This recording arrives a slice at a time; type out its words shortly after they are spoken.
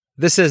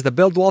This is the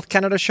Build Wealth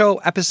Canada Show,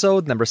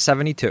 episode number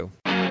 72.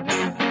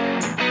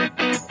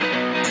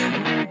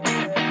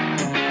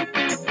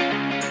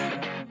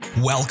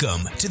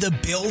 Welcome to the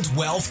Build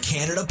Wealth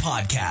Canada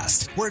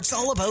podcast, where it's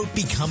all about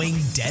becoming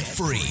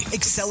debt-free,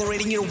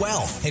 accelerating your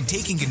wealth, and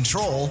taking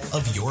control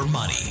of your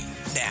money.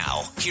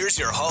 Now, here's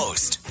your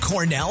host,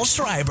 Cornell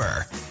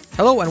Schreiber.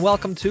 Hello and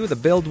welcome to the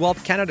Build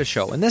Wealth Canada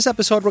Show. In this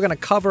episode, we're going to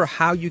cover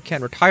how you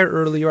can retire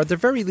early, or at the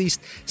very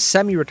least,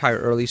 semi-retire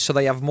early, so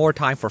that you have more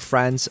time for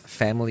friends,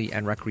 family,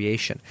 and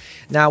recreation.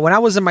 Now, when I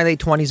was in my late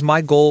 20s,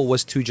 my goal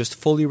was to just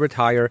fully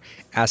retire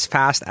as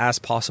fast as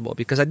possible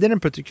because I didn't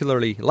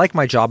particularly like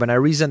my job, and I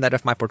reasoned that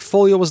if my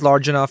portfolio was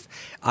large enough,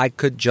 I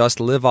could just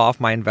live off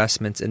my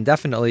investments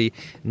indefinitely,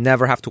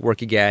 never have to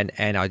work again,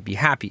 and I'd be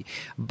happy.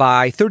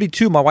 By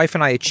 32, my wife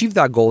and I achieved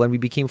that goal, and we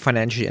became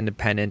financially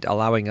independent,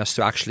 allowing us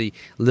to actually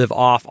live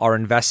off our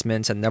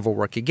investments and never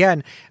work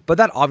again. But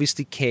that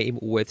obviously came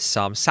with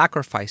some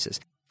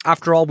sacrifices.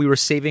 After all, we were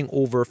saving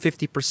over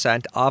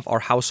 50% of our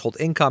household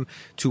income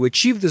to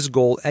achieve this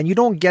goal, and you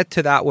don't get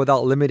to that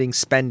without limiting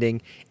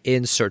spending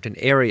in certain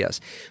areas.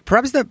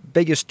 Perhaps the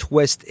biggest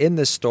twist in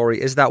this story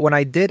is that when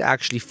I did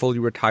actually fully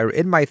retire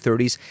in my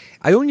 30s,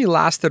 I only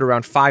lasted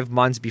around 5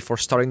 months before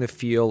starting to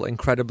feel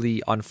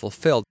incredibly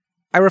unfulfilled.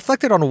 I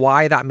reflected on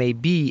why that may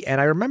be,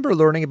 and I remember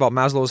learning about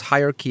Maslow's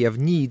hierarchy of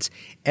needs,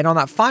 and on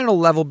that final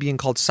level being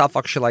called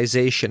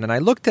self-actualization. And I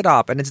looked it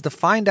up, and it's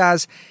defined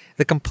as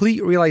the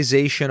complete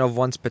realization of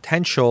one's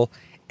potential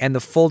and the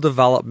full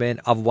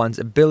development of one's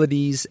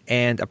abilities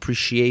and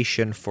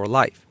appreciation for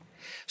life.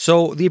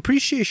 So the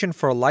appreciation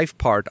for life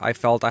part I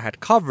felt I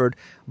had covered,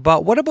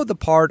 but what about the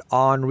part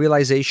on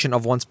realization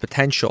of one's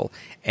potential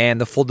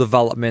and the full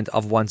development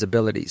of one's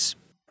abilities?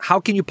 How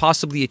can you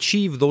possibly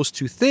achieve those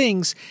two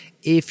things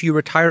if you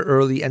retire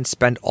early and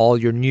spend all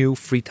your new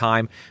free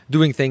time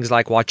doing things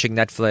like watching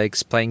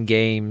Netflix, playing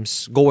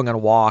games, going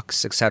on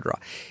walks, etc.?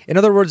 In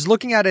other words,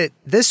 looking at it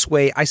this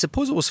way, I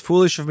suppose it was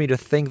foolish of me to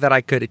think that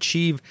I could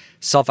achieve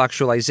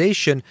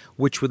self-actualization,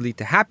 which would lead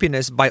to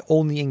happiness, by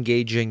only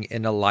engaging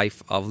in a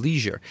life of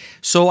leisure.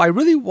 So I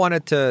really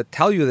wanted to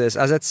tell you this,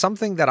 as it's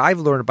something that I've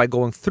learned by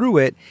going through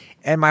it.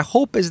 And my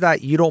hope is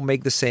that you don't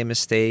make the same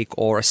mistake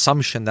or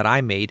assumption that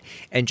I made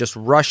and just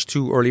rush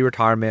to early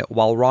retirement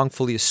while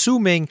wrongfully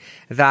assuming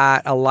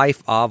that a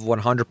life of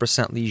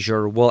 100%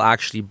 leisure will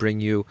actually bring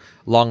you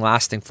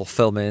long-lasting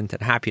fulfillment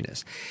and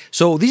happiness.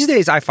 So these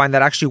days, I find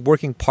that actually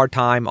working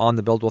part-time on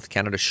the Build Wealth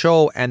Canada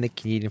show and the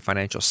Canadian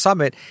Financial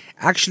Summit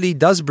actually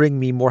does bring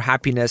me more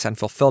happiness and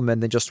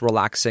fulfillment than just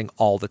relaxing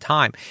all the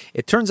time.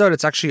 It turns out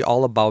it's actually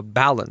all about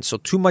balance. So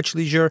too much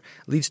leisure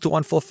leads to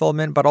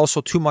unfulfillment, but also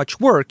too much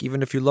work,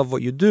 even if you love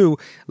what you do,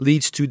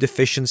 leads to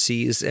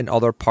deficiencies in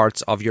other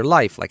parts of your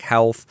life, like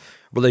health,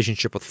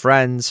 relationship with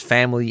friends,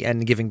 family,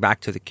 and giving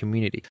back to the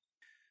community.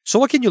 So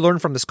what can you learn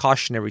from this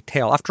cautionary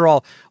tale? After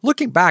all,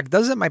 looking back,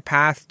 doesn't my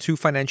path to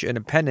financial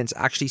independence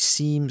actually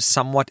seem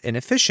somewhat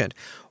inefficient?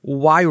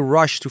 Why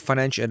rush to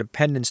financial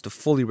independence to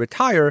fully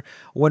retire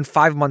when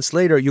 5 months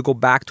later you go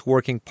back to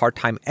working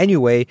part-time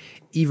anyway,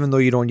 even though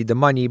you don't need the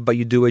money, but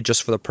you do it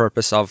just for the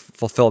purpose of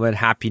fulfillment,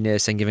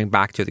 happiness, and giving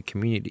back to the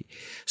community?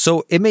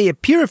 So it may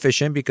appear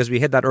efficient because we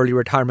hit that early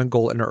retirement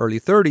goal in our early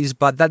 30s,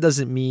 but that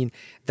doesn't mean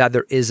that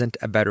there isn't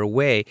a better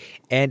way.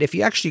 And if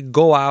you actually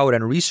go out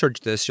and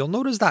research this, you'll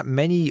notice that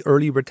many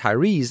early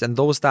retirees and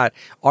those that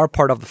are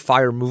part of the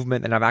FIRE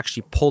movement and have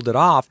actually pulled it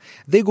off,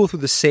 they go through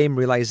the same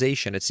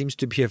realization. It seems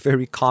to be a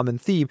very common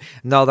theme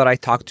now that I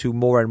talk to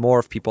more and more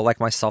of people like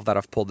myself that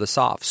have pulled this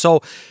off.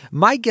 So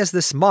my guest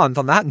this month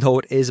on that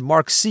note is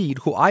Mark Seed,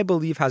 who I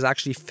believe has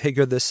actually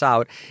figured this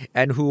out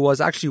and who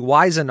was actually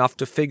wise enough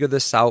to figure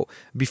this out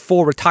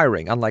before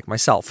retiring, unlike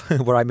myself,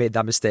 where I made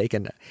that mistake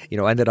and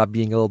ended up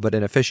being a little bit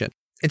inefficient.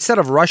 Instead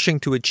of rushing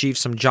to achieve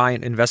some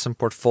giant investment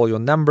portfolio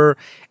number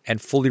and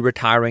fully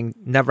retiring,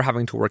 never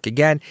having to work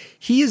again,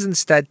 he is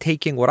instead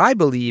taking what I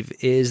believe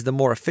is the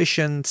more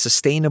efficient,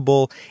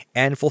 sustainable,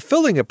 and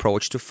fulfilling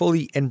approach to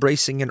fully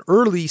embracing an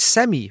early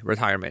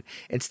semi-retirement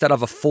instead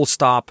of a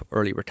full-stop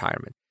early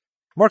retirement.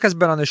 Mark has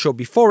been on the show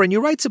before, and he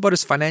writes about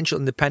his financial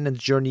independence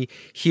journey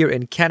here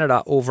in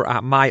Canada over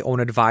at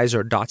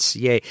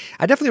myownadvisor.ca.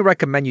 I definitely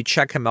recommend you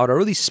check him out. A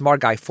really smart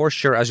guy for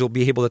sure, as you'll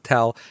be able to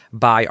tell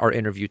by our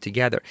interview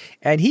together.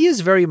 And he is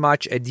very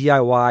much a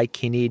DIY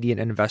Canadian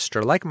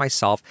investor like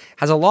myself,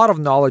 has a lot of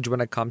knowledge when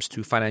it comes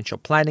to financial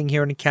planning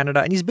here in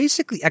Canada, and he's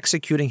basically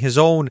executing his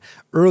own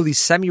early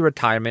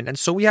semi-retirement. And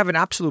so we have an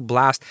absolute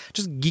blast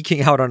just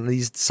geeking out on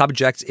these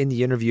subjects in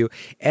the interview.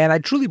 And I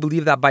truly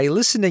believe that by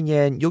listening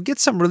in, you'll get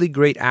some really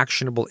great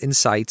actionable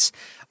insights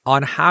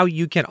on how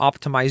you can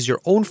optimize your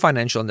own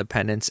financial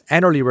independence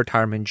and early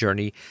retirement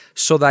journey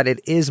so that it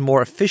is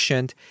more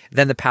efficient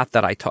than the path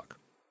that I took.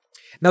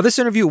 Now, this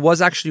interview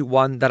was actually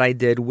one that I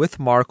did with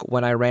Mark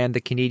when I ran the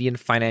Canadian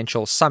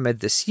Financial Summit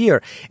this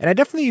year. And I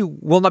definitely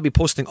will not be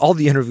posting all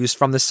the interviews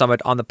from the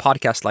summit on the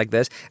podcast like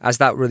this, as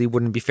that really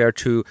wouldn't be fair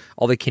to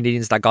all the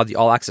Canadians that got the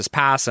All Access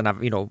Pass and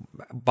have,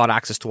 bought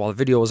access to all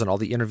the videos and all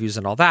the interviews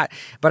and all that.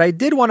 But I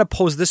did want to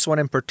post this one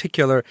in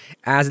particular,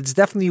 as it's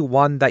definitely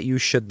one that you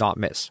should not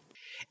miss.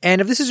 And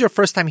if this is your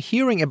first time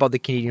hearing about the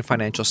Canadian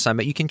Financial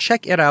Summit, you can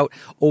check it out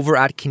over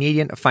at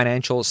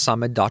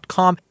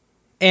CanadianFinancialSummit.com.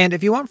 And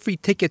if you want free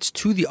tickets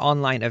to the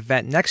online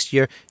event next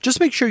year, just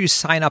make sure you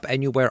sign up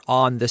anywhere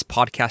on this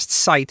podcast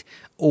site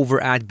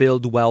over at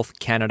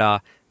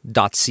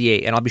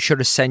buildwealthcanada.ca. And I'll be sure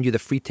to send you the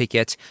free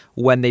tickets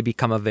when they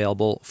become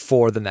available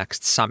for the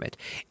next summit.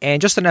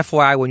 And just an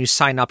FYI, when you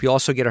sign up, you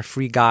also get a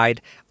free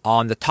guide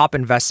on the top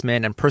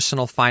investment and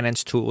personal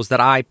finance tools that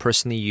I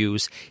personally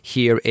use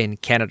here in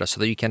Canada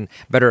so that you can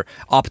better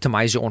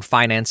optimize your own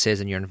finances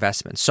and your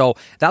investments. So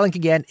that link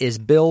again is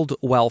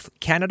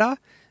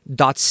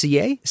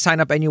buildwealthcanada.ca. Sign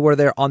up anywhere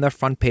there on their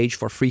front page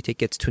for free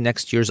tickets to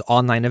next year's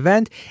online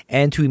event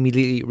and to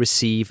immediately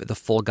receive the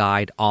full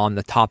guide on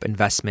the top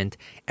investment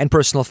and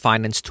personal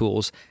finance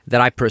tools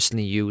that I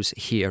personally use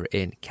here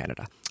in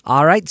Canada.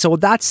 All right, so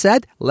with that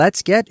said,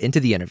 let's get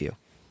into the interview.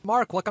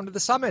 Mark, welcome to the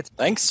summit.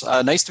 Thanks.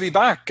 Nice to be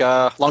back.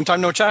 Long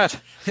time no chat.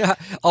 Yeah,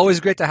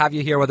 always great to have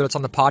you here, whether it's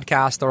on the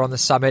podcast or on the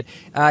summit.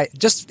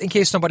 Just in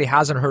case somebody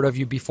hasn't heard of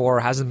you before,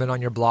 hasn't been on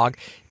your blog,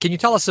 can you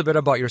tell us a bit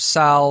about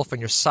yourself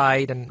and your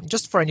site, and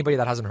just for anybody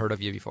that hasn't heard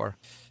of you before?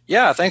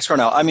 Yeah, thanks,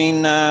 Cornell. I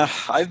mean,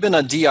 I've been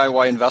a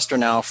DIY investor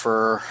now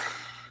for,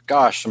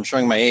 I'm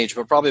showing my age,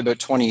 but probably about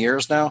 20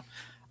 years now.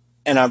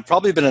 And I've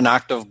probably been an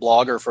active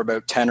blogger for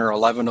about 10 or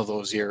 11 of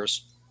those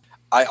years.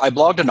 I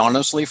blogged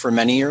anonymously for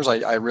many years.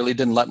 I really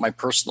didn't let my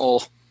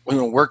personal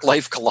work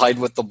life collide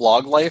with the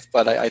blog life.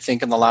 But I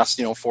think in the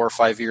last 4 or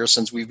 5 years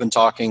since we've been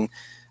talking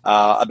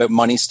about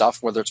money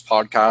stuff, whether it's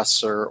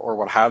podcasts or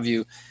what have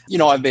you,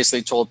 I've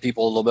basically told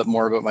people a little bit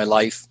more about my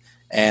life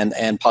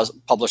and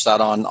publish that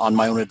on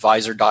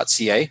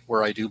myownadvisor.ca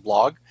where I do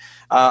blog.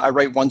 I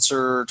write once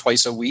or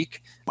twice a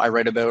week. I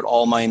write about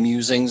all my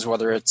musings,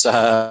 whether it's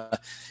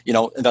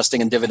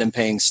investing in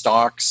dividend-paying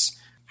stocks,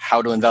 how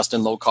to invest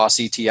in low-cost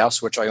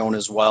ETFs, which I own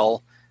as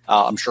well.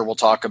 I'm sure we'll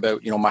talk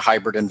about, my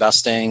hybrid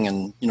investing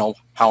and,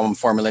 how I'm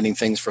formulating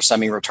things for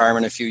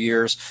semi-retirement in a few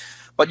years.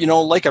 But,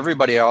 like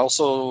everybody, I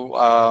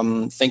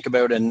also think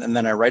about and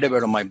then I write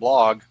about on my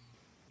blog,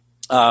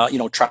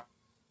 travel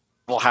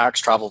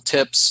hacks, travel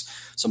tips,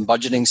 some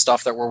budgeting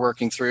stuff that we're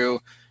working through,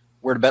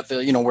 where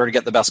to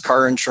get the best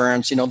car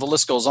insurance, the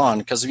list goes on.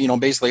 Because,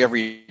 basically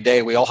every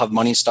day we all have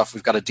money stuff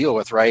we've got to deal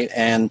with, right?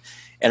 And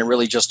it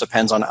really just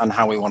depends on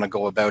how we want to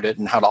go about it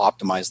and how to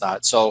optimize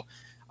that. So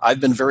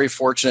I've been very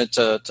fortunate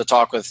to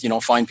talk with,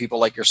 fine people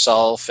like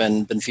yourself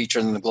and been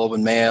featured in the Globe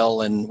and Mail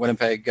and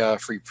Winnipeg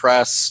Free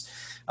Press,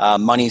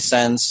 Money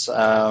Sense,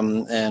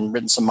 and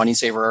written some Money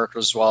Saver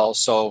articles as well.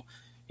 So,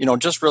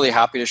 just really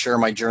happy to share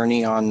my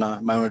journey on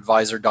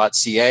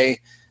myownadvisor.ca,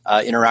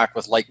 interact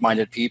with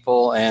like-minded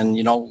people and,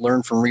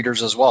 learn from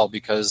readers as well,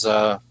 because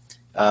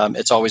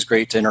it's always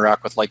great to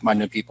interact with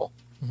like-minded people.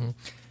 Mm-hmm.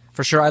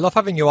 For sure. I love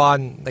having you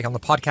on the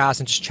podcast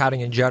and just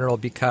chatting in general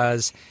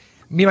because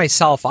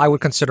myself, I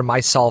would consider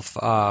myself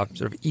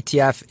sort of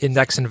ETF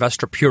index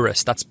investor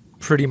purist. That's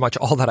pretty much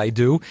all that I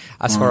do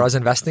as far as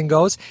investing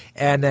goes.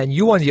 And then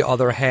you, on the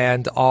other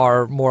hand,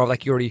 are more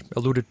like you already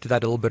alluded to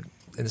that a little bit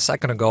a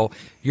second ago,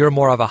 you're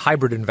more of a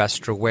hybrid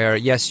investor where,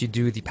 yes, you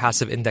do the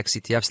passive index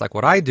ETFs like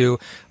what I do,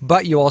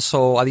 but you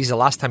also, at least the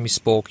last time we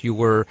spoke, you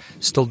were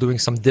still doing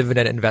some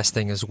dividend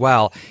investing as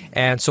well.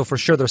 And so for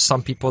sure, there's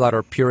some people that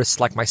are purists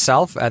like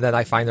myself, and then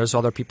I find there's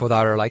other people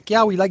that are like,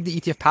 yeah, we like the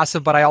ETF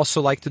passive, but I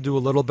also like to do a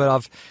little bit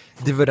of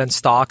dividend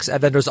stocks.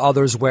 And then there's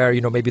others where,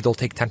 maybe they'll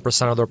take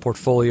 10% of their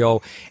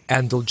portfolio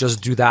and they'll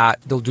just do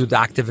that. They'll do the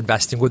active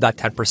investing with that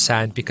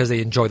 10% because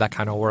they enjoy that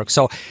kind of work.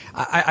 So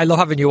I love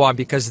having you on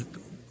because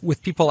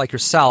with people like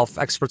yourself,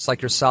 experts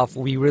like yourself,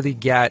 we really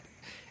get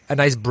a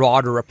nice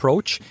broader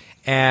approach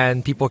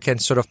and people can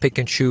sort of pick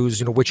and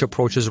choose, which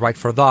approach is right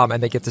for them,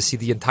 and they get to see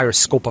the entire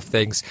scope of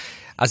things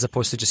as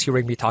opposed to just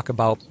hearing me talk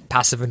about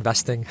passive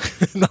investing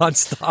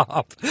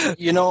nonstop.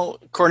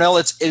 Cornell,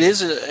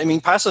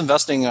 passive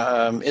investing,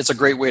 it's a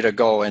great way to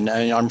go, and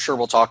I'm sure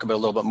we'll talk about it a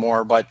little bit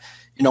more, but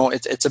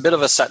it's a bit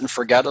of a set and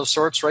forget of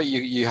sorts, right?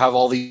 You have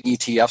all the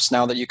ETFs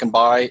now that you can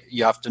buy.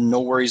 You have no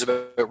worries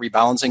about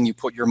rebalancing. You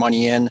put your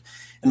money in,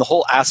 and the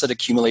whole asset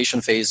accumulation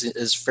phase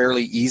is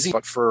fairly easy.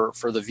 But for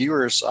the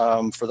viewers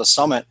for the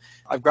summit,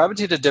 I've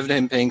gravitated to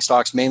dividend-paying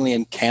stocks mainly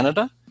in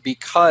Canada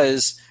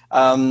because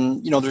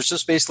there's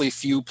just basically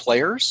few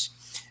players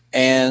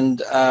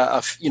and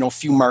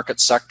few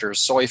market sectors.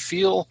 So I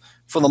feel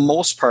for the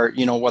most part,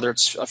 whether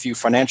it's a few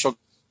financial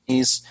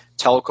companies,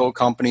 telco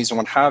companies, and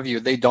what have you,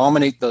 they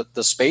dominate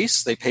the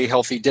space. They pay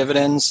healthy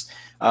dividends.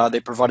 They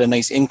provide a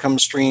nice income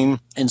stream.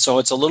 And so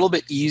it's a little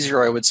bit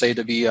easier, I would say,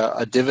 to be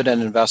a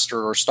dividend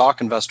investor or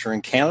stock investor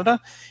in Canada.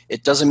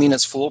 It doesn't mean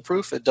it's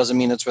foolproof. It doesn't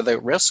mean it's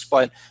without risk,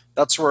 but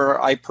that's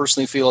where I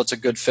personally feel it's a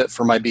good fit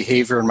for my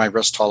behavior and my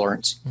risk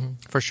tolerance.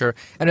 For sure.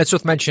 And it's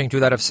worth mentioning, too,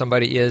 that if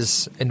somebody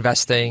is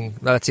investing,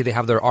 let's say they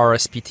have their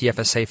RSP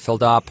TFSA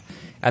filled up,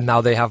 and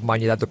now they have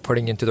money that they're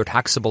putting into their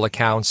taxable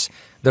accounts,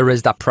 there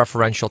is that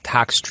preferential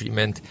tax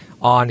treatment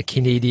on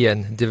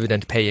Canadian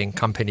dividend-paying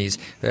companies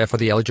for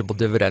the eligible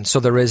dividends. So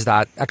there is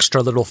that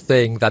extra little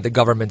thing that the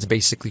government's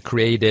basically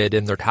created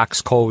in their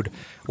tax code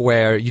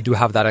where you do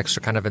have that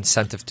extra kind of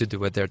incentive to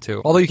do it there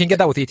too. Although you can get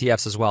that with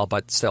ETFs as well,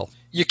 but still.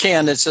 You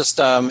can. It's just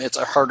it's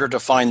harder to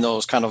find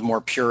those kind of more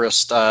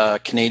purist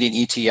Canadian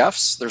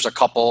ETFs. There's a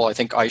couple. I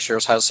think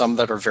iShares has some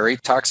that are very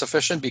tax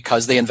efficient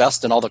because they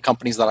invest in all the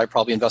companies that I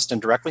probably invest in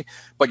directly.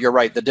 But you're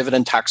right. The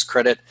dividend tax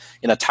credit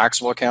in a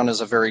taxable account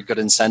is a very good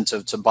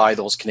incentive to buy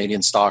those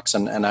Canadian stocks,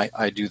 and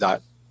I do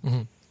that.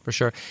 Mm-hmm. For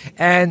sure.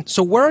 And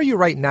so where are you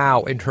right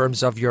now in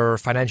terms of your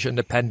financial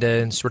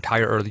independence,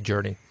 retire early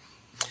journey?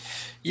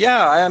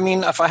 Yeah, I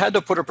mean, if I had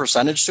to put a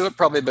percentage to it,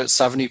 probably about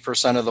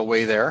 70% of the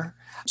way there.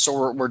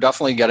 So we're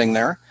definitely getting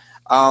there.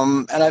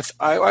 And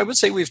I would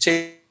say we've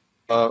taken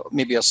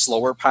maybe a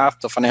slower path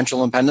to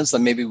financial independence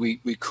than maybe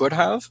we could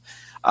have.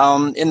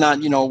 In that,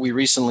 we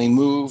recently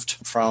moved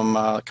from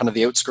kind of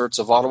the outskirts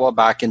of Ottawa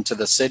back into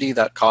the city.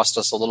 That cost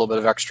us a little bit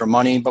of extra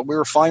money, but we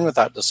were fine with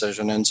that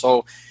decision. And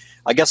so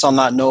I guess on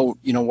that note,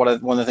 one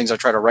of the things I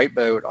try to write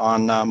about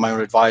on my own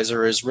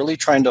advisor is really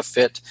trying to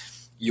fit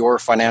your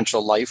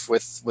financial life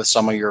with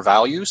some of your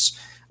values.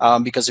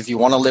 Because if you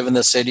want to live in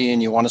the city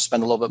and you want to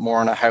spend a little bit more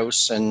on a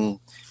house and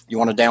you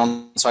want to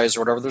downsize or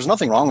whatever, there's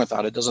nothing wrong with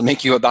that. It doesn't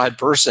make you a bad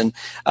person.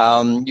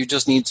 You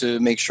just need to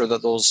make sure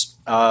that those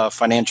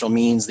financial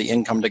means, the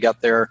income to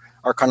get there,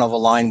 are kind of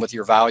aligned with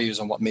your values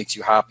and what makes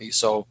you happy.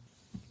 So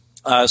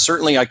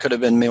certainly I could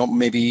have been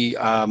maybe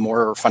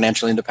more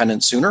financially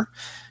independent sooner,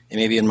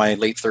 maybe in my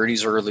late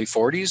 30s or early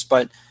 40s.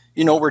 But,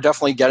 we're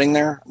definitely getting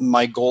there.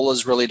 My goal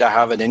is really to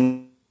have an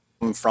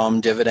income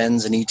from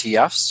dividends and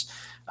ETFs.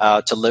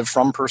 To live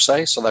from per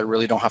se, so that I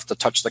really don't have to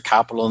touch the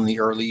capital in the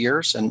early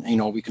years. And,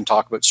 we can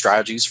talk about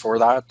strategies for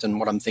that and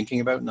what I'm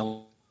thinking about. And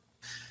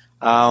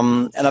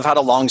I've had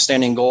a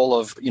long-standing goal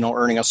of,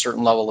 earning a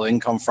certain level of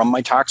income from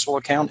my taxable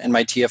account and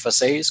my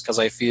TFSAs, because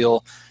I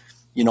feel,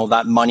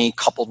 that money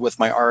coupled with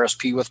my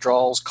RSP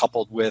withdrawals,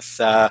 coupled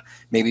with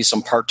maybe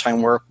some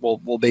part-time work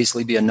will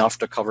basically be enough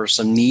to cover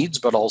some needs,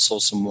 but also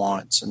some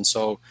wants. And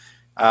so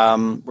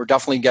we're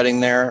definitely getting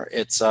there.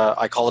 It's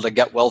I call it a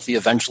get wealthy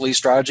eventually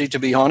strategy, to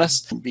be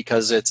honest,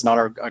 because it's not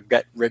a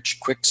get rich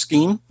quick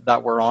scheme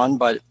that we're on,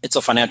 but it's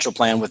a financial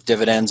plan with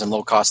dividends and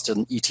low cost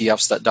and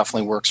ETFs that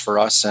definitely works for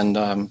us. And,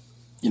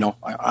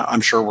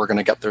 I'm sure we're going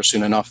to get there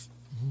soon enough.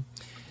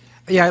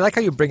 Yeah, I like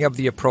how you bring up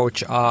the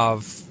approach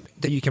of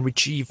that you can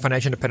achieve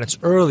financial independence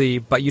early,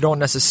 but you don't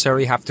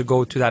necessarily have to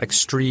go to that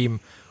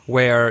extreme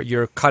where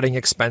you're cutting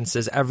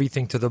expenses,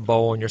 everything to the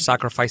bone, you're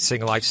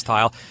sacrificing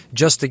lifestyle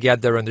just to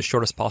get there in the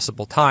shortest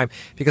possible time.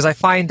 Because I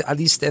find, at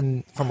least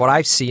from what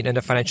I've seen in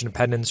the financial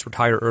independence,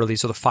 retire early,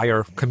 so the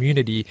FIRE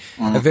community,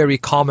 a very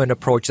common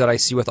approach that I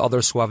see with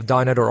others who have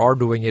done it or are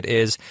doing it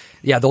is,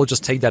 they'll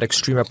just take that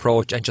extreme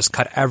approach and just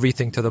cut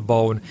everything to the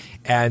bone.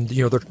 And,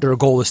 their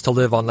goal is to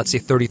live on, let's say,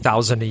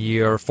 $30,000 a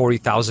year,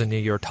 $40,000 a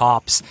year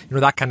tops,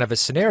 that kind of a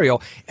scenario.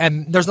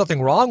 And there's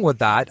nothing wrong with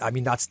that. I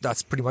mean,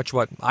 that's pretty much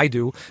what I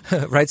do,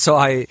 right? So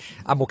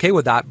I'm okay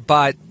with that.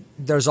 But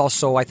there's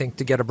also, I think,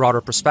 to get a broader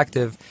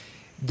perspective,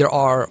 there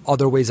are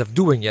other ways of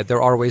doing it.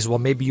 There are ways,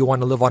 maybe you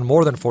want to live on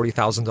more than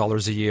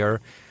 $40,000 a year,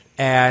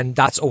 and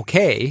that's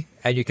okay.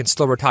 And you can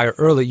still retire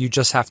early. You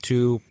just have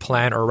to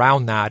plan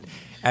around that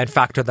and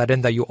factor that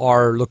in, that you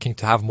are looking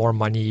to have more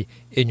money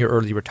in your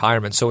early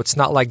retirement. So it's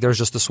not like there's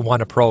just this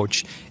one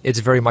approach. It's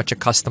very much a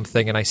custom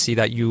thing. And I see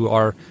that you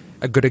are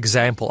a good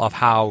example of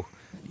how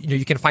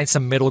you can find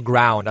some middle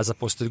ground, as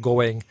opposed to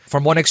going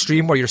from one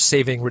extreme where you're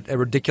saving a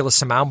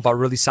ridiculous amount but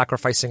really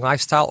sacrificing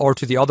lifestyle, or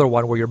to the other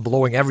one where you're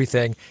blowing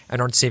everything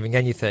and aren't saving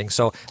anything.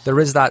 So there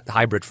is that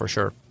hybrid for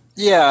sure.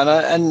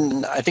 Yeah,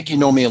 and I think you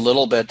know me a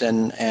little bit,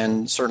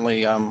 and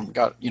certainly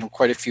got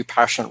quite a few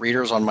passionate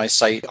readers on my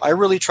site. I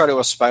really try to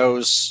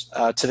espouse,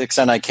 to the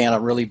extent I can,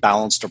 a really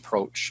balanced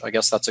approach. I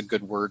guess that's a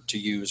good word to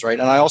use, right?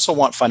 And I also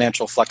want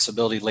financial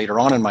flexibility later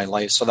on in my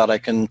life so that I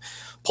can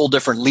pull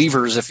different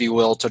levers, if you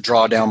will, to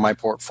draw down my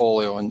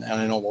portfolio. And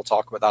I know we'll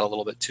talk about that a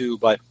little bit too,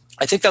 but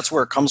I think that's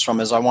where it comes from,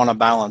 is I want to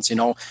balance.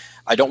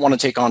 I don't want to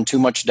take on too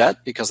much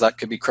debt, because that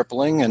could be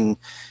crippling and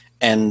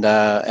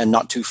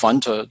not too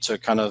fun to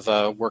kind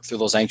of work through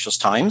those anxious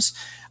times.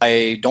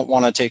 I don't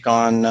want to take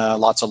on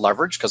lots of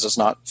leverage, because it's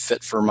not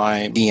fit for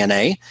my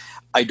DNA.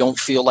 I don't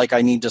feel like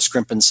I need to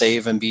scrimp and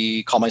save and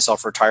call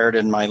myself retired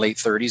in my late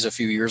 30s a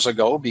few years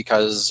ago,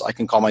 because I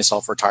can call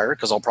myself retired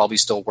because I'll probably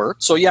still work.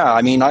 So yeah,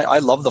 I mean, I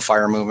love the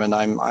FIRE movement.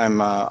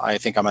 I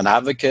think I'm an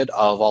advocate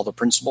of all the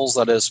principles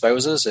that it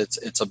espouses.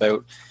 It's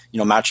about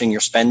matching your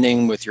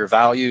spending with your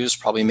values,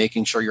 probably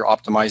making sure you're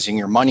optimizing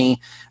your money,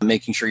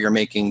 making sure you're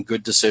making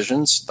good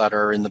decisions that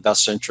are in the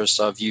best interest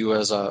of you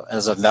as an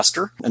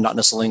investor, and not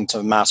necessarily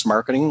to mass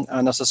marketing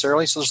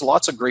necessarily. So there's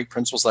lots of great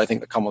principles that I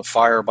think that come with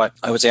FIRE, but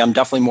I would say I'm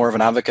definitely more of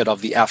an advocate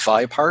of the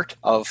FI part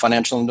of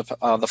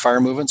the FIRE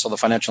movement, so the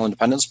financial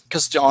independence,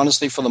 because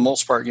honestly, for the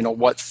most part,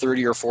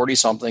 30 or 40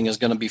 something is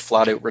going to be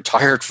flat out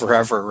retired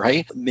forever,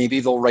 right?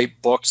 Maybe they'll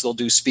write books, they'll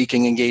do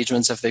speaking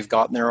engagements if they've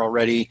gotten there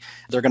already.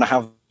 They're going to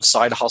have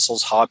side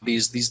hustles,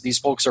 hobbies. These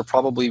folks are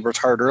probably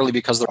retired early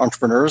because they're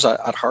entrepreneurs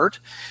at heart.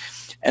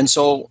 And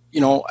so,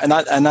 and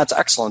that's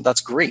excellent.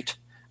 That's great.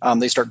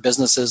 They start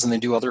businesses and they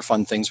do other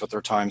fun things with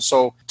their time.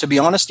 So to be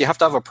honest, you have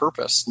to have a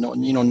purpose.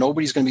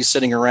 Nobody's going to be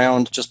sitting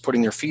around just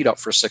putting their feet up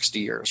for 60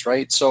 years,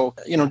 right? So,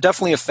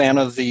 definitely a fan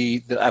of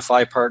the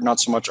FI part, not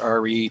so much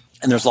RE.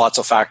 And there's lots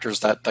of factors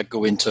that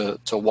go into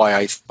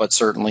why but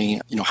certainly,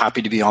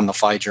 happy to be on the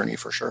FI journey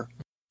for sure.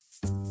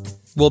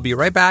 We'll be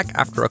right back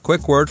after a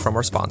quick word from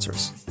our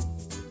sponsors.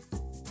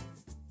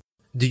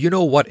 Do you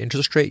know what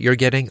interest rate you're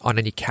getting on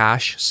any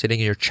cash sitting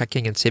in your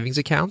checking and savings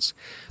accounts?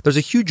 There's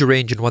a huge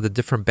range in what the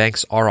different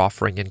banks are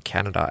offering in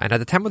Canada. And at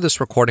the time of this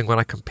recording, when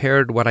I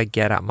compared what I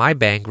get at my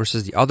bank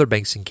versus the other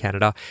banks in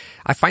Canada,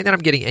 I find that I'm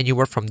getting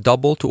anywhere from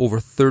double to over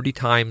 30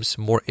 times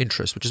more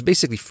interest, which is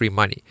basically free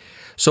money.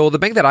 So the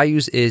bank that I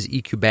use is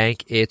EQ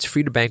Bank. It's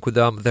free to bank with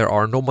them. There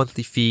are no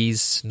monthly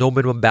fees, no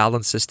minimum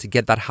balances to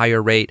get that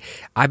higher rate.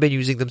 I've been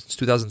using them since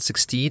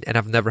 2016 and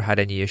I've never had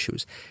any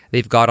issues.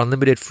 They've got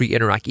unlimited free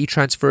Interac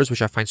e-transfers,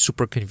 which I find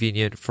super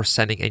convenient for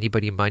sending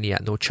anybody money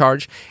at no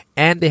charge.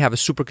 And they have a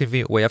super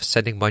convenient way of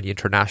sending money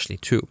internationally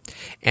too.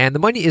 And the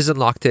money isn't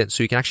locked in,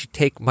 so you can actually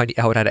take money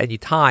out at any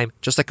time,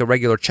 just like a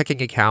regular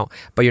checking account,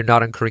 but you're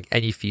not incurring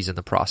any fees in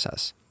the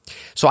process.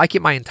 So I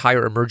keep my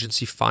entire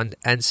emergency fund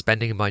and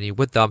spending money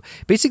with them.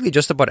 Basically,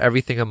 just about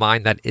everything of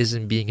mine that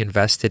isn't being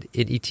invested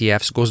in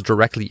ETFs goes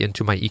directly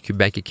into my EQ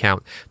Bank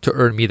account to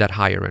earn me that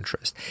higher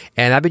interest.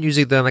 And I've been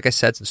using them, like I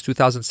said, since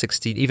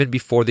 2016, even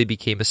before they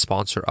became a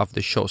sponsor of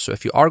the show. So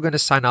if you are going to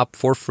sign up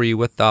for free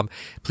with them,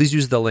 please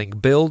use the link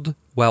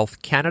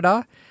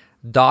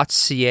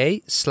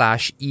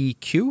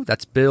buildwealthcanada.ca/EQ.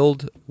 That's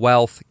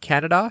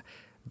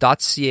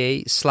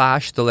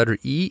buildwealthcanada.ca/the letter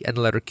E and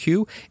the letter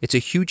Q. It's a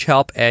huge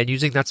help, and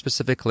using that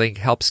specific link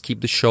helps keep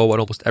the show and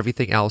almost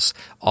everything else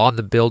on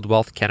the Build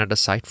Wealth Canada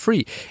site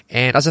free.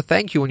 And as a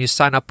thank you, when you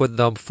sign up with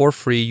them for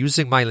free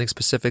using my link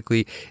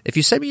specifically, if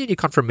you send me any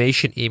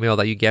confirmation email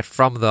that you get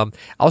from them,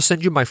 I'll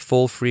send you my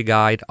full free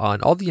guide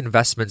on all the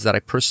investments that I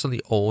personally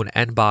own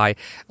and buy,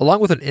 along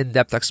with an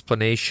in-depth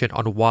explanation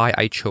on why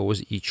I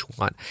chose each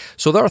one.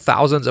 So there are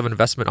thousands of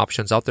investment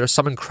options out there,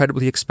 some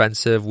incredibly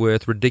expensive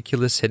with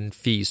ridiculous hidden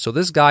fees. So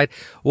this guide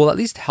will at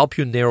least help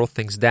you narrow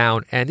things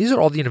down. And these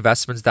are all the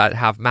investments that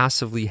have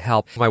massively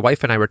helped my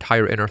wife and I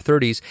retire in our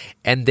 30s,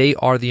 and they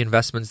are the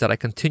investments that I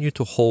continue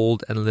to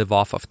hold and live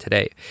off of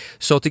today.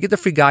 So to get the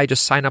free guide,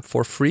 just sign up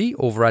for free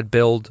over at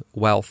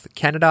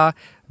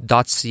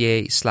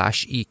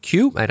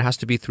buildwealthcanada.ca/EQ, and it has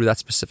to be through that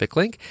specific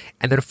link.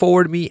 And then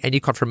forward me any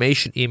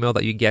confirmation email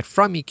that you get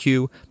from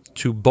EQ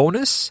to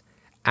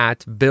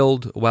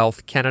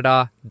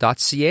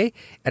bonus@buildwealthcanada.ca,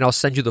 and I'll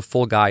send you the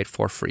full guide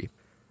for free.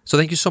 So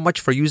thank you so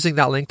much for using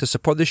that link to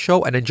support the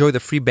show and enjoy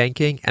the free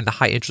banking and the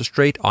high interest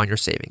rate on your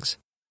savings.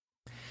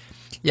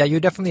 Yeah,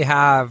 you definitely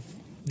have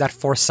that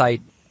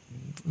foresight.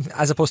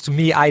 As opposed to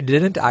me, I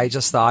didn't. I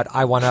just thought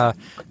I want to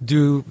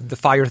do the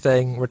FIRE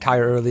thing,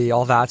 retire early,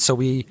 all that. So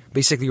we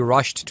basically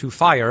rushed to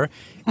FIRE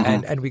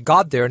and we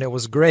got there and it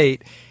was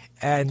great.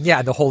 And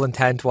yeah, the whole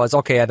intent was,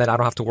 okay, and then I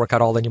don't have to work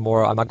at all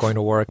anymore. I'm not going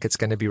to work. It's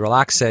going to be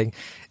relaxing.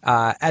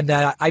 And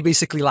then I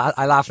basically,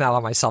 I laugh now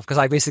at myself because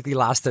I basically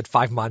lasted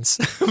 5 months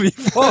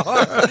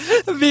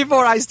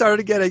before I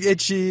started getting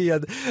itchy.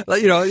 And,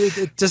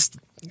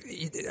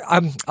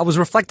 I was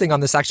reflecting on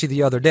this actually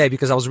the other day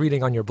because I was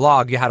reading on your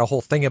blog. You had a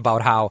whole thing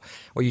about how,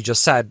 what you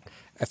just said,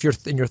 if you're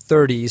in your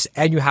 30s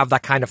and you have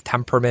that kind of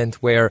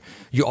temperament where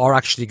you are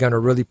actually going to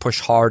really push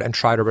hard and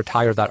try to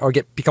retire that or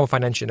become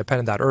financially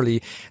independent that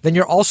early, then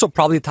you're also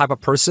probably the type of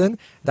person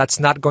that's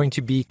not going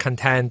to be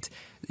content,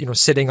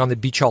 sitting on the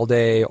beach all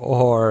day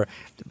or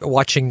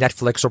watching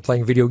Netflix or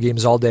playing video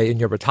games all day in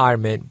your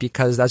retirement,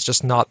 because that's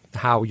just not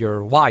how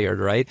you're wired,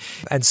 right?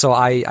 And so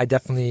I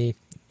definitely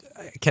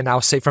can now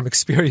say from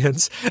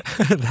experience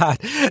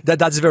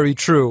that's very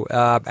true.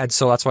 And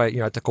so that's why,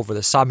 I took over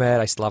the summit.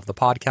 I still have the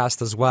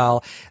podcast as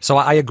well. So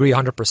I agree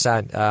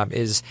 100%.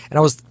 And I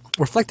was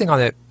reflecting on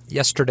it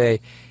yesterday,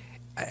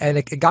 and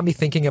it got me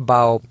thinking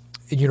about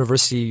in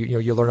university,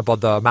 you learn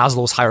about the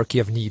Maslow's hierarchy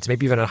of needs.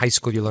 Maybe even in high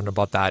school, you learn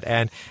about that.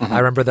 And I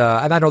remember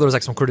and I know there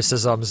was some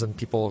criticisms and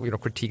people,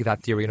 critique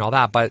that theory and all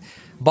that. But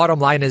bottom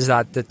line is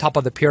that the top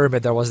of the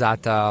pyramid, there was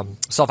that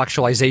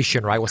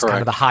self-actualization, right? Was Correct.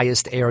 Kind of the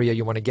highest area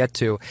you want to get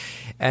to.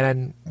 And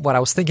then what I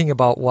was thinking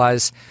about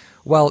was,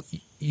 well,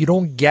 you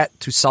don't get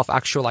to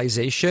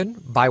self-actualization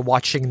by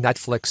watching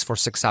Netflix for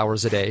 6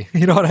 hours a day.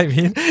 You know what I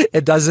mean?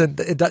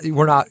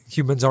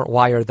 Humans aren't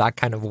wired that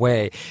kind of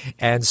way.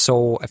 And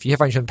so if you have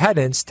financial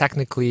independence,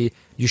 technically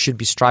you should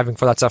be striving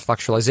for that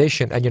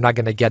self-actualization, and you're not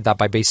going to get that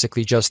by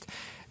basically just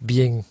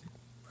being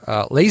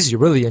lazy,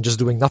 really, and just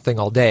doing nothing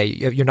all day.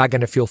 You're not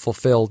going to feel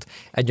fulfilled,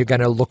 and you're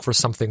going to look for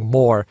something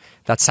more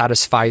that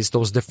satisfies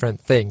those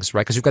different things,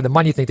 right? Because you've got the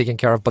money thing taken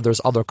care of, but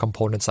there's other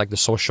components like the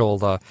social,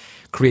 the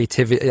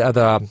creativity,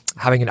 the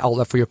having an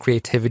outlet for your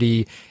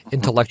creativity,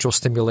 intellectual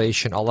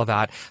stimulation, all of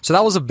that. So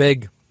that was a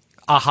big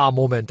aha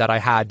moment that I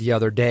had the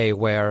other day,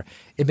 where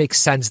it makes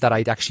sense that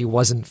I actually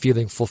wasn't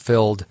feeling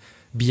fulfilled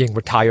being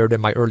retired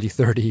in my early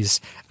 30s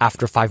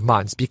after 5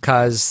 months,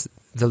 because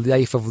the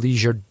life of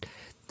leisure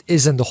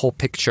isn't the whole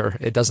picture.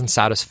 It doesn't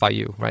satisfy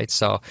you, right?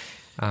 So,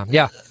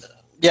 yeah.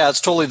 Yeah,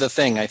 it's totally the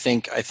thing. I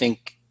think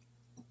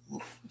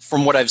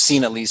from what I've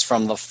seen, at least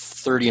from the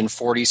 30 and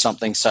 40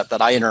 something set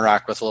that I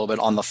interact with a little bit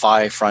on the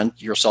FI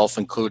front, yourself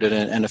included,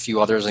 and a few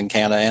others in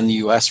Canada and the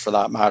US for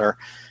that matter,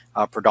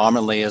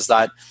 predominantly, is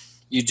that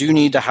you do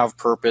need to have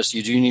purpose.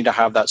 You do need to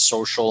have that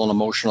social and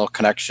emotional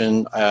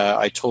connection.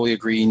 I totally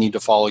agree. You need to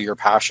follow your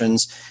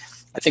passions.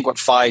 I think what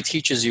FI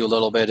teaches you a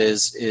little bit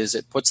is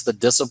it puts the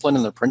discipline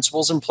and the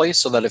principles in place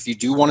so that if you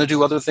do want to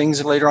do other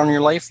things later on in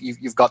your life,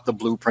 you've got the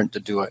blueprint to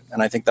do it.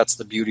 And I think that's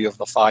the beauty of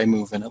the FI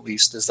movement, at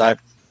least, is that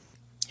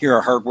here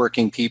are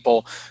hardworking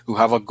people who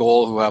have a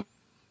goal, who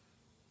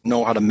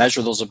know how to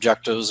measure those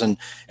objectives and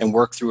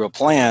work through a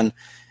plan.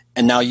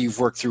 And now you've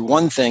worked through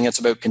one thing. It's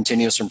about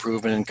continuous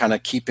improvement and kind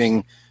of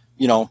keeping,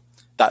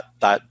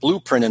 that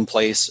blueprint in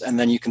place, and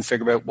then you can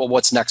figure out, well,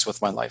 what's next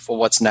with my life? Well,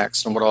 what's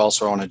next, and what else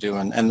do I want to do?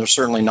 And there's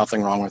certainly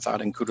nothing wrong with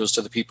that. And kudos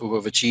to the people who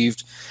have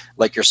achieved,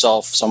 like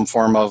yourself, some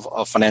form of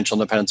financial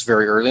independence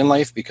very early in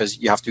life, because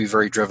you have to be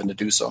very driven to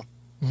do so.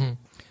 Mm-hmm.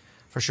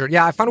 For sure.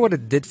 Yeah, I found what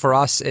it did for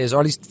us is, or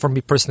at least for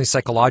me personally,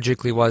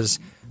 psychologically, was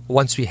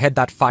once we hit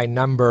that FI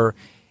number,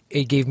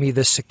 it gave me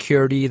the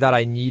security that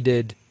I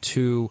needed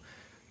to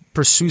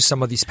pursue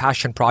some of these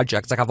passion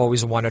projects. Like I've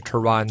always wanted to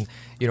run,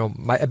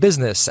 a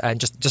business and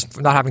just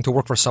not having to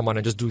work for someone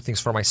and just do things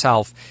for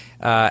myself.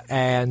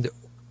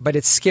 But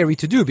it's scary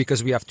to do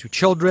because we have 2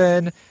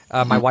 children.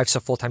 My wife's a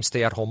full-time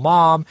stay-at-home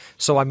mom.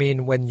 So, I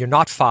mean, when you're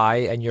not FI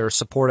and you're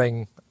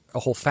supporting a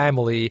whole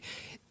family,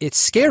 it's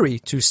scary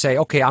to say,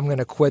 okay, I'm going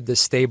to quit this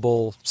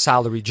stable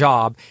salary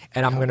job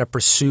and I'm going to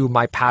pursue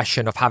my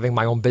passion of having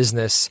my own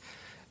business.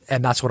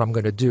 And that's what I'm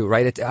going to do,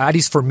 right? At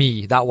least for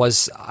me, that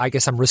was, I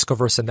guess I'm risk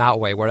averse in that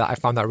way, where I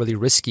found that really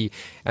risky.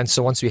 And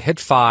so once we hit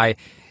FI,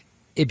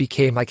 it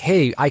became like,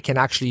 hey, I can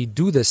actually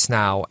do this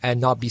now and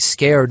not be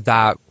scared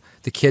that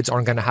the kids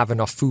aren't going to have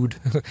enough food,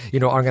 aren't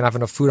going to have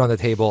enough food on the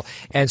table.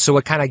 And so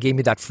it kind of gave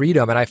me that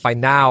freedom. And I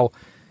find now,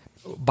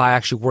 by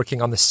actually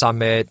working on the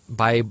summit,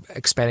 by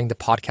expanding the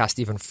podcast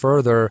even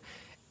further,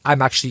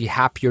 I'm actually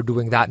happier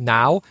doing that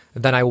now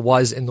than I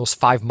was in those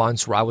 5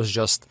 months where I was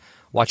just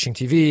watching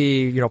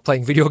TV,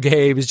 playing video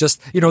games,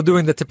 just,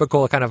 doing the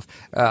typical kind of,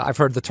 I've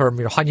heard the term,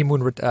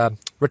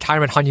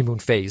 retirement honeymoon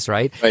phase,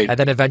 right? And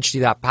then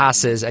eventually that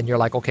passes and you're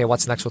like, okay,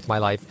 what's next with my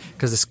life?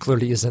 Because this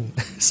clearly isn't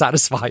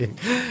satisfying,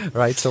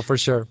 right? So for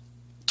sure.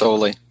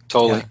 Totally.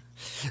 Yeah.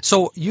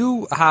 So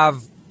you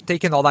have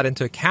taken all that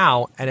into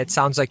account, and it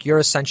sounds like you're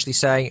essentially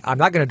saying, I'm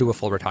not going to do a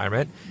full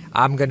retirement.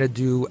 I'm going to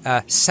do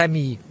a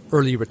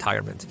semi-early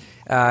retirement.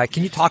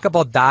 Can you talk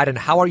about that, and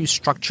how are you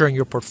structuring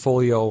your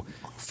portfolio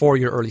for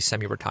your early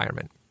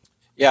semi-retirement?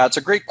 Yeah, it's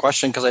a great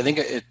question, because I think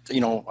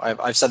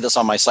I've said this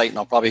on my site, and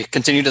I'll probably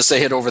continue to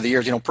say it over the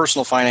years.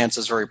 Personal finance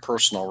is very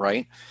personal,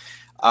 right?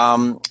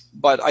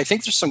 But I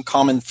think there's some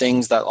common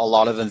things that a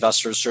lot of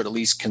investors should at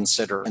least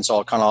consider. And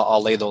so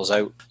I'll lay those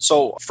out.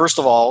 So first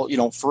of all,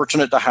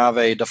 fortunate to have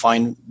a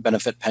defined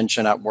benefit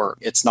pension at work.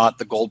 It's not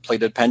the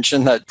gold-plated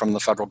pension that from the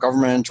federal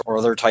government or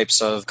other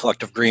types of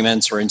collective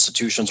agreements or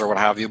institutions or what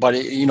have you. But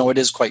it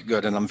is quite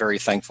good, and I'm very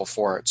thankful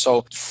for it.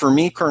 So for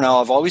me,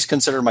 Cornell, I've always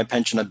considered my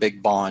pension a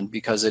big bond,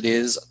 because it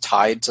is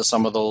tied to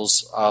some of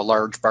those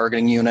large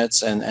bargaining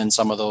units and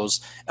some of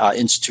those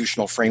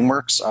institutional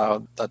frameworks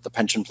that the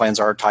pension plans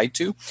are tied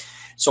to.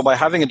 So by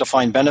having a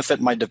defined benefit,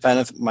 my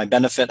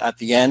benefit at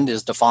the end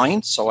is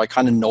defined. So I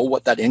kind of know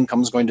what that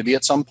income is going to be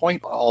at some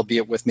point,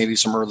 albeit with maybe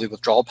some early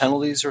withdrawal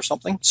penalties or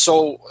something.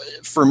 So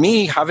for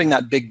me, having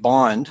that big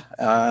bond,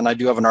 and I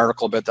do have an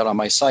article about that on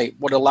my site,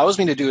 what it allows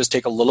me to do is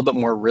take a little bit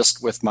more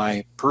risk with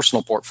my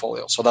personal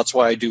portfolio. So that's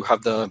why I do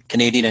have the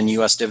Canadian and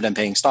US dividend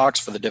paying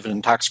stocks for the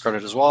dividend tax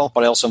credit as well.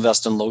 But I also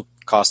invest in low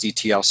cost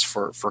ETFs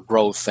for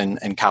growth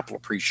and capital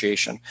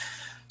appreciation.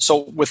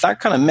 So with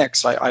that kind of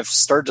mix, I've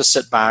started to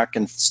sit back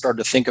and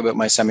started to think about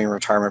my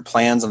semi-retirement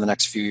plans in the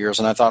next few years.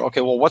 And I thought,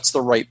 okay, well, what's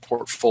the right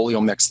portfolio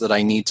mix that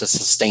I need to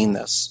sustain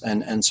this?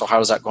 And so how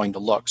is that going to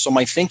look? So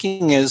my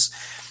thinking is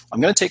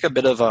I'm going to take a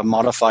bit of a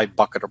modified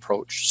bucket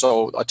approach.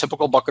 So a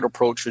typical bucket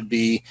approach would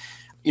be,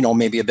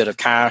 maybe a bit of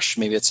cash,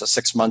 maybe it's a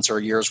 6 months or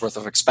a year's worth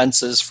of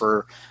expenses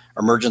for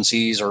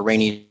emergencies or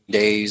rainy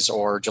days,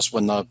 or just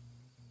when the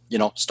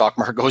stock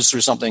market goes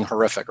through something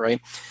horrific,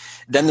 right?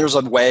 Then there's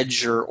a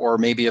wedge or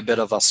maybe a bit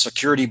of a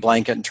security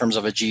blanket in terms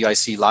of a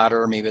GIC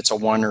ladder. Maybe it's a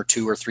 1 or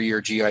 2 or 3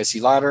 year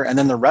GIC ladder. And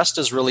then the rest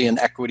is really in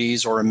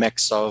equities or a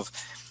mix of,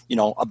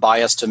 a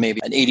bias to maybe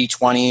an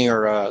 80-20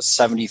 or a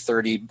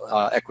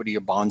 70-30 equity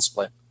or bond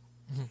split.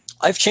 Mm-hmm.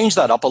 I've changed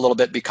that up a little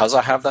bit because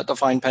I have that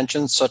defined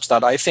pension, such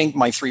that I think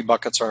my 3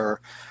 buckets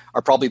are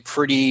probably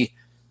pretty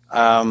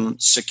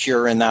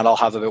secure in that I'll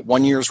have about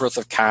 1 year's worth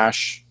of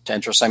cash to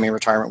enter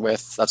semi-retirement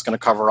with. That's going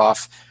to cover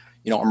off,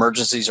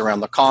 emergencies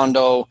around the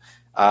condo,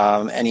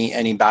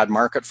 any bad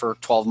market for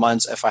 12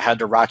 months. If I had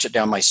to ratchet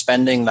down my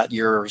spending, that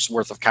year's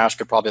worth of cash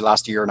could probably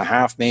last a year and a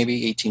half,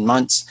 maybe 18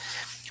 months.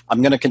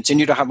 I'm going to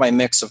continue to have my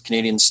mix of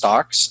Canadian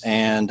stocks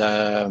and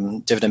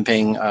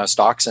dividend-paying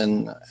stocks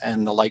and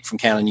the like from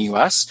Canada and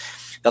US.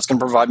 That's going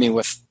to provide me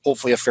with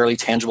hopefully a fairly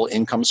tangible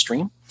income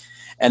stream.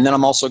 And then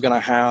I'm also going to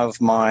have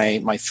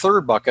my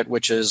third bucket,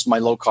 which is my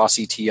low-cost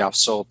ETF,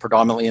 so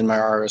predominantly in my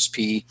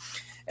RSP.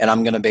 And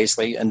I'm going to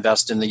basically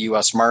invest in the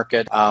US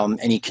market,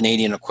 any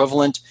Canadian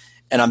equivalent,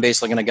 and I'm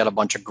basically going to get a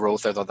bunch of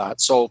growth out of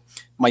that. So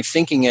my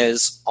thinking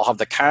is I'll have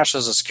the cash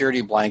as a security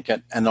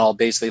blanket, and then I'll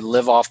basically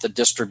live off the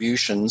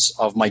distributions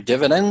of my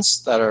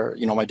dividends that are,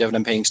 my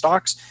dividend-paying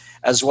stocks,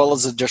 as well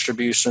as the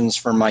distributions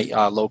for my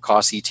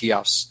low-cost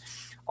ETFs.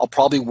 I'll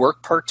probably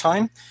work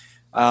part-time.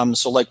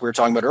 So like we were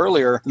talking about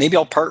earlier, maybe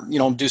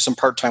I'll do some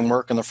part-time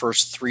work in the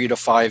first 3 to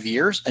 5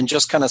 years and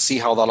just kind of see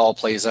how that all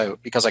plays out,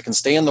 because I can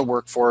stay in the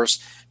workforce.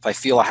 If I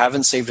feel I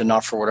haven't saved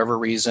enough for whatever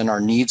reason, our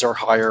needs are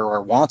higher,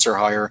 our wants are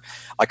higher,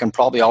 I can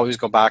probably always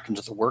go back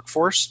into the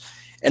workforce.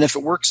 And if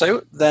it works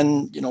out,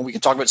 then, we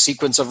can talk about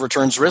sequence of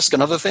returns risk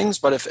and other things.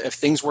 But if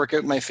things work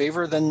out in my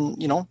favor, then,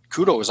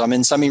 kudos, I'm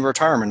in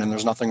semi-retirement and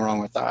there's nothing wrong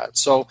with that.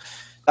 So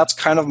that's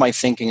kind of my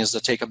thinking, is to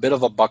take a bit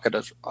of a bucket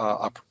of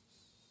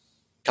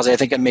because I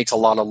think it makes a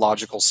lot of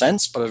logical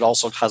sense, but it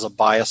also has a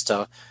bias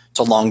to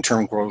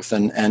long-term growth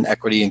and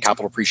equity and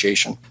capital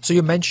appreciation. So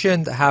you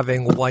mentioned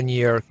having 1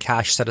 year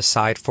cash set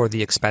aside for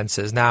the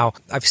expenses. Now,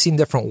 I've seen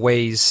different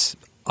ways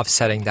of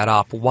setting that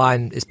up.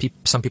 One is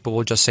some people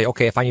will just say,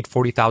 okay, if I need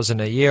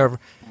 $40,000 a year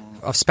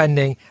of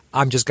spending,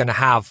 I'm just going to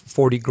have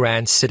 40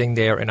 grand sitting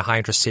there in a high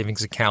interest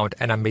savings account,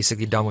 and I'm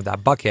basically done with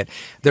that bucket.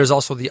 There's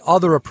also the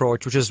other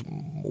approach, which is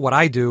what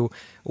I do,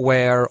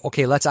 where,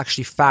 okay, let's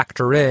actually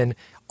factor in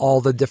all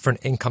the different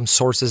income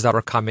sources that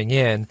are coming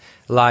in,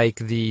 like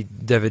the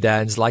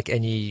dividends, like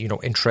any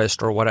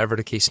interest or whatever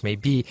the case may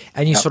be,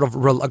 any sort of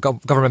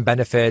government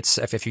benefits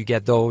if you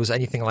get those,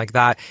 anything like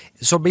that.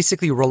 So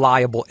basically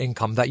reliable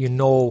income that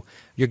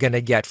you're going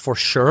to get for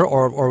sure,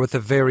 or with a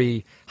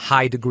very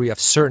high degree of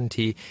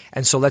certainty.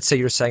 And so let's say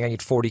you're saying I need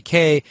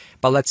 40K,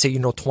 but let's say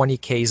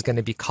 20K is going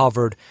to be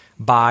covered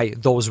by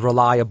those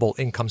reliable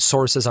income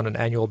sources on an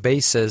annual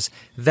basis.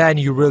 Then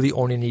you really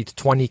only need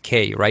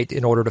 20K, right,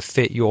 in order to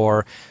fit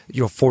your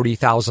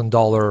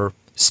 $40,000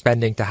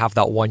 spending to have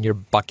that 1 year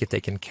bucket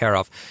taken care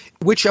of.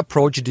 Which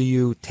approach do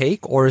you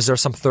take, or is there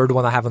some third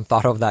one I haven't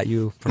thought of that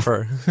you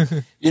prefer?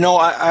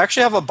 I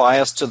actually have a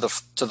bias to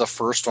the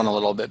first one a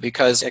little bit,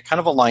 because it kind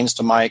of aligns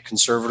to my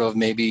conservative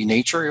maybe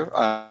nature.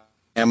 I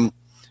am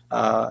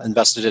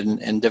invested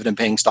in dividend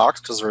paying stocks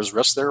because there's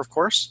risk there, of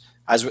course,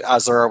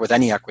 as there are with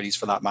any equities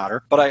for that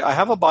matter. But I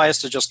have a bias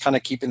to just kind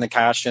of keeping the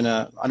cash in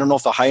I don't know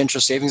if the high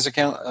interest savings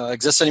account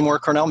exists anymore,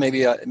 Cornell.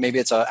 Maybe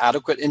it's an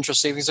adequate interest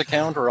savings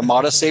account or a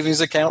modest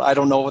savings account. I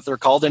don't know what they're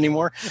called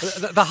anymore.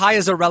 The high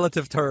is a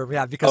relative term,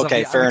 yeah, because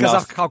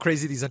of how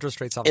crazy these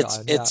interest rates have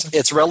gone.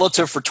 It's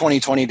relative for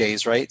 2020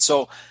 days, right?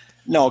 So,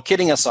 no,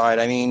 kidding aside,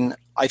 I mean,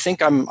 I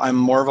think I'm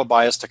more of a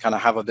bias to kind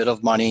of have a bit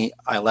of money.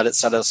 I let it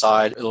set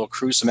aside. It'll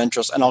accrue some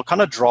interest, and I'll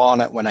kind of draw on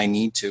it when I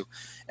need to.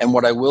 And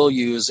what I will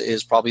use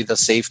is probably the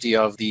safety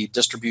of the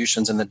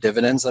distributions and the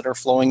dividends that are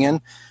flowing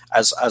in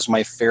as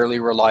my fairly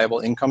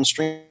reliable income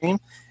stream.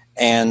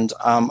 And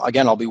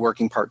again, I'll be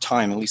working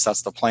part-time. At least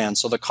that's the plan.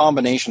 So the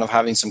combination of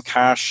having some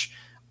cash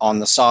on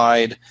the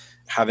side,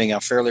 having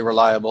a fairly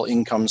reliable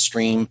income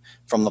stream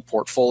from the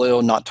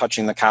portfolio, not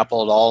touching the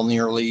capital at all in the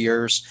early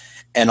years,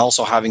 and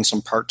also having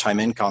some part-time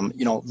income,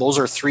 those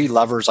are three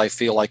levers I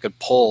feel I could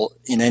pull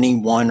in any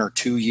 1 or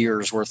 2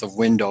 years worth of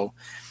window.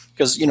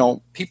 Because,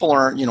 people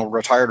aren't,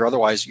 retired or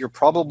otherwise, you're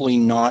probably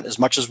not, as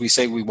much as we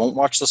say we won't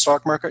watch the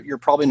stock market, you're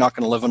probably not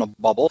going to live in a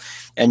bubble,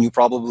 and you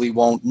probably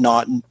won't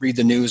not read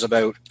the news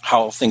about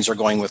how things are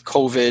going with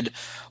COVID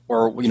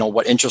or,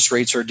 what interest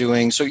rates are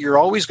doing. So you're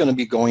always going to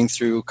be going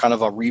through kind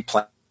of a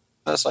replan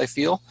process, I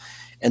feel.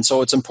 And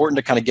so it's important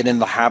to kind of get in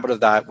the habit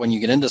of that when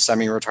you get into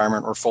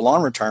semi-retirement or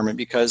full-on retirement,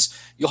 because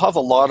you'll have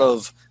a lot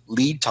of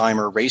lead time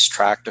or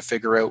racetrack to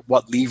figure out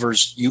what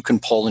levers you can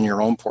pull in your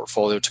own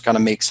portfolio to kind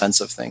of make sense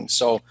of things.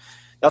 So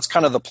that's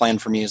kind of the plan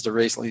for me, is to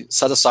basically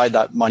set aside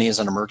that money as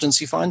an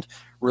emergency fund,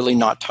 really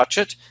not touch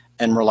it,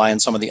 and rely on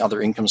some of the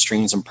other income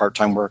streams and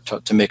part-time work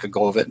to make a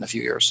go of it in a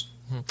few years.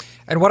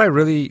 And what I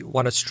really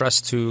want to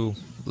stress to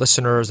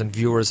listeners and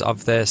viewers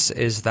of this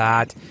is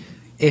that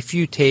if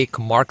you take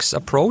Mark's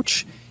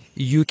approach,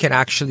 you can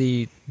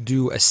actually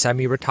do a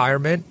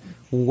semi-retirement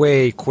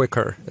way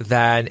quicker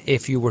than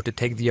if you were to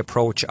take the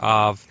approach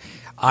of,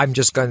 I'm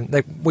just going to,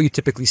 like what you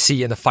typically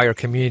see in the FIRE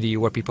community,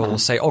 where people will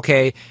say,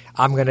 okay,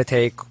 I'm going to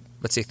take,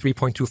 let's say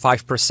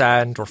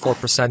 3.25% or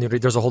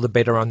 4%. There's a whole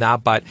debate around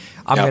that, but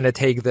I'm going to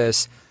take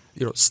this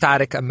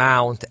static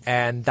amount,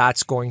 and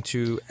that's going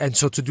to, and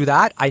so to do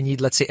that, I need,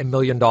 let's say, $1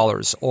 million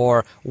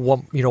or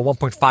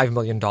 $1.5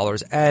 million.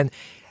 And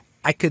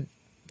I could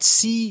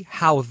see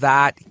how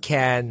that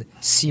can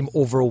seem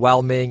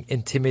overwhelming,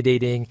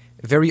 intimidating,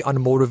 very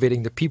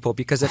unmotivating to people,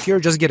 because if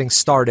you're just getting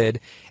started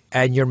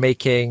and you're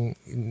making,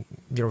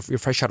 you're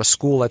fresh out of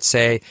school, let's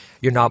say,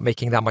 you're not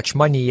making that much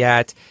money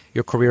yet,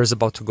 your career is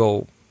about to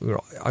go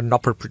on an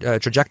upward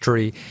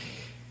trajectory,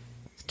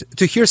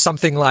 to hear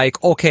something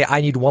like, okay,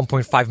 I need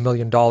 $1.5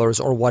 million or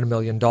 $1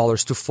 million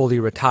to fully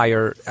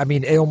retire, I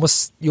mean,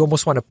 you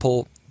almost want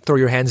to throw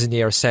your hands in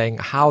the air saying,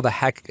 how the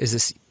heck is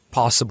this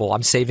possible?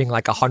 I'm saving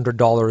like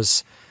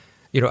 $100,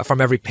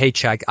 from every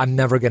paycheck. I'm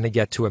never going to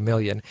get to $1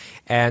 million.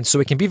 And so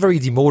it can be very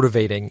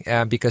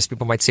demotivating because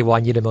people might say, well,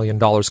 I need $1 million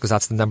because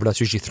that's the number that's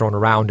usually thrown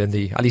around at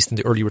least in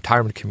the early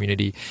retirement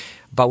community.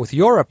 But with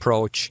your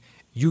approach,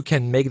 you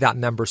can make that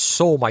number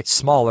so much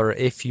smaller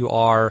if you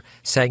are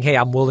saying, hey,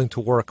 I'm willing to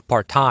work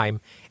part-time.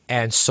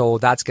 And so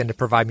that's going to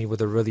provide me with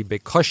a really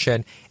big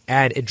cushion.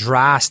 And it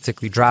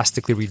drastically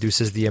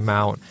reduces the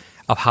amount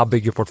of how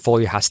big your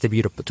portfolio has to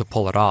be to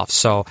pull it off.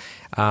 So,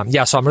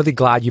 so I'm really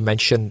glad you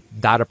mentioned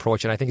that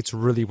approach. And I think it's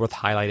really worth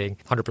highlighting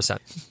 100%.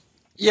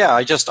 Yeah,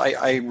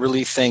 I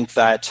really think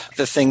that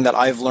the thing that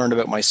I've learned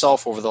about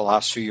myself over the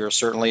last few years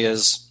certainly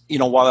is,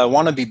 while I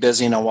want to be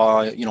busy and while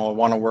I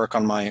want to work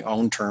on my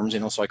own terms,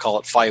 so I call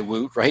it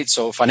FIWOOT, right?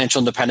 So financial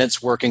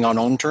independence, working on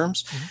own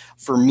terms. Mm-hmm.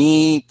 For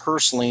me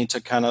personally,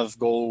 to kind of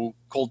go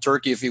cold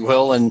turkey, if you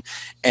will,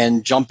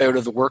 and jump out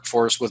of the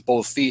workforce with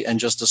both feet and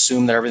just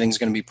assume that everything's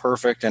going to be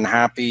perfect and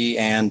happy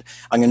and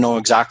I'm going to know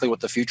exactly what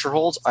the future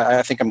holds,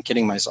 I think I'm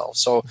kidding myself.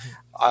 So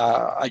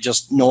I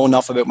just know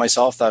enough about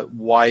myself that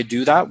why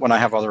do that when I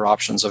have other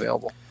options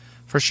available?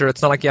 For sure.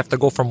 It's not like you have to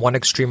go from one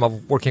extreme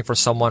of working for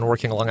someone,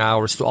 working long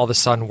hours, to all of a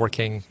sudden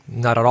working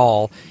not at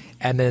all,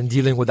 and then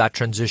dealing with that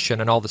transition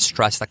and all the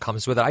stress that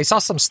comes with it. I saw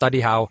some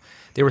study how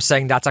they were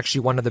saying that's actually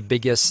one of the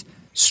biggest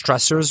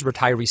stressors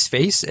retirees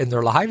face in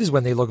their lives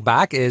when they look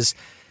back is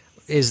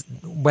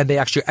when they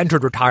actually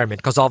entered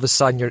retirement, because all of a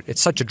sudden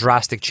it's such a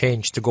drastic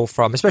change to go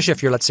from, especially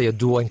if you're, let's say, a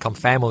dual income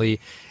family,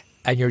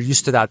 and you're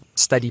used to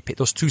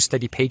those two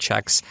steady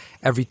paychecks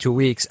every 2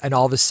 weeks, and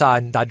all of a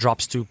sudden that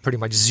drops to pretty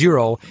much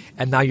zero,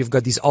 and now you've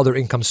got these other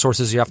income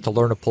sources you have to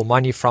learn to pull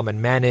money from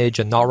and manage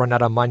and not run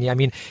out of money. I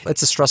mean,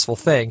 it's a stressful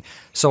thing.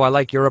 So I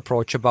like your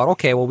approach about,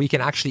 okay, well, we can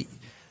actually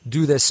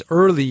do this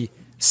early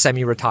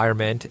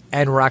semi-retirement,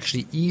 and we're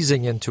actually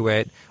easing into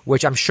it,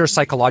 which I'm sure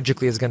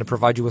psychologically is going to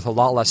provide you with a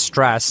lot less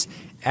stress,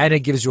 and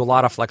it gives you a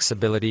lot of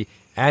flexibility.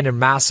 And it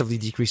massively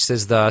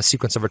decreases the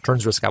sequence of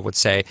returns risk, I would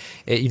say,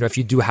 if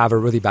you do have a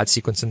really bad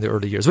sequence in the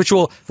early years, which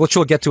we'll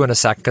get to in a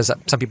sec, because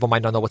some people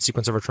might not know what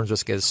sequence of returns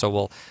risk is. So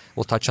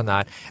we'll touch on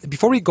that.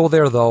 Before we go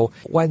there, though,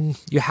 when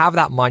you have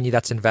that money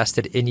that's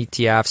invested in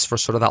ETFs for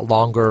sort of that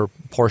longer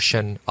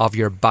portion of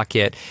your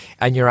bucket,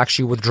 and you're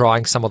actually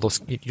withdrawing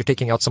you're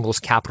taking out some of those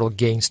capital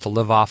gains to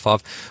live off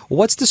of,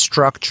 what's the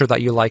structure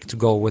that you like to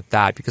go with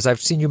that? Because I've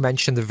seen you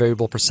mention the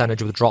variable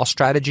percentage withdrawal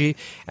strategy.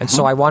 And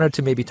so I wanted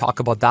to maybe talk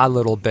about that a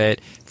little bit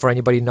for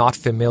anybody not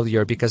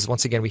familiar, because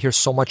once again, we hear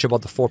so much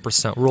about the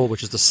 4% rule,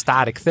 which is the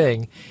static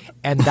thing,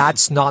 and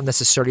that's not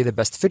necessarily the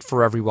best fit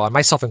for everyone,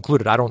 myself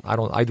included.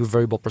 I do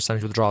variable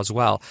percentage withdrawal as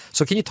well.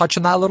 So can you touch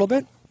on that a little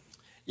bit?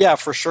 Yeah,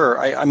 for sure.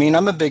 I mean,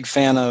 I'm a big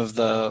fan of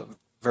the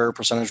variable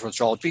percentage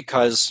withdrawal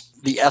because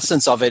the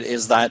essence of it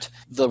is that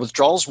the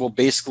withdrawals will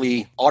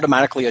basically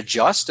automatically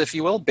adjust, if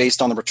you will,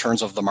 based on the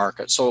returns of the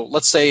market. So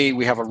let's say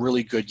we have a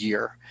really good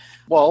year.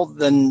 Well,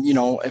 then,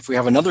 if we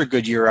have another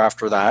good year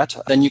after that,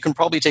 then you can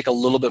probably take a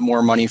little bit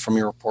more money from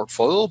your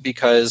portfolio,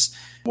 because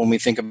when we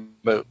think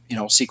about,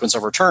 sequence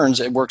of returns,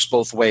 it works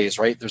both ways,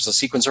 right? There's a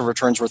sequence of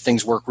returns where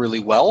things work really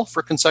well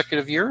for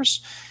consecutive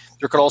years.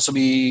 There could also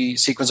be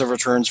sequence of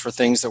returns for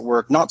things that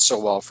work not so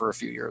well for a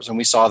few years. And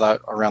we saw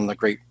that around the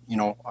great,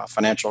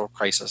 financial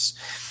crisis.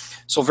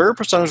 So variable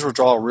percentage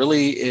withdrawal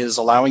really is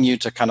allowing you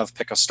to kind of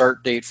pick a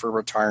start date for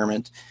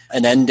retirement,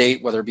 an end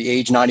date, whether it be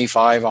age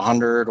 95,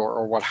 100,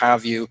 or what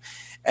have you,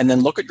 and then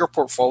look at your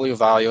portfolio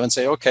value and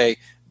say, okay,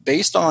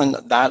 based on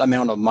that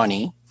amount of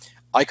money,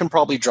 I can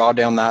probably draw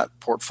down that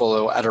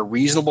portfolio at a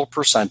reasonable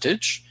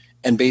percentage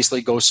and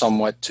basically go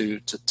somewhat to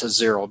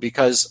zero.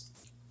 Because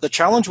the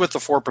challenge with the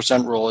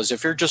 4% rule is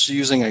if you're just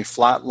using a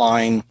flat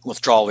line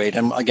withdrawal rate,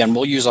 and again,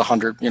 we'll use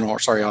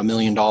 $1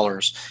 million,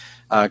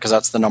 because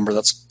that's the number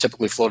that's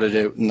typically floated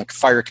out in the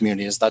FIRE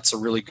community. That's a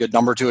really good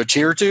number to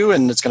adhere to,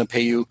 and it's going to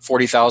pay you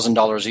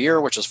 $40,000 a year,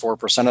 which is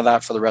 4% of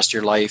that for the rest of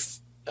your life,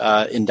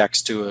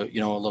 indexed to a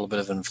little bit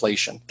of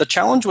inflation. The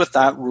challenge with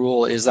that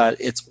rule is that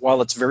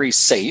while it's very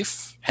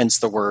safe, hence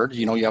the word,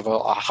 you have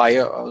a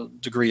high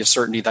degree of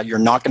certainty that you're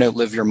not going to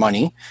outlive your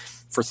money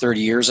for 30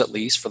 years at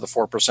least for the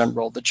 4%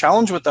 rule. The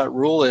challenge with that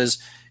rule is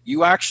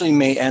you actually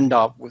may end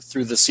up with,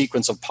 through the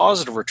sequence of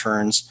positive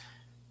returns,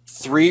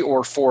 3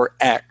 or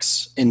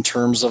 4x in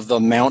terms of the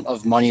amount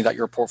of money that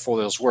your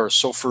portfolio is worth.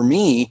 So for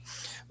me,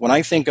 when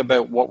I think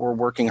about what we're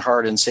working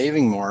hard and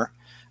saving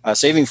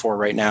for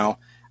right now,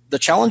 the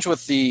challenge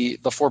with the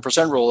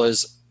 4% rule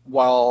is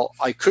while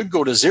I could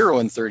go to zero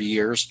in 30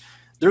 years,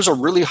 there's a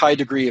really high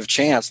degree of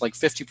chance, like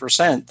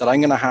 50%, that I'm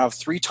going to have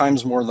 3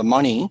 times more of the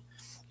money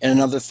in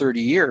another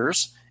 30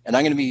 years. And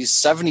I'm going to be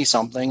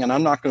 70-something, and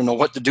I'm not going to know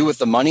what to do with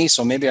the money.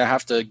 So maybe I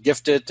have to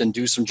gift it and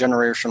do some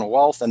generational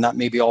wealth, and that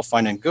may be all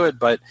fine and good.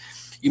 But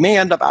you may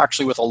end up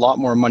actually with a lot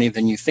more money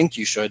than you think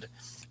you should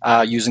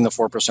using the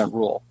 4%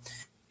 rule.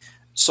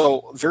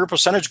 So variable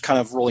percentage kind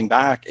of rolling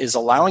back is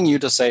allowing you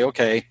to say,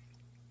 okay,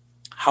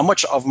 how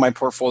much of my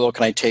portfolio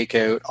can I take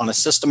out on a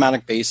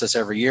systematic basis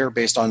every year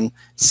based on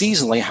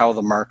seasonally how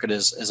the market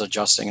is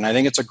adjusting. And I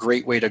think it's a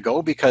great way to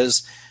go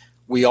because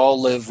we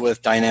all live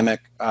with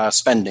dynamic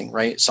spending,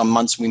 right? Some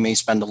months we may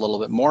spend a little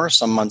bit more,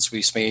 some months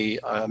we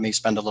may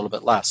spend a little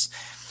bit less.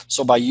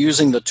 So by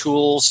using the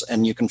tools,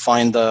 and you can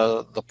find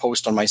the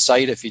post on my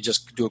site, if you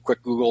just do a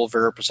quick Google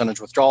variable percentage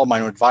withdrawal,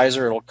 Mino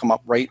Advisor, it'll come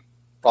up right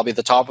probably at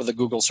the top of the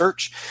Google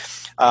search.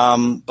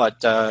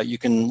 But you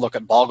can look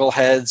at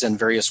Boggleheads and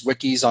various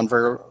wikis on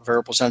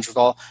variable percentage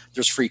withdrawal.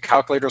 There's free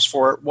calculators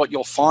for it. What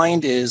you'll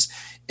find is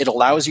it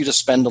allows you to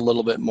spend a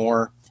little bit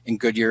more in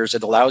good years.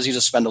 It allows you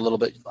to spend a little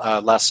bit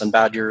less in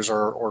bad years,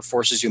 or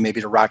forces you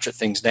maybe to ratchet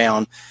things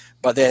down.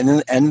 But then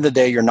at the end of the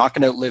day, you're not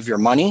going to outlive your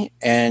money,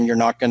 and you're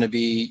not going to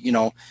be,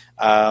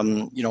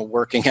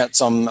 working at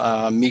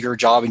some meager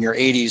job in your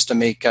 80s to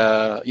make,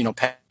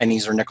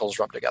 pennies or nickels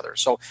rub together.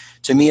 So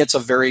to me, it's a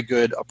very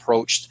good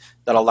approach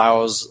that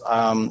allows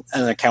and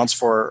accounts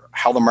for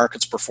how the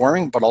market's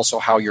performing, but also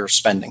how you're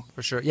spending.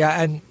 For sure.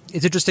 Yeah. And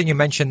it's interesting you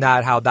mentioned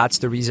that, how that's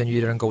the reason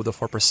you didn't go with the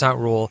 4%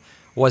 rule,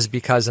 was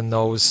because in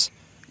those,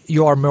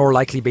 you are more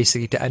likely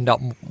basically to end up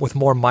with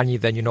more money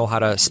than you know how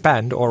to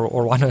spend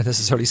or want to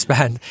necessarily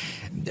spend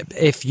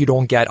if you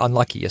don't get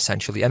unlucky,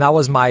 essentially. And that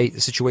was my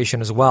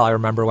situation as well. I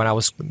remember when I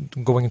was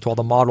going into all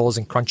the models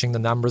and crunching the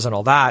numbers and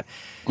all that,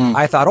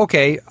 I thought,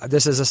 okay,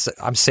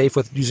 I'm safe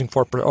with using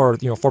 4% or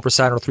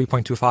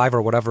 3.25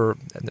 or whatever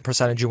the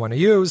percentage you want to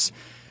use.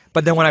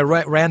 But then when I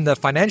ran the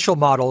financial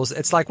models,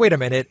 it's like, wait a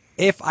minute,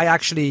 if I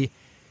actually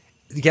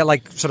get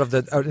like sort of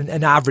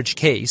an average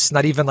case,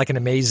 not even like an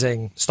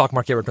amazing stock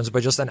market returns,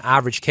 but just an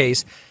average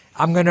case,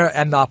 I'm going to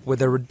end up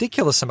with a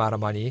ridiculous amount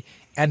of money.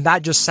 And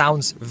that just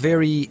sounds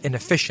very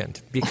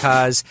inefficient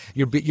because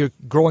you're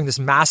growing this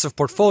massive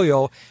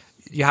portfolio.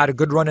 You had a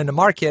good run in the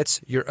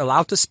markets. You're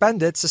allowed to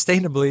spend it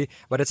sustainably,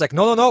 but it's like,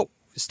 no.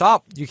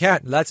 Stop. You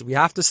can't. We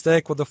have to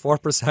stick with the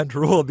 4%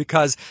 rule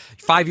because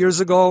 5 years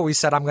ago we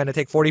said I'm going to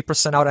take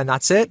 40% out and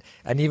that's it.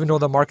 And even though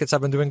the markets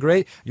have been doing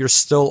great, you're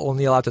still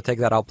only allowed to take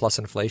that out plus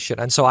inflation.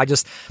 And so I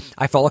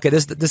felt, okay,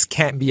 this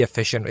can't be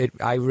efficient.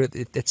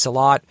 It's a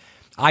lot.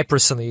 I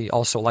personally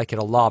also like it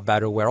a lot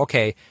better where,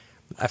 okay,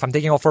 if I'm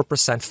taking out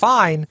 4%,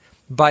 fine,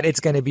 but it's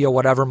going to be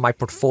whatever my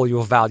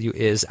portfolio value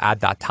is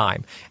at that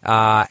time.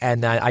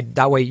 And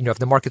that way, if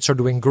the markets are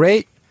doing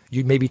great,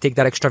 you maybe take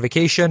that extra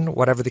vacation,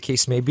 whatever the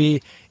case may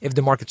be. If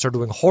the markets are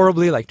doing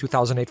horribly, like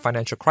 2008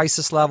 financial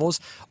crisis levels,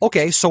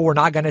 okay, so we're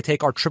not going to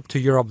take our trip to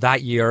Europe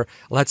that year.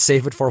 Let's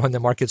save it for when the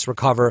markets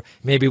recover.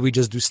 Maybe we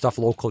just do stuff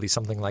locally,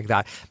 something like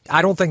that.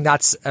 I don't think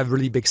that's a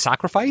really big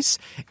sacrifice,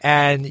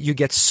 and you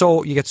get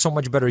so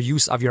much better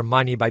use of your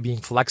money by being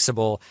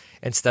flexible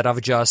instead of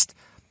just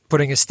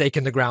putting a stake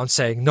in the ground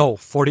saying, no,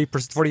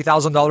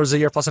 $40,000 a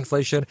year plus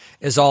inflation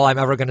is all I'm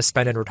ever going to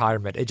spend in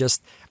retirement.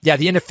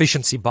 The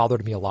inefficiency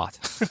bothered me a lot.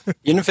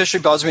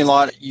 Inefficiency bothers me a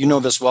lot. You know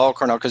this well,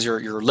 Cornell, because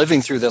you're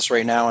living through this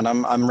right now, and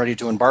I'm ready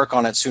to embark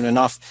on it soon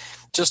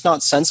enough. Just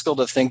not sensible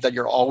to think that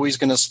you're always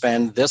going to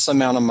spend this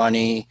amount of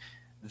money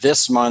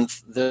this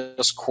month,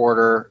 this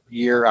quarter,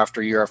 year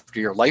after year after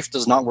year. Life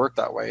does not work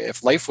that way.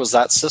 If life was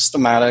that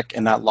systematic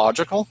and that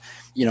logical,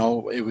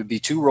 it would be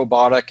too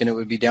robotic and it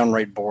would be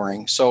downright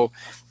boring. So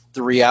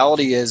the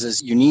reality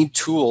is you need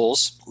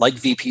tools like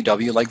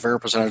VPW, like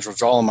variable percentage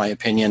withdrawal, in my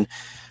opinion,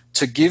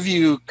 to give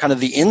you kind of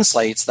the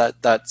insights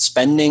that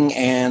spending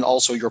and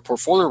also your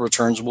portfolio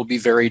returns will be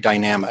very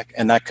dynamic.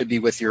 And that could be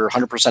with your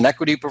 100%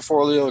 equity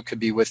portfolio. It could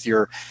be with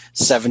your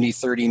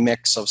 70-30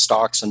 mix of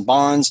stocks and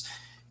bonds.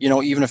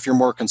 Even if you're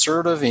more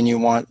conservative and you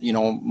want,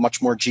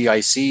 much more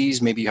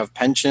GICs, maybe you have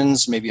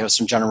pensions, maybe you have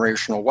some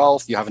generational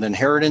wealth, you have an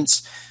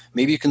inheritance,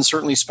 maybe you can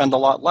certainly spend a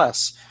lot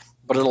less.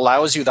 But it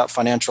allows you that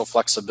financial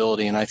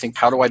flexibility. And I think,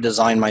 how do I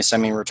design my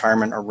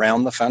semi-retirement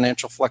around the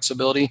financial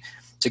flexibility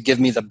to give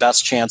me the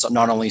best chance of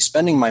not only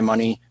spending my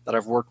money that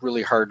I've worked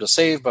really hard to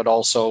save, but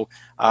also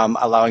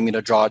allowing me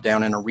to draw it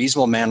down in a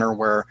reasonable manner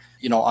where,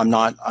 I'm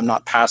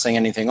not passing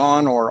anything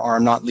on or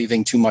I'm not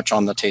leaving too much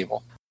on the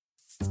table.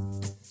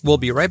 We'll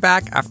be right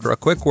back after a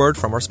quick word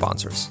from our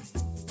sponsors.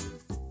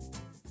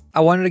 I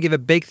wanted to give a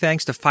big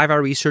thanks to 5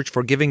 Hour Research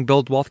for giving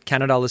Build Wealth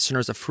Canada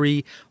listeners a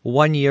free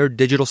 1-year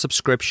digital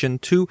subscription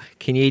to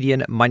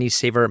Canadian Money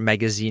Saver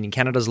magazine,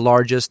 Canada's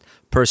largest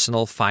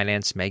personal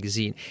finance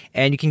magazine.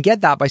 And you can get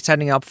that by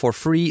signing up for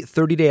free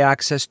 30-day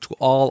access to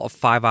all of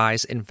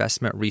 5i's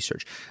investment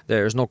research.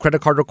 There's no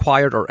credit card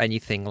required or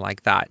anything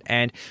like that.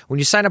 And when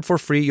you sign up for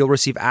free, you'll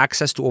receive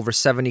access to over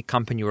 70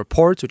 company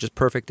reports, which is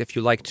perfect if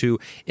you like to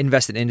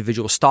invest in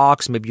individual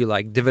stocks. Maybe you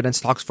like dividend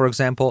stocks, for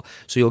example.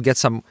 So you'll get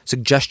some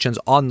suggestions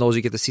on those.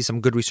 You get to see some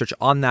good research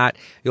on that.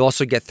 You'll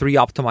also get 3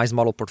 optimized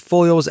model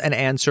portfolios and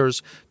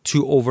answers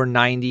to over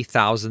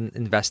 90,000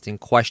 investing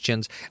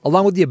questions,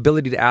 along with the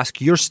ability to ask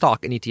your stock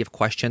stock and ETF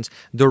questions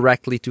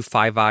directly to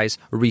 5i's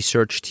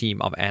research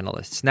team of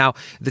analysts. Now,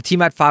 the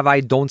team at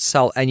 5i don't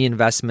sell any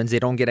investments. They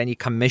don't get any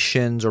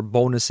commissions or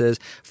bonuses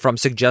from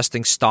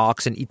suggesting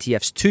stocks and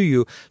ETFs to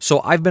you.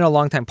 So I've been a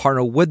long-time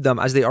partner with them,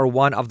 as they are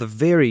one of the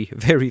very,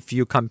 very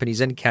few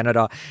companies in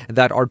Canada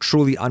that are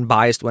truly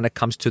unbiased when it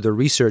comes to the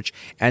research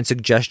and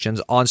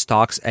suggestions on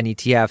stocks and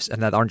ETFs,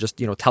 and that aren't just,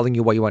 telling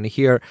you what you want to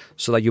hear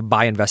so that you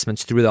buy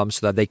investments through them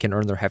so that they can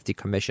earn their hefty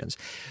commissions.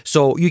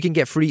 So you can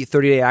get free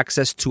 30-day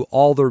access to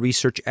all the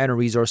research and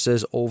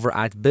resources over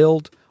at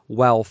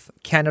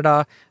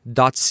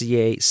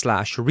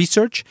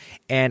buildwealthcanada.ca/research.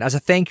 And as a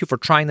thank you for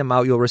trying them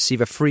out, you'll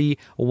receive a free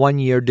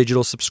 1-year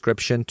digital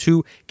subscription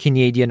to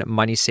Canadian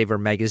Money Saver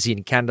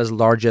magazine, Canada's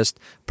largest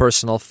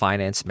personal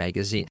finance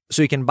magazine.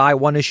 So you can buy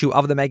one issue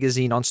of the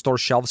magazine on store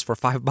shelves for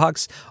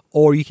 $5,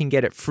 or you can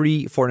get it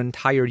free for an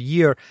entire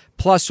year.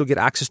 Plus, you'll get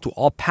access to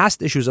all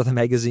past issues of the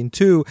magazine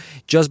too,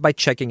 just by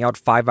checking out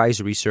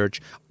 5i's research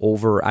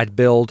over at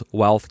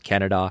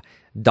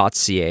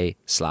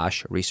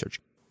buildwealthcanada.ca/research.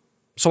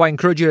 So I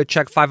encourage you to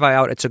check 5i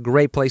out. It's a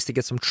great place to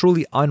get some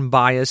truly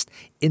unbiased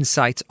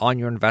insights on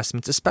your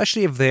investments,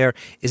 especially if there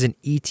is an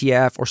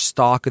ETF or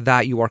stock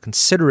that you are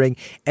considering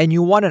and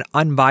you want an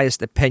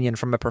unbiased opinion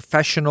from a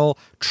professional,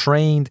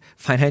 trained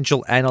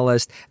financial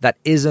analyst that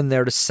isn't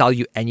there to sell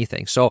you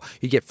anything. So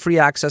you get free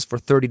access for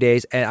 30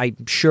 days, and I'm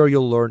sure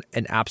you'll learn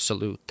an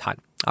absolute ton.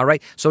 All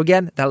right. So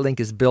again, that link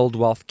is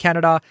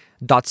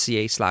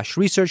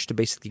buildwealthcanada.ca/research to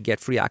basically get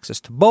free access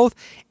to both.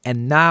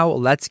 And now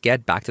let's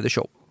get back to the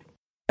show.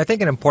 I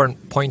think an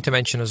important point to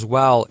mention as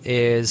well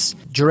is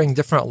during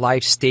different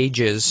life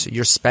stages,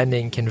 your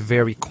spending can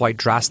vary quite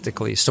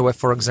drastically. So if,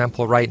 for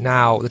example, right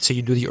now, let's say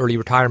you do the early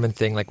retirement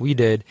thing like we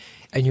did,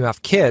 and you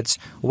have kids,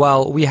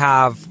 well, we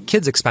have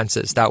kids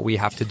expenses that we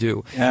have to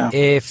do. Yeah.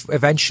 If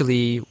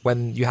eventually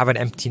when you have an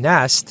empty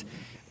nest,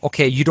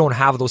 okay, you don't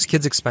have those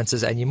kids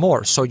expenses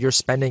anymore. So your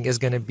spending is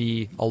going to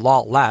be a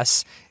lot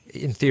less,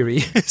 in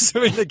theory,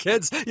 assuming the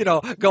kids,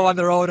 go on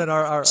their own and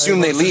are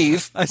assume they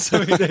leave.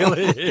 Assuming they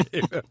leave,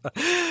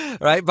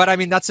 right? But I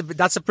mean, that's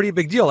a pretty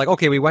big deal. Like,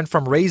 okay, we went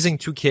from raising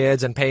 2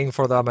 kids and paying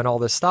for them and all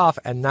this stuff,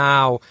 and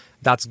now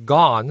that's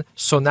gone.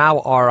 So now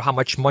how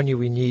much money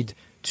we need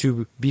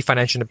to be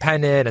financially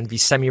independent and be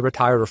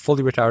semi-retired or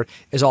fully retired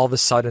is all of a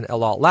sudden a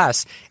lot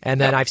less.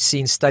 And then I've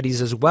seen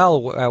studies as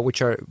well,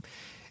 which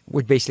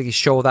would basically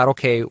show that,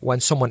 okay, when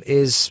someone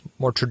is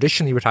more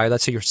traditionally retired,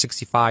 let's say you're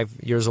 65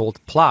 years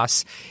old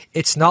plus,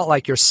 it's not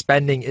like your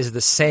spending is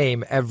the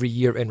same every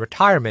year in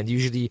retirement.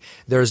 Usually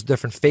there's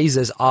different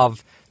phases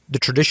of the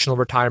traditional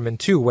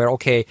retirement too, where,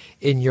 okay,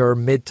 in your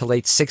mid to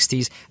late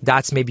 60s,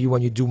 that's maybe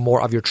when you do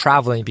more of your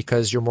traveling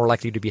because you're more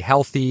likely to be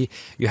healthy,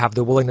 you have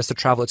the willingness to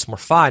travel, it's more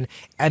fun.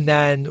 And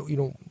then,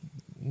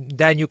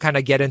 then you kind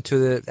of get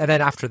into and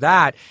then after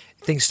that,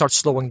 things start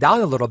slowing down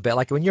a little bit.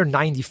 Like when you're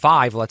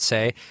 95, let's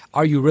say,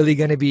 are you really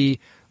going to be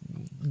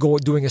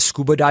doing a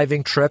scuba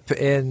diving trip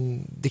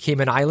in the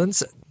Cayman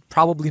Islands?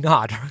 Probably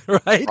not,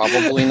 right?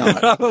 Probably not.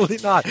 Probably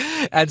not.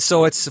 And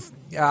so it's,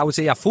 I would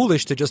say,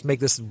 foolish to just make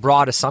this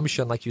broad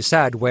assumption, like you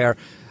said, where,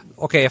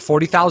 okay, if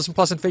 40,000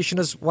 plus inflation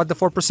is what the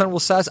 4%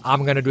 rule says,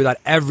 I'm going to do that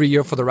every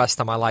year for the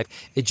rest of my life.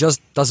 It just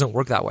doesn't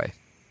work that way.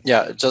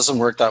 Yeah, it doesn't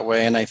work that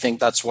way. And I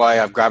think that's why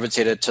I've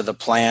gravitated to the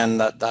plan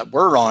that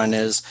we're on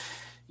is,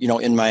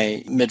 in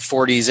my mid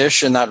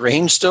 40s-ish, in that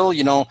range still,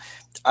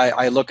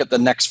 I look at the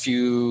next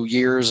few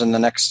years and the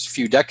next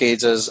few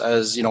decades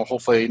as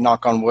hopefully,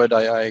 knock on wood,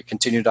 I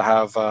continue to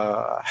have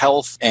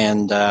health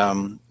and,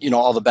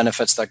 all the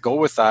benefits that go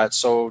with that.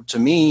 So to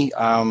me,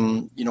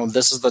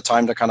 this is the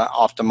time to kind of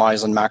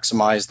optimize and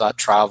maximize that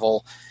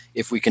travel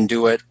if we can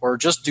do it, or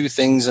just do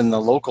things in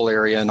the local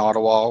area in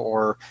Ottawa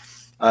or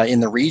in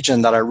the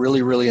region that I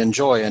really, really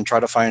enjoy, and try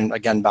to find,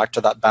 again, back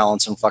to that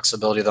balance and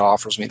flexibility that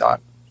offers me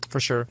that. For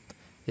sure.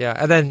 Yeah.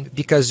 And then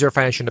because you're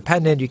financially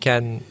independent, you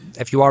can,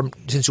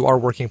 since you are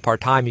working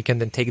part-time, you can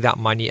then take that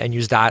money and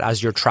use that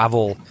as your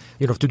travel,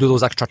 to do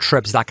those extra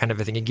trips, that kind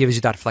of a thing. It gives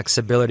you that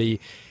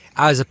flexibility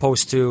as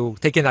opposed to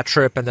taking that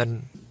trip and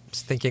then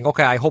thinking,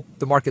 okay, I hope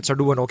the markets are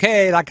doing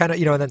okay, that kind of,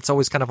 and then it's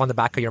always kind of on the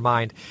back of your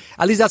mind.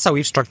 At least that's how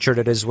we've structured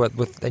it, is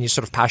with any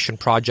sort of passion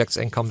projects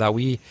income that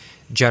we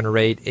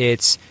generate.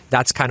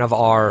 That's kind of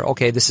our,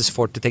 okay, this is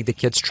to take the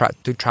kids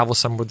to travel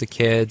some with the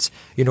kids,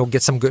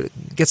 get some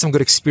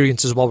good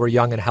experiences while we're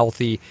young and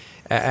healthy,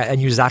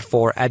 and use that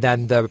for, and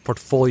then the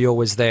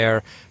portfolio is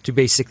there to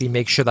basically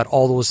make sure that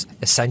all those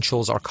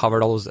essentials are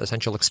covered, all those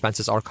essential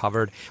expenses are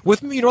covered,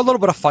 with a little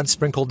bit of fun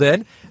sprinkled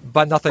in,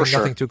 but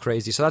nothing too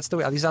crazy. So that's the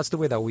way, at least that's the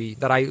way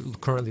that I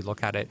currently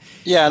look at it.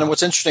 Yeah, and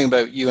what's interesting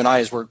about you and I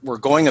is we're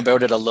going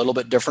about it a little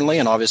bit differently,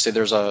 and obviously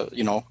there's a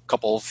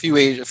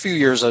few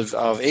years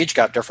of age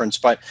gap difference,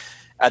 but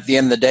at the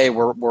end of the day,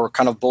 we're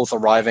kind of both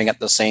arriving at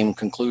the same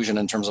conclusion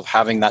in terms of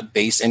having that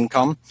base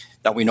income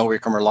that we know we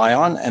can rely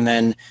on, and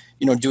then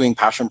doing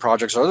passion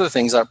projects or other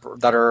things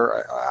that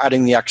are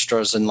adding the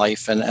extras in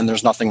life, and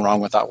there's nothing wrong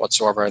with that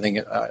whatsoever.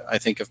 I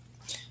think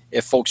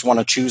if folks want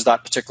to choose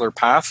that particular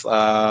path,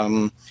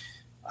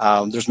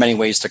 there's many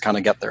ways to kind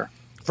of get there.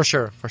 For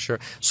sure.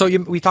 So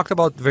we talked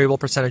about variable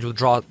percentage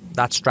withdrawal,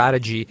 that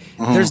strategy.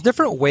 There's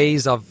different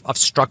ways of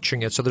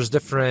structuring it. So there's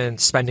different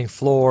spending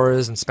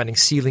floors and spending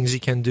ceilings you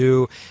can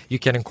do. You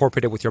can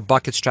incorporate it with your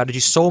bucket strategy.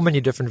 So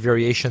many different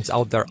variations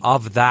out there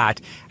of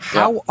that.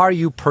 How are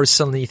you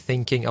personally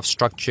thinking of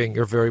structuring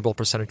your variable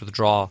percentage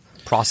withdrawal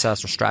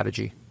process or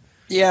strategy?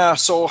 Yeah,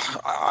 so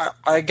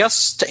I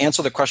guess to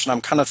answer the question, I'm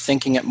kind of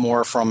thinking it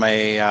more from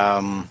a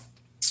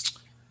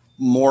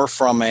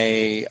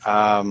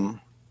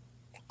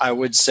I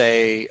would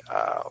say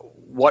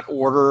what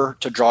order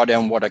to draw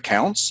down what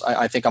accounts.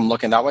 I think I'm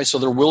looking that way. So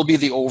there will be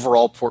the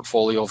overall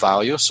portfolio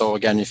value. So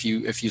again, if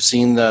you've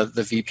seen the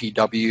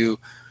VPW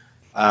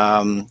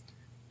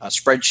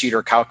spreadsheet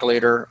or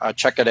calculator,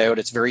 check it out.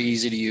 It's very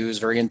easy to use,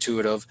 very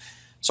intuitive.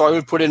 So I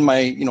would put in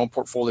my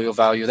portfolio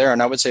value there,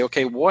 and I would say,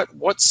 okay,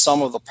 what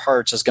sum of the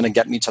parts is going to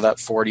get me to that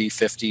 $40,000,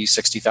 $50,000,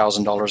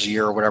 $60,000 a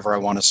year or whatever I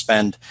want to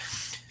spend.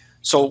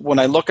 So when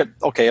I look at,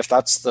 okay, if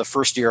that's the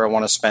first year I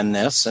want to spend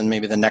this, and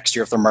maybe the next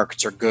year if the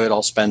markets are good,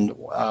 I'll spend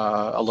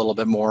a little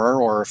bit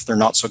more, or if they're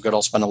not so good,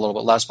 I'll spend a little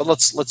bit less. But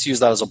let's use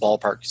that as a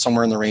ballpark,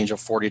 somewhere in the range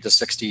of 40 to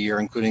 60 a year,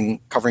 including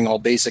covering all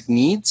basic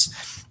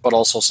needs, but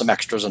also some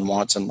extras and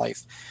wants in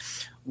life.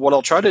 What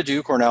I'll try to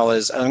do, Cornell,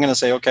 is I'm going to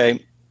say,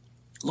 okay,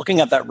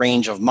 looking at that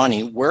range of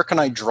money, where can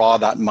I draw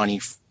that money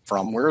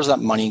from? Where is that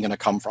money going to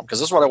come from? Because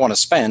this is what I want to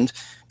spend,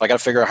 but I got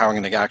to figure out how I'm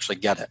going to actually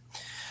get it.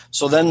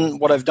 So then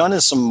what I've done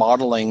is some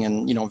modeling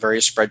and,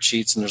 various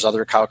spreadsheets, and there's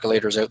other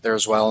calculators out there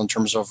as well in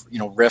terms of,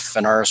 RIF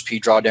and RSP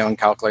drawdown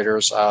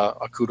calculators.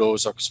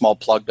 Kudos, a small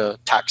plug to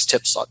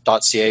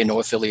taxtips.ca, no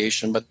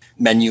affiliation, but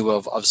menu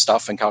of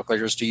stuff and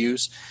calculators to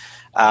use.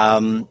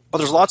 But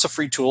there's lots of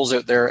free tools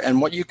out there.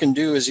 And what you can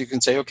do is you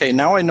can say, okay,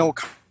 now I know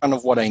kind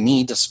of what I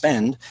need to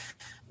spend,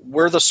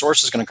 where the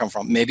source is going to come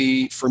from.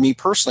 Maybe for me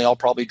personally, I'll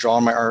probably draw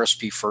on my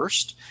RSP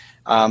first.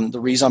 The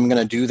reason I'm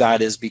going to do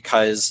that is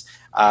because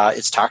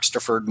it's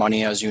tax-deferred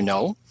money, as you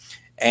know.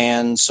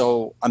 And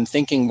so I'm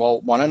thinking, well,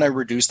 why don't I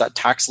reduce that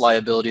tax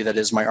liability that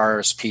is my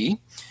RSP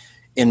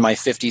in my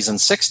 50s and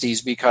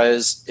 60s?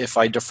 Because if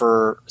I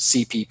defer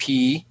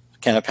CPP,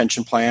 Canada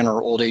Pension Plan,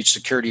 or old age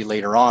security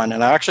later on,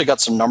 and I actually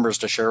got some numbers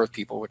to share with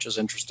people, which is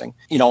interesting.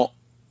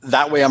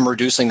 That way I'm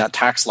reducing that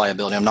tax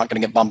liability. I'm not going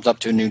to get bumped up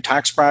to a new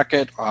tax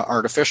bracket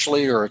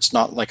artificially, or it's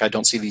not like I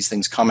don't see these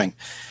things coming.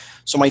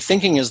 So my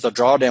thinking is the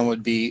drawdown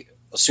would be,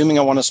 assuming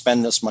I want to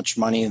spend this much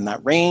money in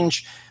that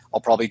range, I'll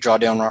probably draw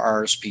down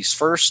our RSPs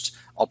first.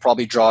 I'll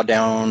probably draw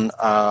down,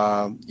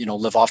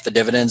 live off the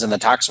dividends in the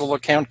taxable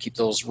account, keep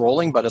those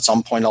rolling. But at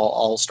some point,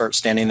 I'll start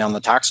standing down the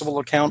taxable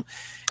account.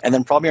 And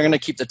then probably I'm going to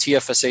keep the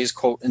TFSA's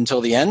quote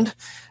until the end,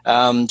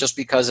 just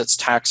because it's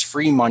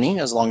tax-free money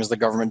as long as the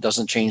government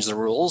doesn't change the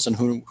rules. And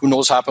who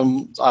knows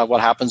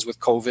what happens with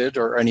COVID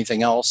or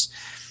anything else.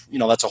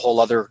 That's a whole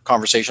other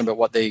conversation about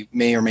what they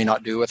may or may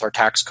not do with our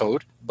tax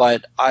code.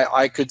 But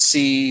I could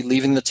see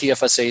leaving the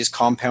TFSA's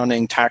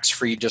compounding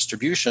tax-free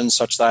distributions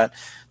such that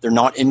they're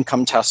not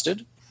income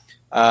tested.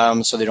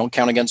 So they don't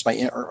count against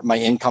my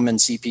income in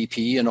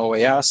CPP and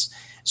OAS.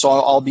 So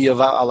I'll be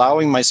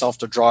allowing myself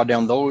to draw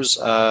down those,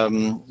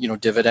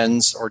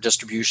 dividends or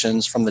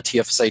distributions from the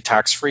TFSA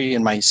tax-free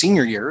in my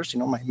senior years,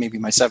 maybe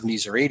my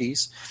 70s or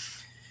 80s.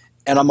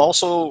 And I'm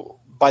also,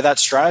 by that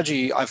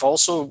strategy, I've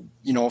also,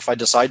 if I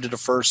decide to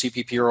defer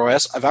CPP or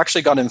OAS, I've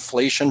actually got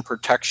inflation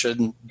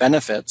protection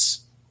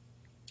benefits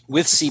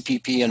with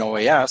CPP and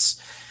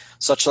OAS,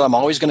 such that I'm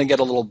always going to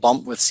get a little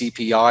bump with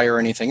CPI or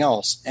anything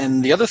else.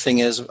 And the other thing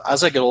is,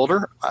 as I get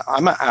older,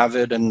 I'm an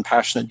avid and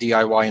passionate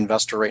DIY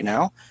investor right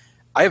now.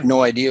 I have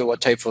no idea what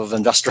type of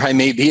investor I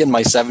may be in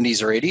my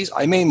 70s or 80s.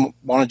 I may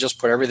want to just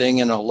put everything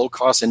in a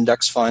low-cost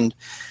index fund,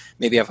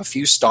 maybe have a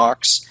few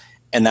stocks,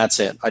 and that's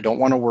it. I don't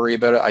want to worry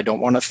about it. I don't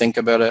want to think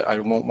about it. I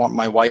don't want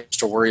my wife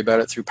to worry about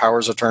it through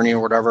powers of attorney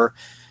or whatever.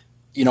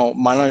 I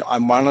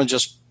want to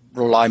just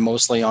rely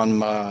mostly on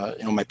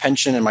my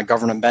pension and my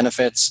government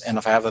benefits, and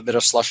if I have a bit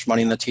of slush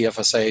money in the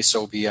TFSA,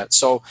 so be it.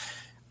 So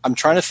I'm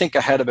trying to think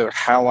ahead about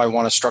how I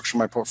want to structure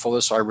my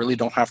portfolio so I really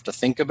don't have to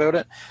think about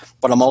it.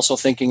 But I'm also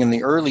thinking in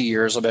the early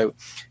years about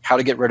how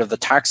to get rid of the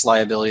tax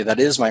liability that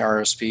is my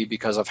RSP,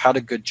 because I've had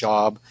a good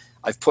job.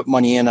 I've put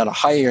money in at a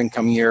higher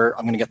income year.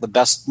 I'm going to get the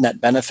best net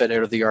benefit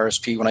out of the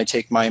RSP when I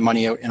take my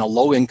money out in a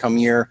low income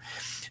year.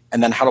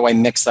 And then how do I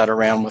mix that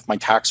around with my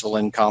taxable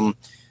income,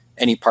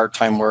 any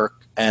part-time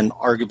work? And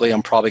arguably,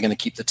 I'm probably going to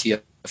keep the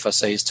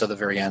TFSAs to the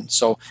very end.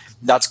 So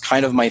that's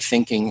kind of my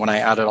thinking when I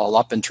add it all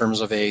up in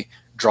terms of a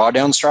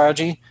drawdown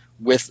strategy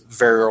with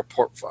variable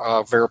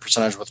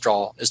percentage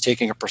withdrawal, is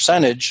taking a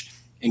percentage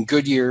in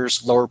good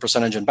years, lower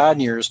percentage in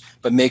bad years,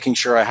 but making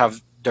sure I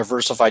have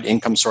diversified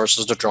income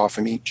sources to draw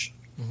from each.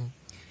 Mm-hmm.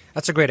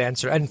 That's a great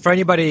answer. And for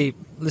anybody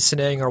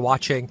listening or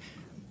watching,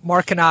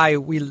 Mark and I,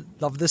 we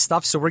love this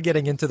stuff, so we're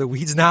getting into the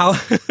weeds now.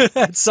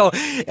 So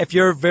if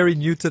you're very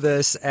new to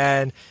this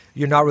and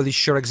you're not really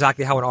sure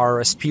exactly how an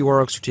RRSP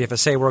works or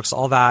TFSA works,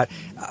 all that,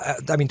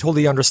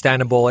 totally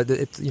understandable.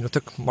 It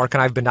took Mark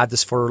and I have been at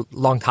this for a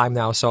long time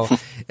now, so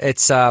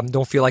it's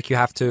don't feel like you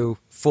have to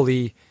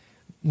fully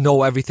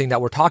know everything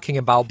that we're talking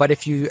about. But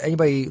if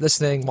anybody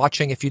listening,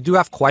 watching, if you do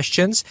have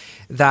questions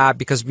that,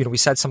 because we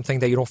said something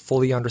that you don't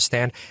fully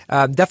understand,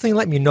 definitely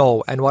let me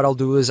know. And what I'll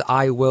do is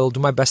I will do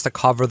my best to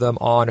cover them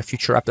on a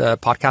future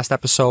podcast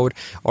episode,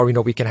 or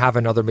we can have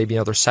maybe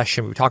another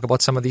session where we talk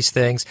about some of these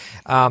things.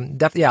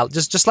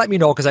 Just let me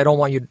know, because I don't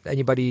want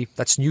anybody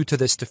that's new to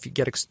this to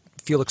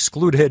feel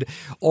excluded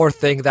or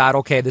think that,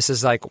 okay, this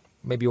is like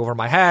maybe over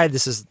my head,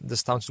 this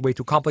sounds way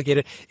too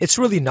complicated. It's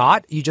really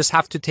not. You just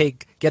have to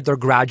get there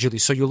gradually.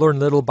 So you learn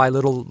little by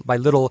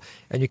little,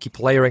 and you keep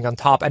layering on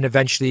top, and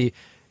eventually,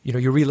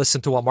 you re-listen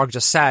to what Mark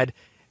just said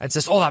and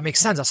says, oh, that makes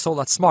sense.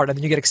 That's smart. And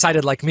then you get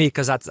excited like me,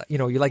 because that's, you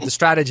like the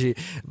strategy,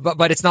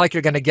 but it's not like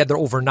you're going to get there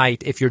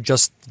overnight if you're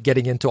just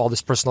getting into all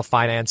this personal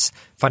finance,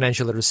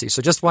 financial literacy.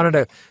 So just wanted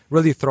to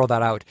really throw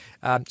that out.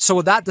 So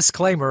with that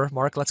disclaimer,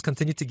 Mark, let's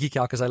continue to geek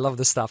out, because I love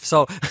this stuff.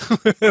 So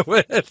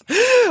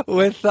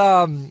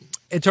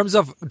in terms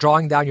of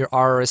drawing down your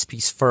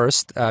RRSPs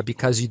first,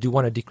 because you do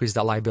want to decrease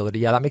that liability.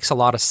 Yeah, that makes a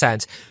lot of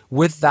sense.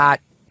 With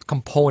that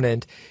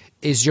component,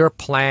 is your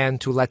plan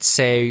to, let's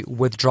say,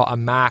 withdraw a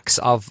max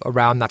of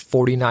around that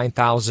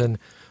 $49,000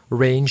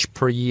 range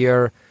per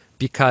year,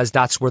 because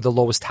that's where the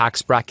lowest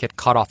tax bracket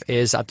cutoff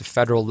is at the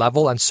federal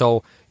level? And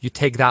so you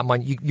take that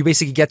money, you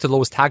basically get the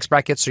lowest tax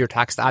bracket, so you're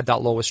taxed at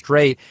that lowest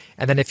rate.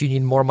 And then if you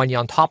need more money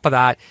on top of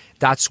that,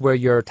 that's where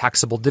your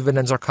taxable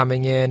dividends are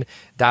coming in.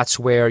 That's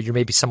where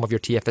maybe some of your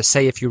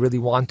TFSA, if you really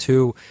want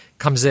to,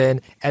 comes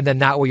in. And then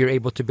that way you're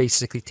able to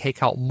basically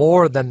take out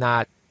more than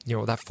that,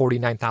 that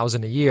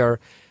 $49,000 a year.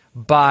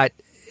 But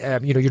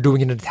you're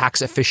doing it in a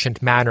tax efficient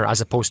manner,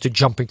 as opposed to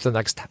jumping to the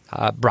next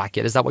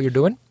bracket. Is that what you're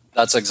doing?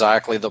 That's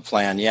exactly the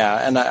plan,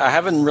 yeah. And I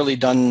haven't really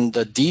done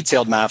the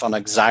detailed math on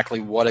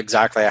what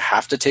exactly I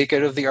have to take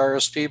out of the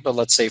RSP, but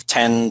let's say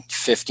 10,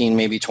 15,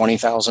 maybe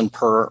 20,000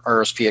 per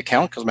RSP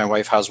account, because my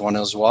wife has one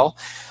as well.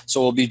 So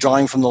we'll be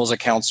drawing from those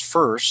accounts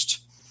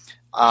first,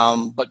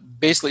 but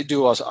basically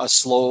do a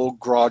slow,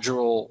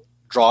 gradual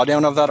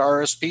drawdown of that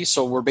RSP.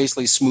 So we're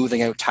basically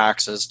smoothing out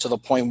taxes to the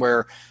point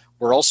where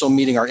we're also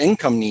meeting our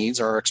income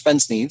needs, our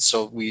expense needs.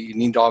 So we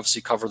need to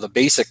obviously cover the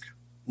basic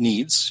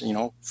needs,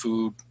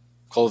 food,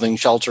 clothing,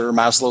 shelter,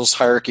 Maslow's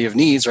hierarchy of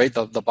needs, right?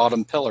 The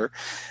bottom pillar,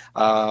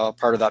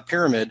 part of that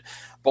pyramid.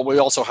 But we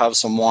also have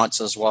some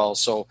wants as well.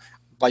 So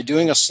by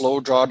doing a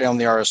slow drawdown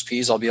the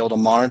RSPs, I'll be able to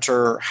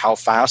monitor how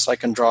fast I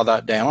can draw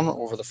that down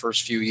over the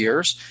first few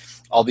years.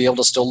 I'll be able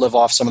to still live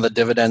off some of the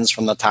dividends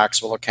from the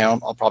taxable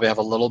account. I'll probably have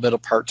a little bit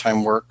of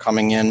part-time work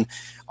coming in.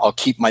 I'll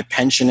keep my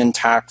pension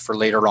intact for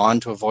later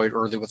on to avoid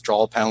early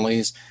withdrawal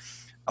penalties.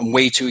 I'm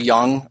way too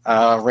young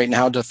right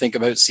now to think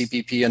about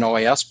CPP and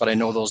OAS, but I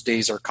know those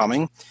days are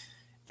coming.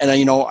 And,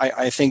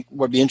 I think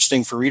what would be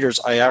interesting for readers,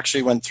 I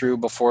actually went through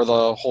before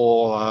the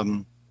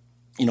whole,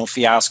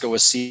 fiasco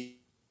with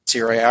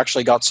CRA. I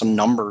actually got some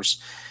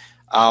numbers.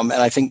 And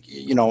I think,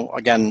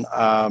 again,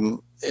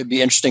 it'd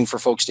be interesting for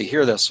folks to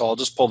hear this. So I'll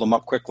just pull them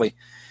up quickly.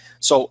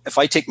 So if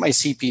I take my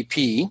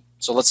CPP,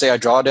 so let's say I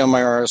draw down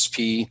my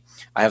RSP,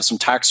 I have some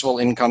taxable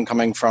income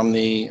coming from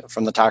the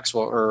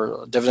taxable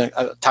or dividend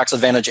tax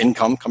advantage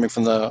income coming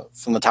from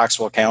the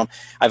taxable account.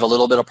 I have a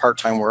little bit of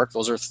part-time work.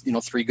 Those are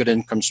three good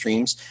income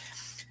streams.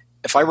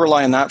 If I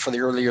rely on that for the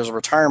early years of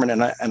retirement,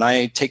 and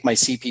I take my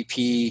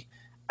CPP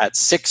at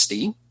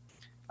 60,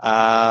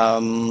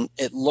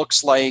 it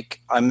looks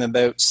like I'm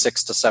about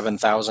 $6,000 to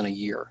 $7,000 a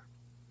year,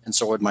 and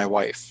so would my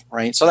wife,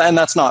 right? So, and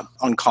that's not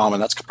uncommon.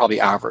 That's probably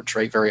average,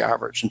 right? Very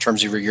average in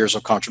terms of your years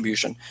of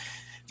contribution.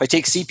 If I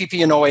take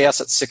CPP and OAS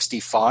at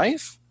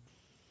 65,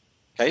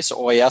 okay, so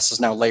OAS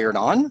is now layered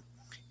on,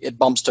 it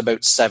bumps to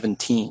about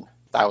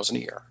 $17,000 a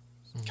year,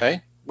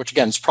 okay, which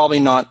again is probably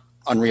not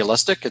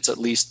unrealistic. It's at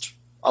least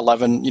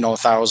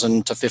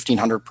 $1,000 to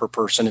 $1,500 per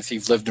person if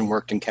you've lived and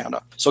worked in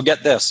Canada. So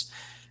get this,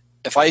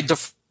 if I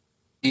defer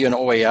an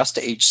OAS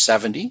to age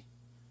 70,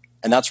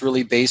 and that's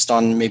really based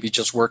on maybe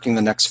just working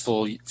the next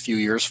few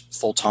years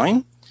full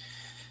time,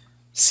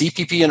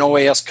 CPP and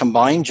OAS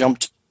combined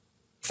jumped to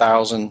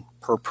 $1,000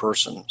 per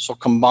person. So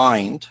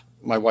combined,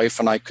 my wife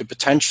and I could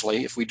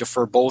potentially, if we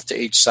defer both to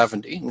age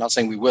 70, I'm not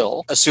saying we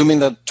will, assuming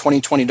that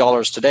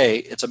 $20 today,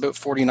 it's about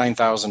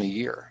 $49,000 a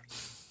year.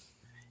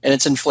 And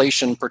it's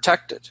inflation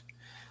protected.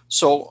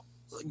 So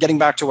getting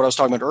back to what I was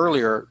talking about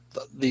earlier,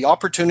 the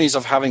opportunities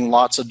of having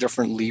lots of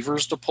different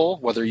levers to pull,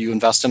 whether you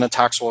invest in a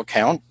taxable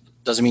account,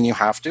 doesn't mean you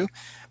have to,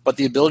 but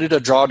the ability to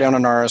draw down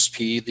an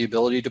RSP, the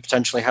ability to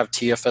potentially have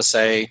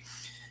TFSA,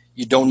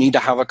 you don't need to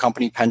have a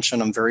company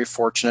pension. I'm very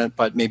fortunate,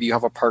 but maybe you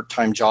have a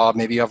part-time job,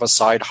 maybe you have a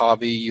side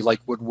hobby, you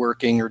like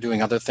woodworking or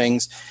doing other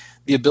things.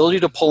 The ability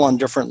to pull on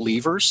different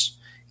levers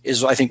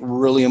is, I think,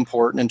 really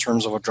important in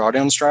terms of a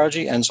drawdown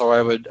strategy. And so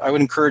I would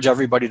encourage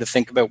everybody to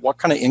think about what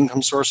kind of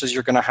income sources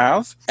you're going to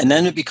have. And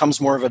then it becomes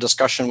more of a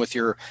discussion with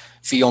your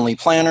fee-only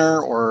planner,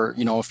 or,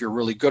 if you're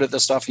really good at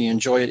this stuff and you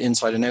enjoy it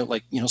inside and out,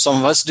 like, some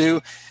of us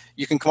do,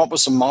 you can come up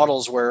with some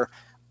models where,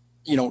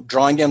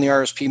 drawing down the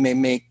RSP may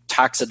make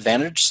tax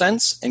advantage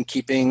sense, and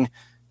keeping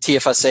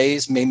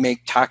TFSAs may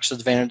make tax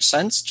advantage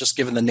sense, just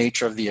given the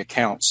nature of the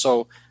account.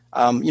 So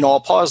I'll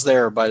pause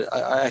there, but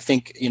I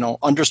think,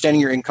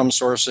 understanding your income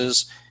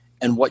sources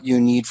and what you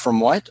need from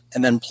what,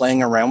 and then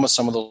playing around with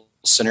some of those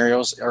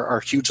scenarios are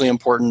hugely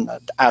important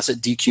asset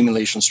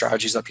decumulation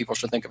strategies that people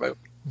should think about.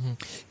 Mm-hmm.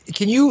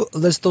 Can you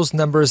list those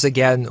numbers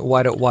again,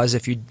 what it was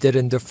if you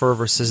didn't defer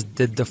versus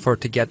did defer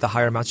to get the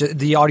higher amounts?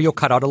 The audio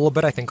cut out a little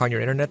bit, I think, on your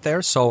internet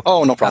there. So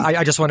no problem.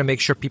 I just want to make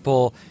sure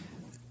people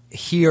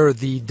hear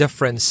the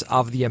difference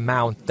of the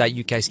amount that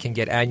you guys can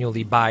get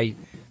annually by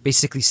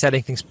basically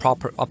setting things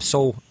up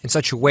so in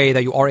such a way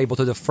that you are able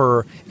to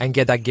defer and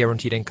get that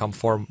guaranteed income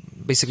for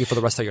basically for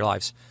the rest of your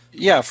lives.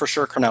 Yeah, for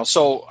sure, Cornell.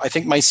 So I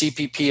think my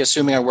CPP,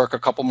 assuming I work a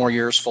couple more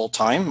years full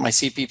time, my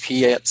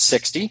CPP at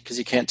 60, because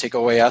you can't take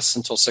OAS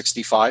until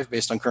 65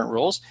 based on current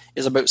rules,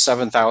 is about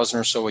 7,000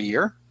 or so a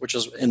year, which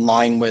is in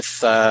line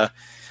with about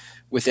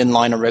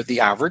the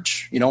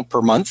average,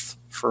 per month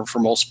for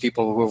most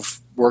people who have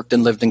worked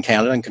and lived in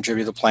Canada and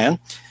contributed to the plan.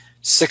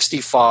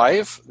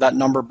 65, that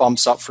number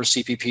bumps up for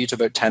CPP to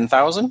about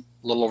 10,000,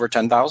 a little over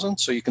 10,000.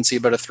 So you can see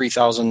about a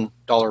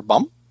 $3,000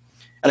 bump.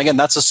 And again,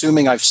 that's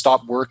assuming I've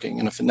stopped working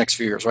in the next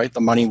few years, right?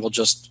 The money will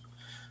just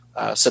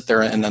sit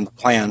there and then the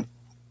plan.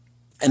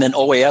 And then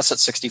OAS at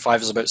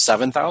 65 is about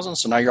 7,000.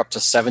 So now you're up to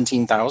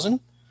 17,000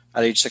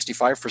 at age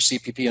 65 for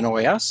CPP and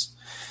OAS.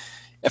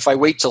 If I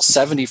wait till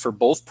 70 for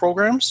both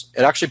programs,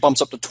 it actually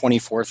bumps up to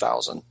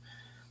 24,000.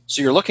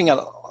 So you're looking at,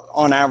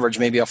 on average,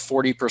 maybe a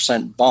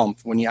 40% bump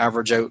when you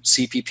average out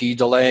CPP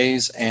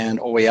delays and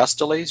OAS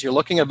delays. You're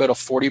looking at about a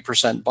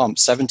 40% bump,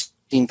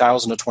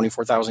 17,000 to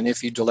 24,000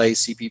 if you delay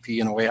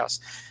CPP and OAS.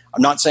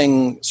 I'm not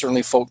saying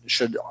certainly folks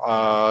should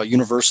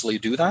universally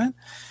do that,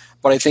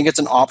 but I think it's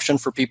an option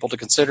for people to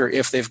consider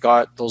if they've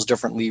got those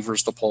different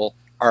levers to pull: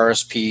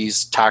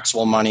 RSPs,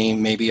 taxable money,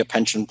 maybe a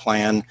pension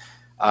plan,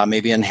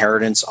 maybe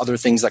inheritance, other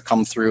things that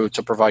come through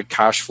to provide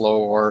cash flow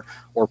or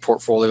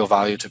portfolio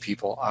value to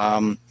people.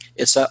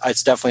 It's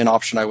definitely an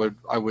option I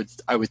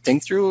would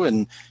think through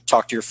and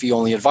talk to your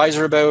fee-only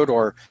advisor about,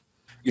 or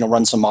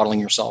run some modeling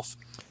yourself.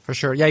 For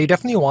sure, yeah, you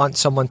definitely want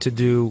someone to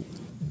do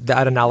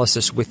that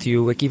analysis with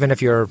you. Like even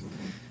if you're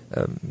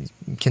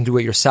can do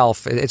it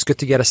yourself, it's good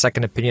to get a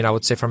second opinion, I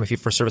would say, from a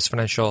fee-for-service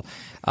financial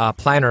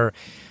planner.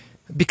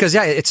 Because,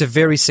 yeah, it's a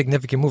very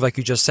significant move. Like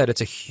you just said,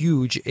 it's a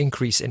huge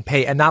increase in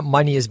pay. And that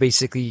money is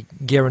basically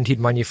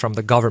guaranteed money from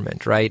the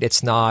government, right?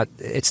 It's not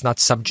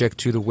subject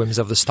to the whims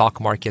of the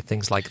stock market,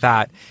 things like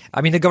that.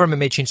 I mean, the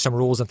government may change some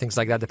rules and things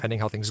like that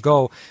depending how things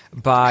go.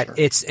 But sure,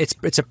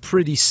 it's a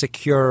pretty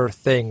secure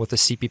thing with the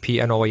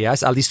CPP and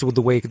OAS, at least with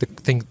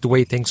the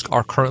way things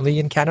are currently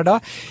in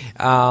Canada.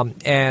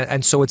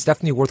 And so it's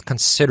definitely worth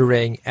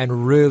considering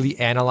and really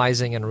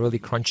analyzing and really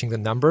crunching the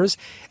numbers,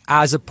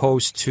 as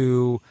opposed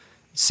to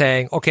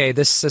saying, okay,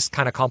 this is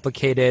kind of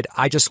complicated.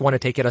 I just want to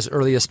take it as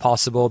early as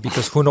possible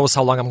because who knows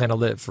how long I'm going to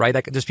live, right?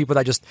 Like, there's people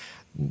that just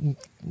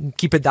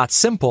keep it that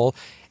simple.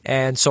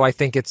 And so I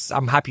think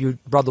I'm happy you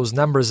brought those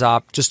numbers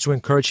up just to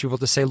encourage people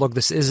to say, look,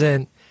 this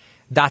isn't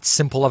that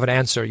simple of an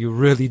answer. You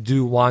really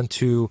do want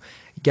to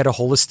get a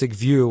holistic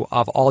view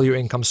of all your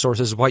income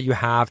sources, what you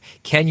have.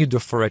 Can you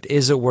defer it?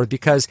 Is it worth?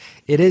 Because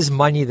it is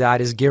money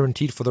that is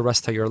guaranteed for the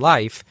rest of your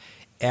life.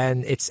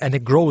 And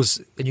it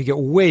grows, and you get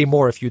way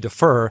more if you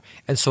defer,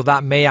 and so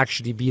that may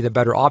actually be the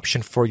better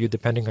option for you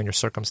depending on your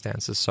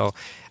circumstances. So,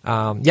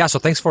 so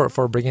thanks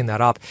for bringing that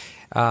up.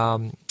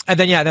 And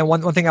then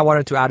one thing I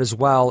wanted to add as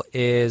well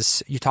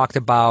is you talked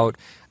about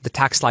the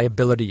tax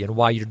liability and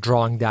why you're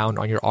drawing down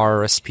on your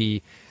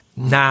RRSP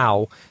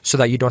now so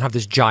that you don't have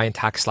this giant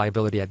tax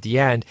liability at the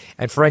end.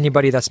 And for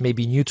anybody that's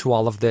maybe new to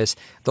all of this,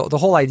 the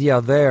whole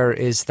idea there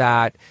is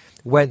that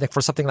for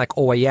something like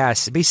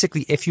OAS,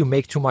 basically, if you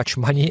make too much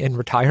money in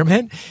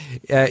retirement,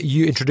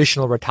 in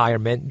traditional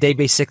retirement, they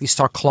basically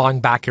start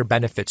clawing back your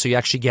benefits. So you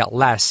actually get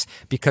less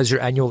because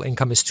your annual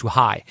income is too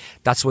high.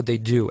 That's what they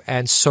do.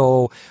 And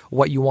so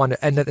what you want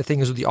to, and the thing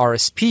is with the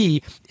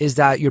RSP is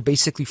that you're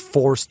basically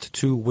forced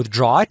to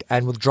withdraw it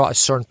and withdraw a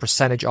certain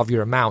percentage of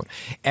your amount.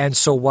 And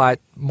so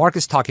what Mark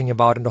is talking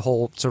about and the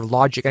whole sort of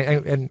logic,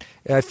 and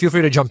feel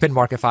free to jump in,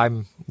 Mark, if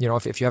I'm,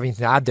 if you have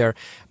anything to add there,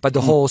 but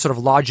the whole sort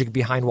of logic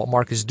behind what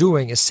Mark is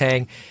doing is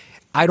saying,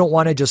 I don't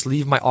want to just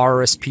leave my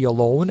RRSP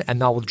alone and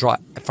not withdraw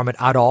from it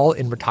at all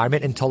in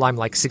retirement until I'm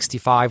like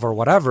 65 or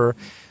whatever,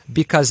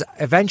 because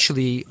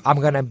eventually I'm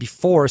going to be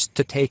forced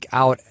to take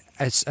out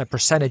as a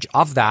percentage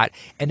of that.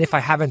 And if I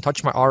haven't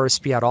touched my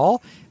RSP at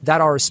all,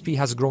 that RSP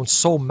has grown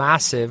so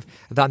massive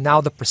that now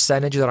the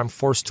percentage that I'm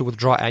forced to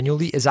withdraw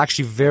annually is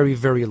actually very,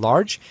 very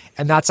large.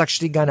 And that's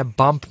actually going to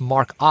bump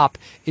Mark up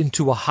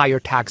into a higher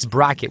tax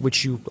bracket,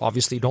 which you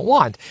obviously don't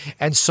want.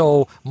 And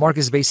so Mark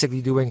is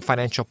basically doing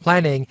financial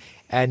planning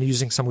and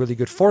using some really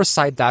good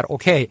foresight that,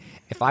 okay,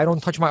 if I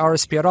don't touch my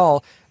RSP at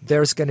all,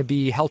 there's going to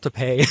be hell to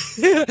pay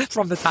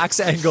from the tax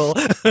angle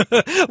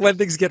when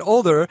things get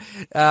older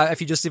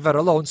if you just leave it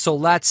alone. So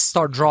let's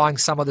start drawing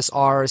some of this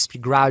RSP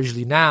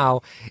gradually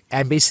now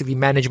and basically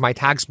manage my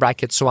tax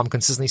bracket so I'm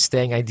consistently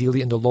staying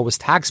ideally in the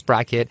lowest tax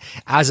bracket,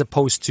 as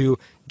opposed to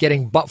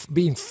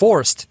being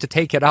forced to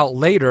take it out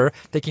later,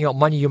 taking out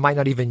money you might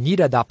not even need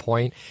at that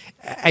point,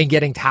 and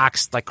getting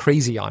taxed like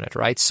crazy on it,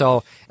 right?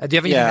 So, do you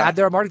have anything to add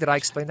there, Mark? Did I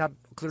explain that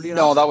clearly enough?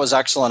 No, that was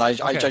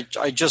excellent. Okay.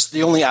 I just,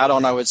 the only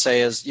add-on I would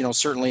say is,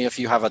 certainly if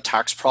you have a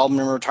tax problem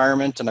in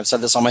retirement, and I've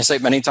said this on my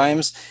site many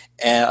times,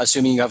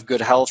 assuming you have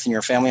good health and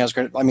your family has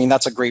good,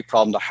 that's a great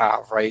problem to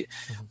have, right?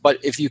 Mm-hmm. But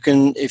if you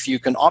can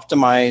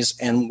optimize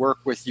and work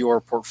with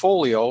your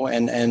portfolio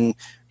and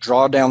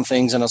draw down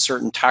things in a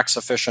certain tax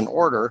efficient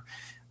order,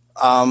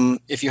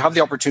 if you have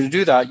the opportunity to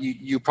do that,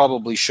 you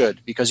probably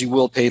should, because you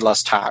will pay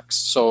less tax.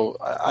 So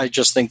I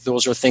just think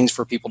those are things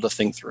for people to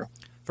think through.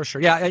 For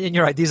sure. Yeah, and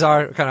you're right. These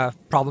are kind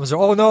of problems.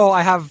 Oh, no,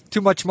 I have too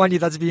much money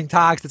that's being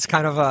taxed. It's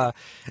kind of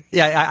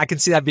I can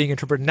see that being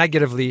interpreted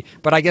negatively.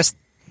 But I guess,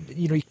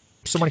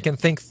 someone can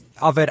think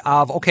of it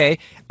of, okay,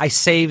 I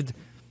saved,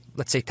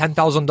 let's say,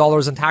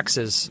 $10,000 in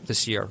taxes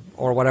this year,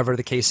 or whatever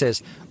the case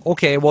is.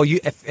 Okay, well,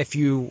 if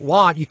you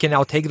want, you can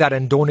now take that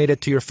and donate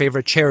it to your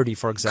favorite charity,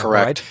 for example.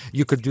 Correct. Right?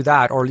 You could do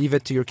that, or leave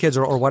it to your kids,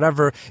 or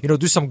whatever.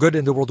 Do some good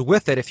in the world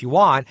with it if you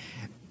want.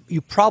 You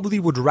probably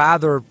would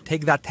rather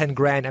take that 10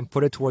 grand and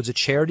put it towards a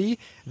charity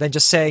than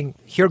just saying,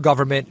 here,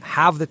 government,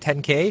 have the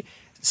 10K,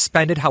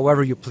 spend it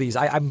however you please.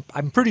 I'm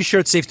pretty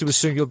sure it's safe to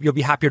assume you'll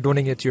be happier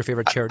donating it to your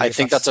favorite charity. I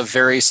think that's a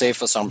very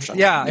safe assumption.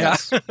 Yeah,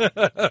 yes.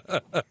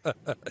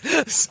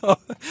 Yeah. So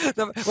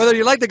whether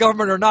you like the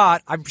government or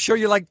not, I'm sure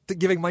you like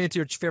giving money to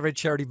your favorite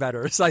charity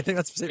better. So I think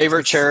that's safe.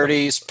 Favorite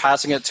charities,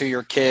 passing it to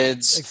your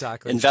kids,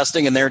 exactly,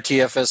 investing in their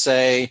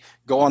TFSA,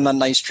 go on that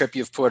nice trip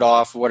you've put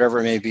off, whatever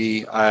it may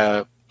be.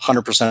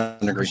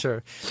 100% agree. For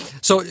sure.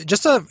 So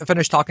just to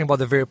finish talking about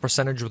the variable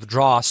percentage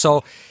withdrawal,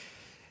 so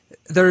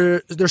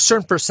there's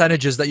certain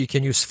percentages that you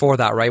can use for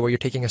that, right? Where you're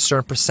taking a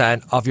certain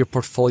percent of your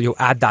portfolio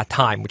at that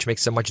time, which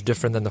makes it much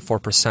different than the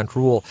 4%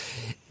 rule.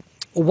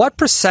 What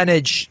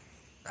percentage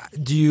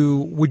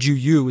would you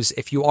use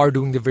if you are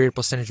doing the variable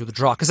percentage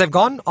withdrawal? Because I've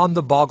gone on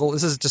the Boggle.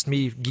 This is just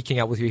me geeking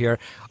out with you here.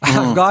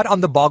 I've got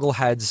on the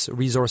Boggleheads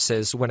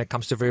resources when it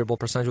comes to variable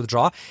percentage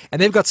withdrawal,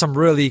 and they've got some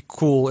really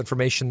cool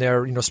information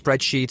there.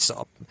 Spreadsheets,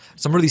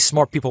 some really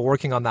smart people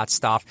working on that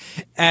stuff.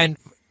 And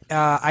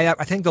I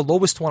think the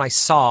lowest one I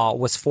saw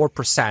was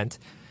 4%.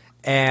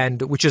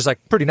 And which is like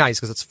pretty nice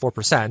because it's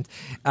 4%.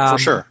 For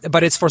sure.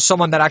 But it's for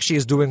someone that actually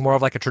is doing more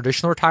of like a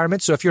traditional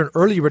retirement. So if you're an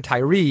early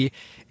retiree,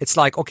 it's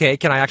like, okay,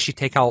 can I actually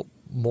take out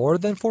more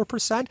than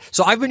 4%?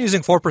 So I've been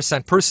using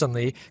 4%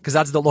 personally because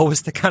that's the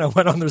lowest that kind of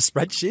went on their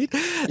spreadsheet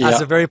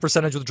as a very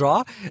percentage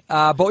withdrawal.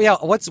 But yeah,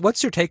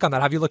 what's your take on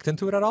that? Have you looked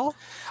into it at all?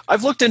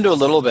 I've looked into a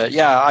little bit.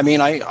 Yeah,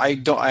 I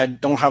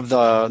don't have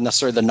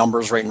necessarily the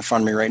numbers right in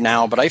front of me right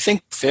now, but I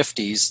think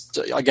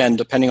 50s, again,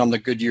 depending on the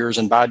good years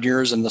and bad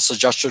years and the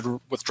suggested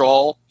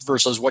withdrawal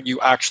versus what you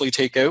actually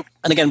take out.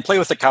 And again, play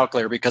with the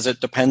calculator because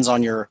it depends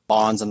on your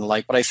bonds and the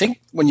like. But I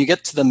think when you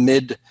get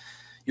to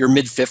your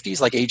mid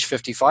 50s, like age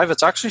 55,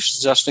 it's actually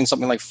suggesting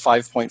something like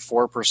 5.4%,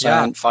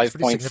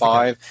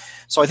 5.5.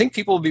 So I think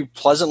people will be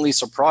pleasantly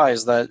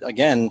surprised that,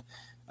 again,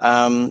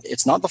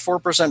 it's not the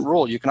 4%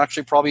 rule. You can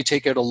actually probably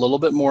take out a little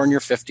bit more in your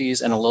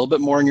 50s and a little bit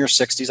more in your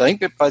 60s. I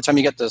think by the time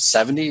you get to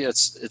 70,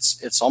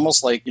 it's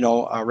almost like,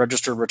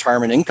 registered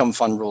retirement income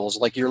fund rules.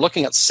 Like you're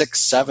looking at 6,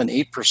 7,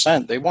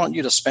 8%. They want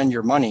you to spend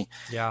your money.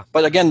 Yeah.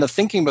 But again, the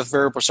thinking with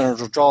variable percentage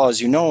withdrawal, as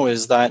you know,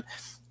 is that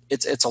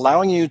it's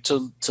allowing you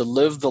to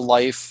live the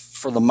life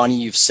for the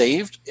money you've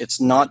saved.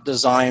 It's not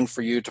designed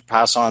for you to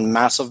pass on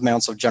massive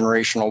amounts of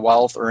generational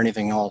wealth or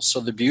anything else. So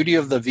the beauty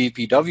of the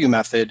VPW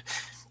method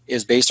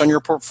is based on your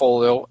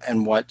portfolio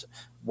and what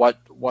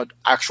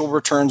actual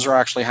returns are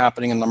actually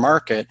happening in the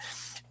market.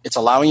 It's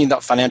allowing you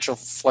that financial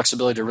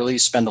flexibility to really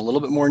spend a little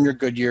bit more in your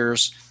good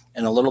years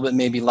and a little bit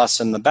maybe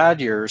less in the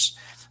bad years,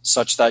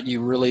 such that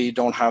you really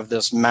don't have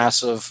this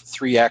massive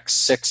 3x,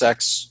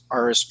 6x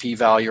RSP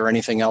value or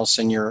anything else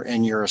in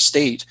your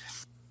estate,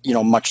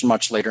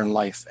 much later in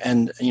life.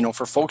 And,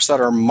 for folks that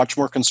are much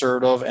more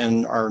conservative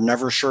and are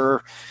never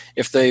sure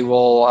if they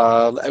will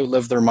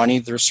outlive their money,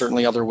 there's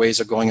certainly other ways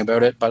of going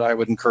about it. But I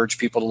would encourage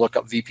people to look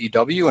up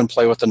VPW and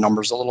play with the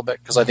numbers a little bit,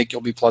 because I think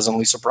you'll be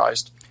pleasantly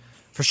surprised.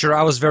 For sure.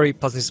 I was very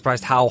pleasantly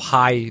surprised how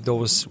high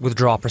those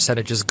withdrawal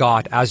percentages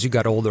got as you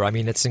got older. I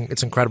mean, it's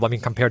incredible. I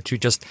mean, compared to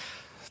just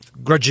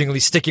grudgingly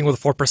sticking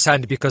with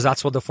 4% because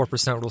that's what the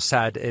 4% rule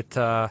said.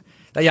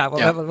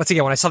 Once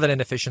again, when I saw that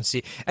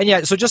inefficiency,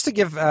 and so just to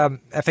give,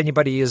 if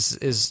anybody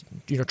is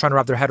trying to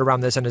wrap their head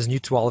around this and is new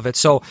to all of it,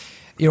 so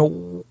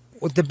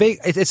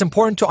it's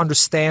important to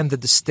understand the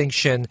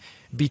distinction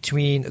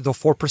between the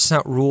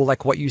 4% rule,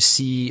 like what you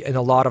see in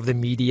a lot of the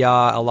media,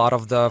 a lot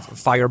of the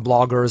fire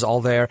bloggers,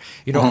 all there.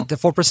 The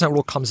 4%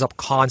 rule comes up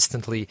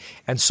constantly,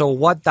 and so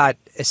what that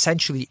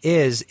essentially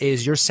is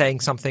you're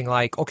saying something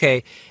like,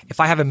 okay, if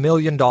I have $1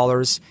 million,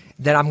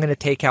 then I'm going to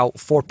take out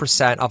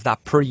 4% of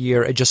that per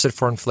year, adjusted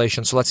for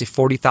inflation. So let's say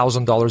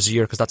 $40,000 a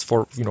year, because that's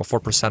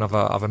 4%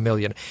 of a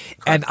million.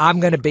 Correct. And I'm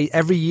going to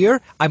every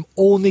year, I'm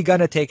only going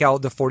to take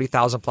out the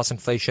 40,000 plus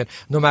inflation,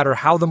 no matter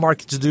how the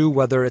markets do,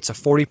 whether it's a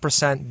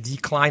 40% decrease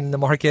decline in the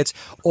markets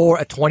or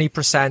a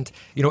 20%,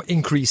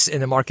 increase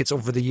in the markets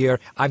over the year,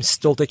 I'm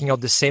still taking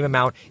out the same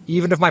amount.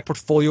 Even if my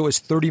portfolio is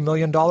 $30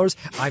 million,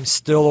 I'm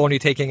still only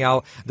taking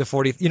out the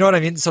 40. You know what I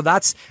mean? So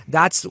that's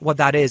what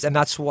that is. And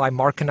that's why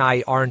Mark and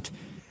I aren't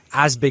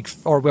as big,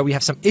 or where we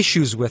have some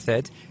issues with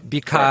it,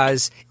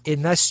 because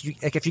unless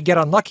if you get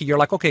unlucky, you're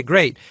like, okay,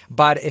 great.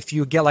 But if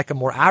you get like a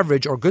more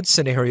average or good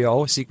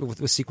scenario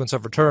with sequence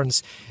of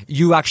returns,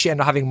 you actually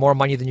end up having more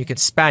money than you can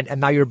spend, and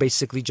now you're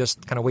basically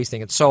just kind of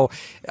wasting it. So,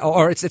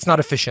 or it's not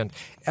efficient.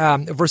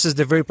 Versus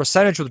the very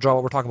percentage withdrawal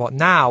what we're talking about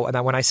now, and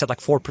then when I said like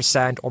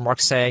 4%, or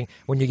Mark's saying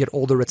when you get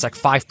older it's like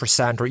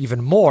 5% or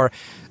even more,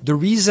 the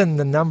reason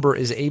the number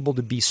is able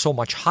to be so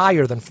much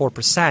higher than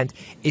 4%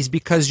 is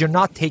because you're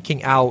not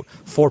taking out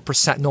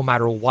 4% no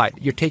matter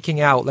what. You're taking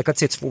out, like let's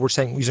say we're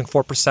saying using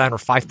 4% or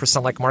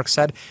 5% like Mark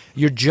said,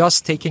 you're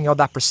just taking out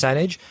that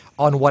percentage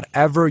on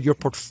whatever your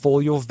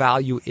portfolio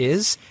value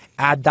is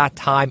at that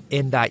time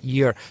in that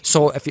year.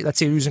 So if let's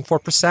say you're using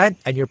 4%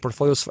 and your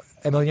portfolio's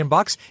 $1 million,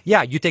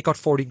 yeah, you take out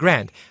 40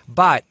 grand.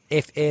 But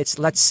if it's,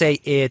 let's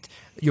say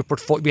your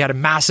portfolio, we had a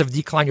massive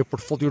decline, your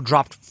portfolio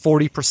dropped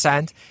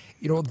 40%,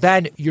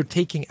 then you're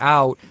taking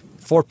out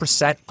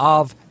 4%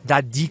 of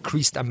that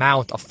decreased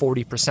amount of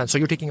 40%. So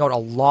you're taking out a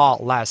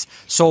lot less.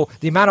 So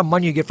the amount of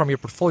money you get from your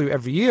portfolio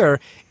every year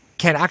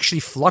can actually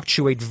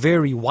fluctuate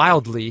very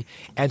wildly.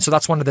 And so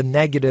that's one of the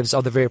negatives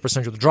of the very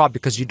percentage of the drop,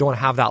 because you don't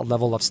have that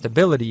level of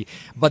stability.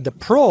 But the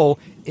pro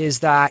is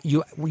that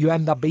you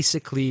end up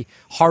basically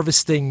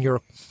harvesting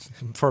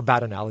for a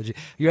bad analogy,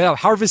 you end up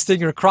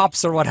harvesting your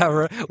crops or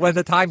whatever when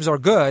the times are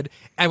good.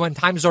 And when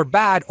times are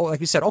bad, like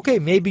you said, okay,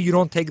 maybe you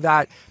don't take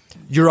that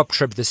Europe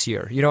trip this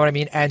year. You know what I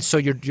mean? And so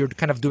you're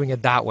kind of doing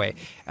it that way. Do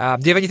you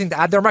have anything to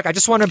add there, Mark? I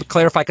just want to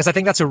clarify, because I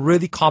think that's a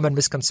really common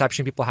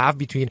misconception people have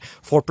between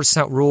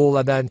 4% rule,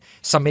 and then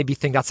some maybe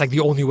think that's like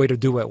the only way to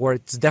do it, where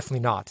it's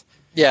definitely not.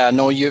 Yeah,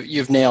 no,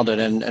 you've nailed it.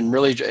 And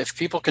really, if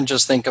people can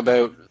just think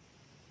about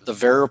the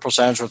variable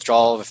percentage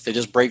withdrawal, if they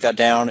just break that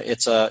down,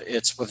 it's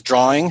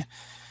withdrawing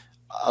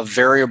a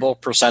variable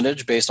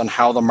percentage based on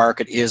how the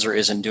market is or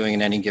isn't doing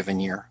in any given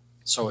year.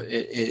 So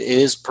it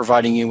is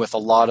providing you with a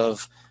lot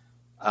of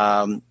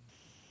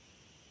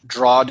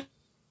drawdown,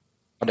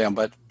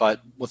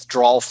 but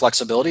withdrawal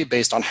flexibility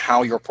based on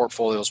how your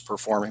portfolio is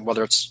performing,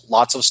 whether it's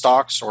lots of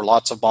stocks or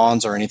lots of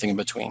bonds or anything in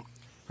between.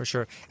 For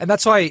sure. And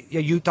that's why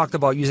you talked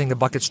about using the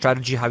bucket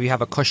strategy, how you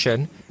have a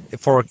cushion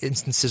for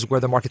instances where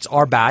the markets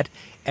are bad.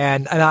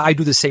 And I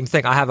do the same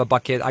thing. I have a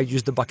bucket. I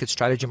use the bucket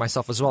strategy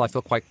myself as well. I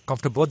feel quite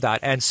comfortable with that.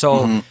 And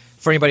so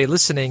for anybody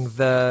listening,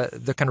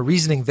 the kind of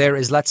reasoning there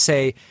is, let's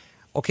say,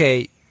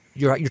 okay,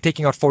 you're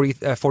taking out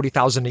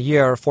 40,000 a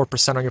year,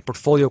 4% on your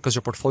portfolio because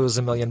your portfolio is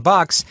 $1 million.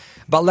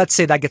 But let's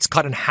say that gets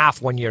cut in half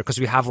one year because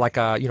we have like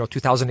a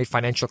 2008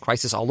 financial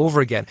crisis all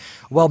over again.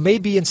 Well,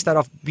 maybe instead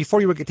of,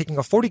 before you were taking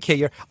a 40K a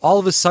year, all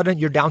of a sudden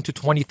you're down to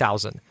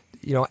 20,000.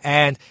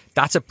 And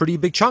that's a pretty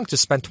big chunk to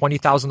spend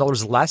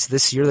 $20,000 less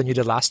this year than you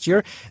did last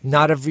year.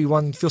 Not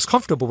everyone feels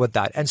comfortable with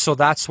that. And so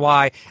that's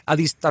why, at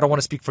least I don't want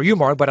to speak for you,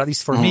 Mark, but at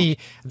least for me,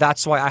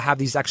 that's why I have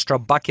these extra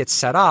buckets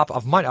set up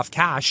of money, of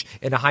cash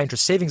in a high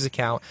interest savings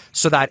account,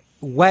 so that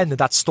when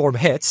that storm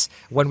hits,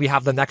 when we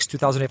have the next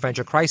 2008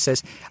 financial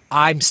crisis,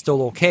 I'm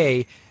still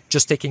okay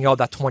just taking out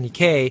that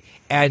 20K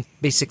and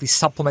basically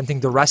supplementing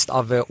the rest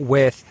of it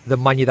with the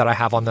money that I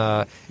have on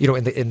the,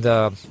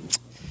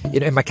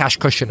 in my cash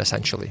cushion,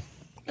 essentially.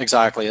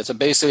 Exactly. It's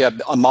basically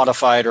a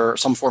modified or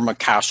some form of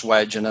cash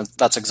wedge, and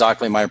that's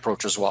exactly my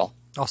approach as well.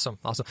 Awesome.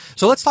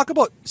 So let's talk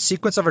about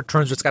sequence of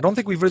returns risk. I don't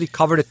think we've really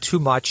covered it too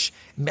much.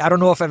 I don't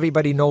know if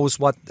everybody knows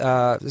what,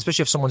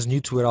 especially if someone's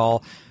new to it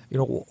all,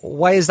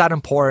 why is that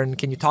important?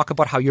 Can you talk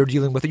about how you're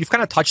dealing with it? You've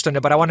kind of touched on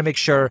it, but I want to make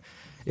sure,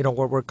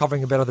 we're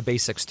covering a bit of the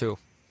basics too.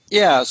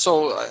 Yeah.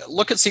 So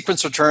look at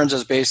sequence returns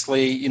as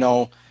basically,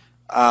 for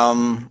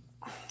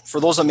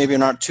those that maybe are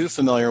not too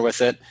familiar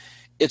with it,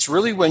 it's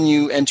really when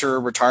you enter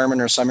retirement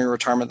or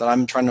semi-retirement that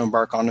I'm trying to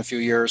embark on in a few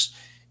years.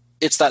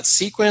 It's that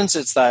sequence.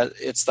 It's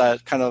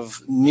that kind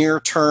of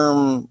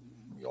near-term,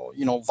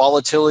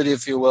 volatility,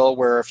 if you will,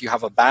 where if you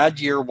have a bad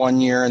year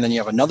one year, and then you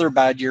have another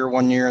bad year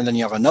one year, and then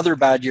you have another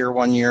bad year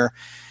one year,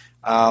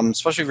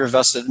 especially if you're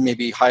invested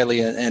maybe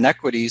highly in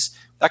equities,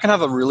 that can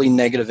have a really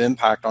negative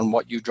impact on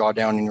what you draw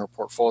down in your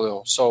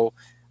portfolio. So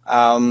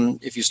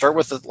if you start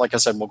with it, like I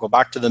said, we'll go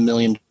back to the $1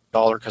 million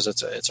because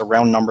it's a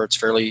round number. It's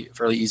fairly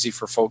easy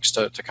for folks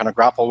to kind of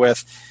grapple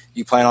with.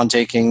 You plan on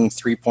taking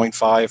 3.5,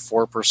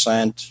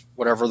 4%,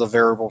 whatever the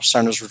variable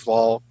percentage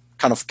withdrawal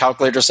kind of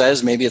calculator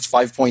says. Maybe it's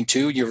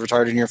 5.2. You've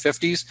retired in your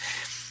 50s.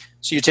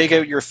 So you take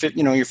out your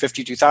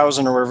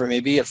 52,000 or whatever it may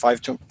be at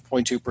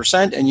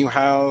 5.2%, and you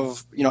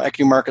have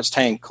equity markets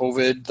tank.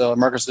 COVID, the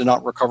markets did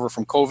not recover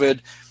from COVID.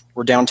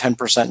 We're down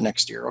 10%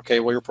 next year. Okay,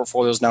 well your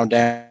portfolio is now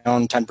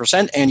down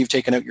 10%, and you've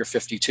taken out your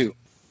 52.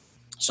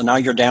 So now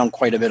you're down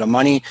quite a bit of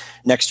money.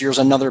 Next year's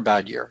another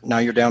bad year. Now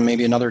you're down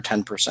maybe another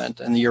 10%,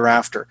 and the year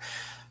after.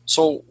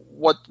 So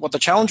what the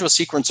challenge with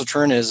sequence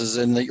return is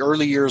in the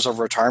early years of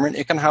retirement,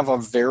 it can have a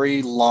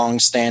very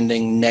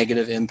long-standing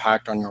negative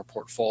impact on your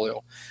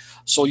portfolio.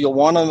 So you'll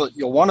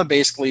want to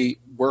basically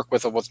work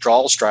with a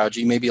withdrawal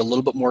strategy, maybe a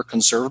little bit more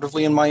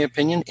conservatively, in my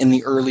opinion, in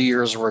the early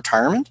years of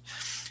retirement,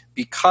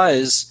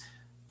 because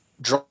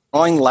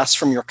drawing less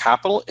from your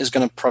capital is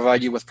going to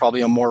provide you with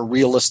probably a more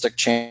realistic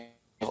chance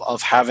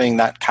of having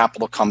that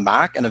capital come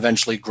back and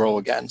eventually grow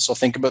again. So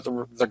think about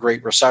the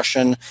Great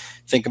Recession.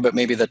 Think about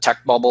maybe the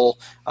tech bubble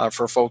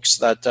for folks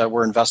that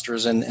were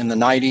investors in the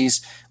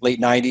 90s,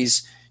 late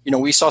 90s.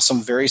 We saw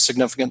some very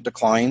significant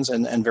declines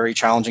and very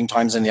challenging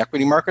times in the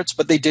equity markets,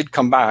 but they did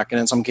come back.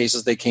 And in some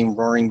cases, they came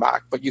roaring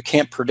back. But you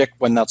can't predict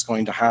when that's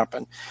going to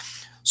happen.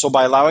 So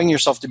by allowing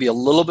yourself to be a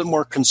little bit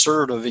more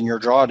conservative in your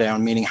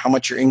drawdown, meaning how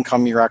much your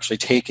income you're actually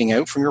taking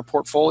out from your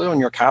portfolio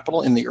and your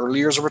capital in the early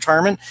years of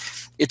retirement,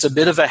 it's a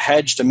bit of a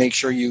hedge to make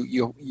sure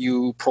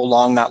you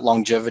prolong that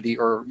longevity,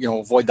 or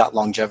avoid that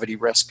longevity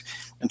risk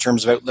in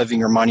terms of outliving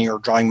your money or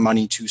drawing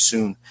money too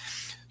soon.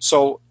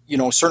 So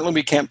certainly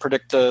we can't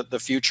predict the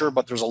future,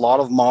 but there's a lot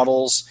of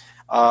models.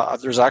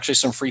 There's actually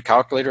some free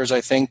calculators,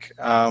 I think,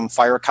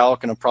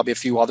 FireCalc and probably a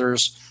few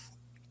others.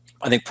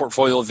 I think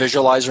Portfolio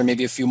Visualizer,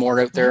 maybe a few more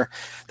out there,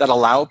 that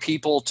allow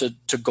people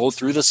to go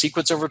through the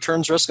sequence of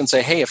returns risk and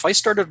say, hey, if I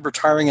started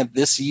retiring at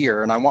this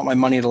year and I want my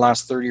money to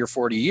last 30 or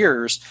 40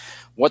 years,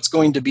 what's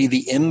going to be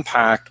the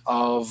impact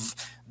of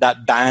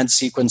that bad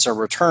sequence of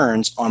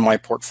returns on my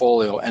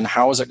portfolio, and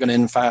how is it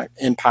going to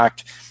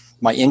impact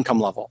my income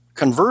level?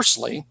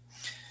 Conversely,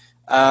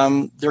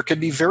 there could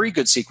be very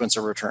good sequence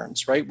of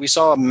returns, right? We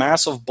saw a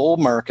massive bull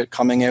market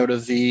coming out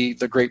of the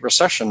Great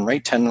Recession,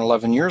 right, 10 and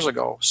 11 years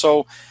ago.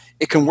 So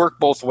it can work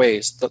both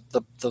ways.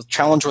 The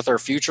challenge with our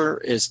future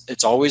is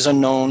it's always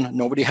unknown.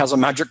 Nobody has a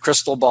magic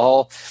crystal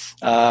ball.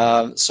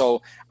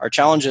 So our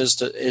challenge is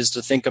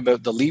to think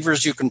about the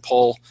levers you can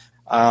pull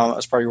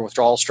as part of your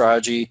withdrawal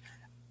strategy,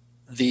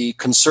 the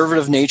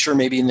conservative nature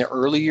maybe in the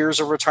early years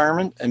of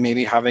retirement, and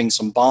maybe having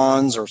some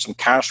bonds or some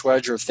cash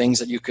wedge or things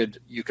that you could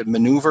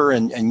maneuver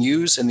and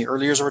use in the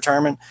early years of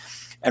retirement.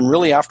 And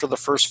really after the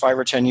first 5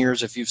 or 10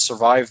 years, if you've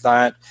survived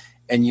that,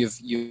 and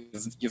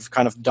you've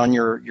kind of done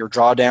your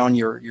drawdown,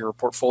 your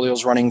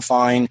portfolio's running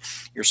fine,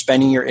 you're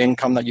spending your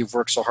income that you've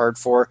worked so hard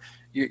for,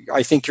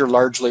 I think you're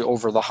largely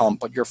over the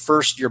hump. But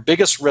your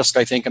biggest risk,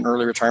 I think, in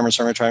early retirement,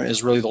 semi-retirement,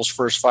 is really those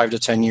first 5 to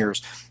 10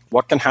 years.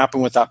 What can happen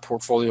with that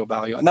portfolio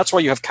value? And that's why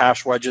you have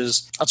cash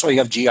wedges. That's why you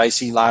have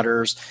GIC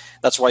ladders.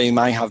 That's why you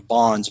might have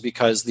bonds,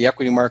 because the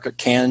equity market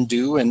can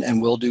do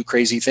and will do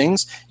crazy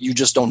things. You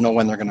just don't know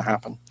when they're going to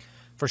happen.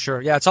 For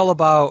sure. Yeah, it's all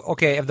about,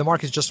 okay, if the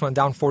markets just went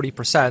down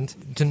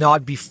 40%, to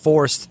not be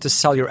forced to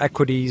sell your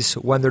equities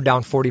when they're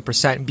down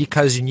 40%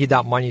 because you need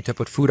that money to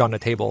put food on the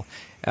table.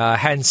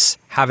 Hence,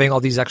 having all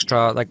these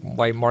extra, like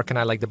why Mark and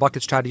I like the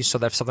bucket strategy, so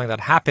that if something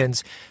that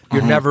happens,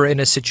 you're never in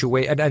a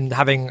situation, and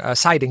having a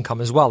side income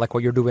as well, like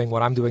what you're doing,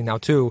 what I'm doing now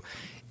too,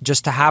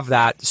 just to have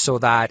that so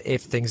that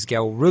if things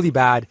go really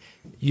bad,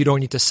 you don't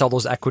need to sell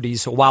those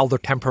equities while they're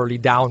temporarily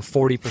down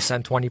 40%,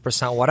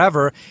 20%,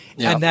 whatever.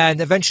 Yeah. And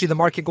then eventually the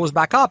market goes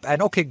back up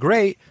and okay,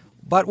 great.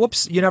 But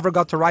whoops, you never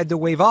got to ride the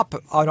wave up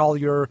on all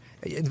your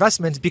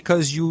investments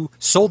because you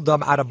sold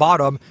them at a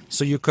bottom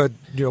so you could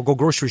go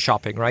grocery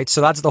shopping, right?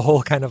 So that's the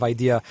whole kind of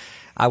idea,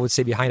 I would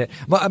say, behind it.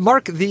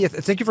 Mark,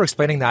 thank you for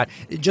explaining that.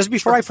 Just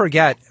before I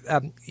forget,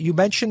 you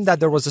mentioned that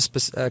there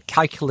was a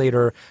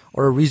calculator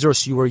or a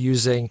resource you were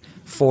using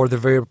for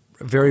the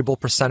variable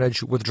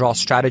percentage withdrawal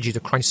strategy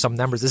to crunch some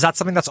numbers. Is that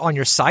something that's on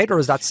your site, or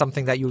is that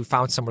something that you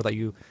found somewhere that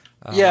you...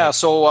 Yeah,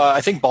 so I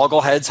think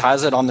Boggleheads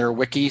has it on their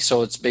wiki,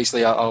 so it's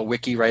basically a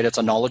wiki, right? It's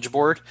a knowledge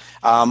board.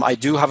 I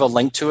do have a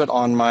link to it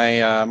on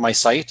my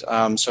site.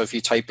 So if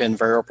you type in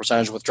variable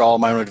percentage withdrawal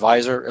my own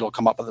advisor, it'll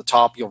come up at the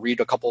top. You'll read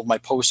a couple of my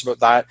posts about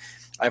that.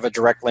 I have a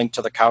direct link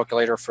to the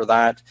calculator for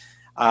that.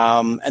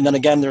 And then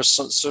again, there's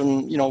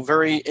some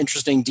very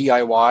interesting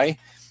DIY,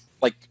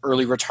 like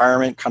early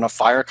retirement kind of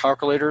FIRE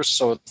calculators.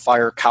 So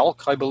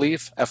FireCalc, I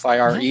believe,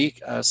 FireCalc.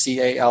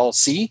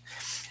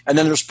 And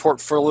then there's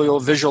Portfolio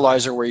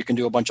Visualizer, where you can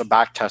do a bunch of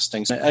back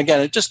testings. And again,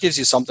 it just gives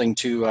you something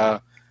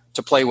to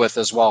play with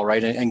as well,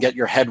 right? And get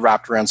your head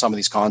wrapped around some of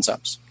these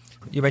concepts.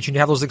 You mentioned you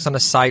have those links on the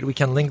site. We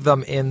can link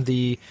them in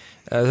the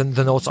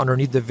notes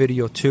underneath the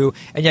video too.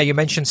 And yeah, you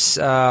mentioned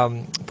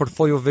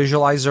Portfolio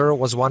Visualizer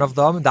was one of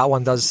them. That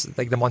one does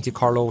like the Monte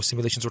Carlo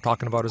simulations we're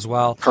talking about as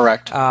well.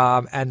 Correct.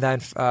 And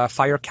then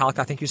FireCalc,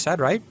 I think you said,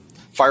 right?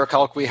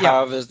 FireCalc we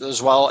have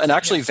as well, and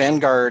actually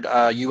Vanguard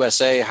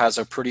USA has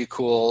a pretty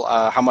cool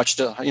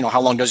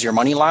how long does your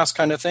money last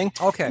kind of thing.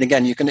 Okay. And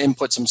again, you can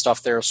input some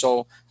stuff there.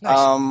 So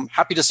nice.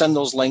 Happy to send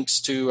those links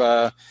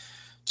to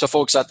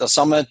folks at the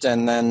summit,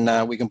 and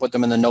then we can put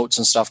them in the notes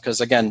and stuff,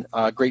 because again,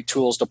 great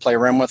tools to play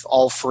around with,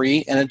 all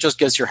free, and it just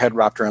gets your head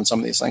wrapped around some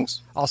of these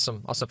things.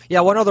 Awesome.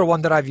 Yeah, one other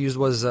one that I've used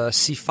was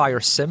C-Fire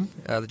Sim,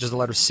 just the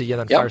letter C and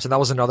then Fire Sim. That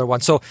was another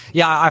one. So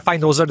yeah, I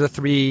find those are the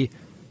three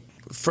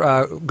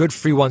good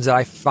free ones that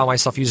I found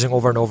myself using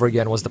over and over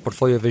again. Was the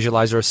Portfolio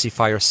Visualizer,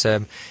 C-Fire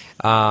Sim,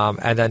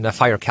 and then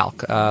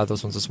FireCalc,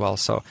 those ones as well.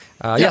 So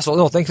so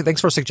no,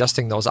 thanks for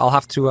suggesting those. I'll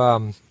have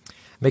to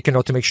make a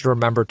note to make sure to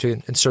remember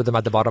to insert them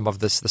at the bottom of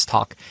this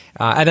talk.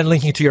 And then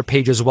linking to your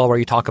page as well where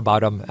you talk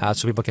about them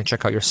so people can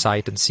check out your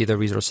site and see the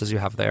resources you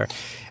have there.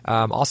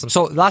 Awesome.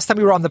 So last time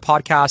we were on the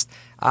podcast,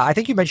 I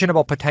think you mentioned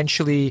about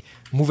potentially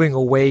moving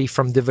away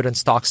from dividend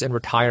stocks in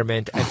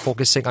retirement and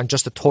focusing on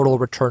just a total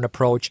return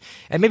approach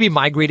and maybe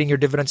migrating your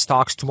dividend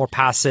stocks to more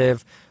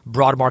passive,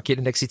 broad market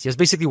index ETFs,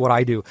 basically what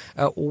I do.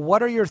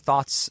 What are your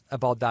thoughts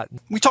about that?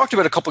 We talked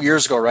about it a couple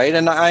years ago, right?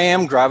 And I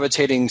am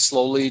gravitating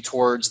slowly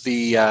towards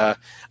the a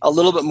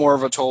little bit more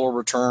of a total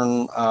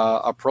return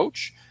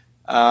approach.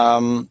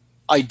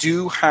 I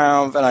do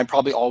have, and I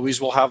probably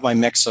always will have, my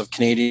mix of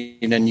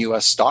Canadian and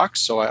U.S. stocks.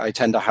 So I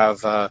tend to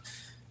have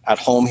at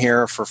home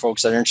here, for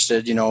folks that are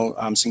interested,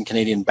 some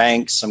Canadian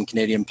banks, some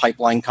Canadian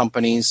pipeline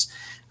companies,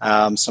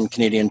 some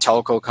Canadian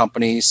telco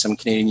companies, some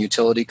Canadian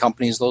utility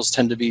companies. Those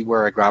tend to be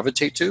where I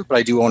gravitate to, but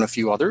I do own a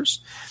few others.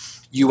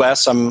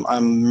 U.S., I'm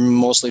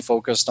mostly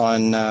focused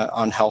on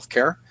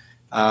healthcare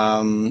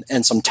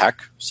and some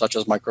tech, such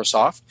as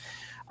Microsoft.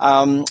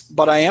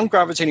 But I am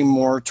gravitating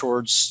more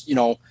towards,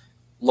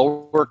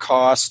 lower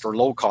cost or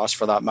low cost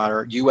for that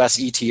matter, U.S.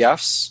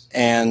 ETFs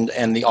and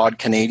the odd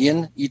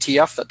Canadian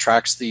ETF that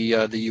tracks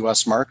the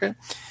U.S. market.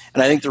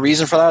 And I think the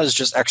reason for that is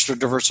just extra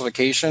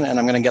diversification, and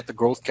I'm going to get the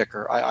growth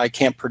kicker. I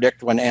can't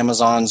predict when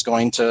Amazon's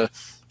going to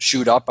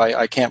shoot up.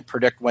 I can't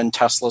predict when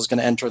Tesla's going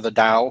to enter the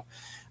Dow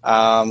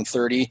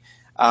 30.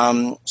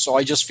 So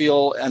I just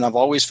feel, and I've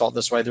always felt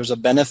this way, there's a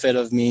benefit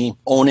of me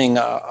owning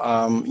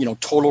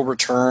total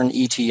return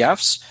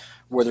ETFs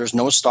where there's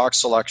no stock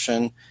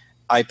selection.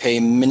 I pay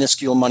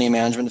minuscule money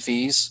management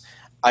fees.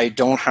 I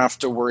don't have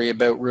to worry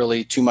about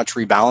really too much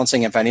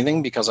rebalancing, if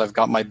anything, because I've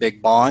got my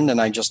big bond and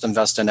I just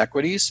invest in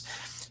equities.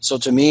 So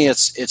to me,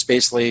 it's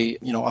basically,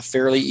 a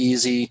fairly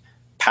easy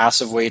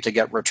passive way to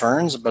get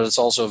returns, but it's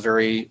also a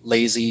very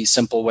lazy,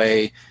 simple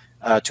way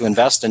to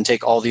invest and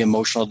take all the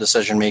emotional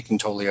decision making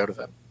totally out of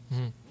it.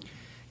 Mm-hmm.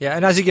 Yeah,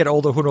 and as you get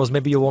older, who knows,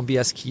 maybe you won't be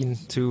as keen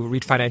to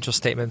read financial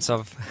statements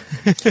of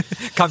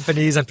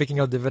companies and picking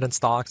out dividend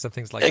stocks and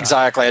things like that.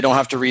 Exactly. I don't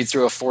have to read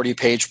through a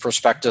 40-page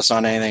prospectus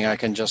on anything. I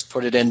can just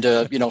put it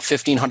into,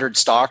 1,500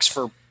 stocks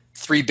for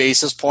 3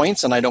 basis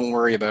points, and I don't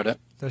worry about it.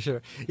 For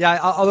sure. Yeah,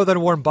 other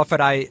than Warren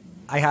Buffett, I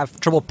have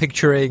trouble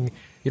picturing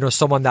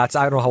someone that's,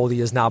 I don't know how old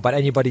he is now, but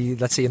anybody,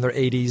 let's say in their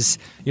 80s,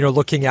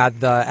 looking at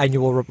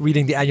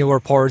reading the annual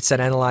reports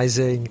and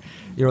analyzing,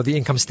 the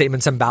income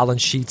statements and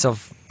balance sheets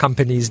of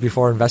companies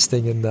before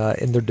investing in their,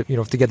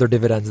 to get their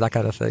dividends, that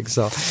kind of thing.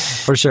 So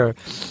for sure.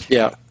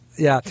 Yeah.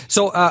 Yeah.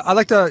 So I'd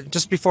like to,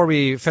 just before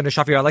we finish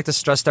off here, I'd like to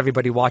stress to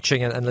everybody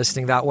watching and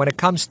listening that when it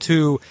comes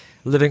to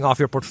living off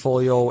your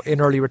portfolio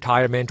in early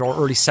retirement or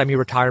early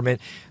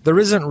semi-retirement, there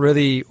isn't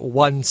really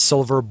one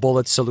silver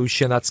bullet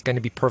solution that's going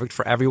to be perfect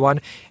for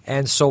everyone.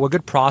 And so a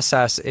good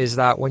process is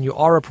that when you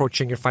are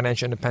approaching your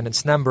financial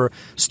independence number,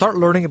 start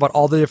learning about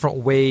all the different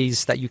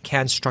ways that you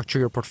can structure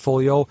your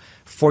portfolio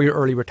for your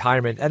early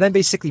retirement, and then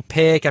basically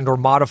pick and or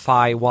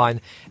modify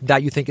one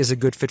that you think is a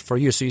good fit for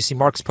you. So you see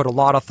Mark's put a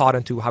lot of thought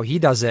into how he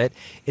does it.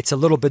 It's a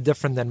little bit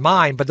different than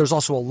mine, but there's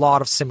also a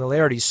lot of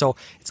similarities. So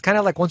it's kind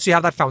of like once you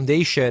have that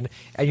foundation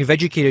and you've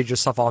educated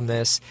yourself on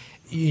this,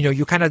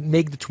 you kind of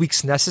make the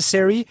tweaks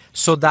necessary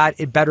so that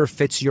it better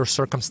fits your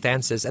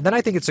circumstances. And then I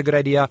think it's a good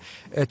idea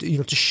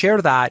to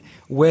share that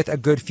with a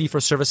good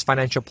fee-for-service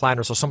financial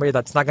planner. So somebody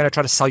that's not going to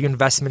try to sell you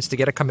investments to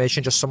get a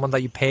commission, just someone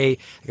that you pay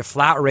like a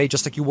flat rate,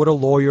 just like you would a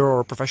lawyer or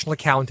a professional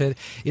accountant,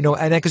 and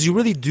then because you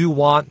really do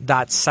want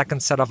that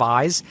second set of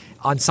eyes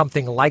on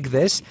something like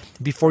this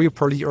before you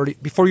pull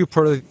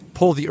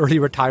the early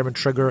retirement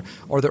trigger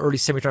or the early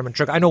semi-retirement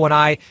trigger. I know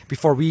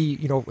before we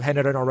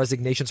handed in our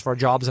resignations for our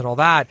jobs and all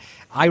that,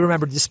 I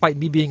remember despite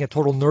me being a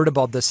total nerd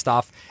about this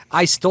stuff,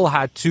 I still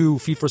had 2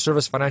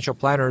 fee-for-service financial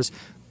planners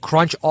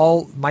crunch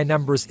all my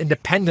numbers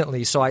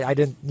independently. So I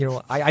didn't,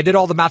 I did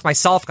all the math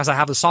myself because I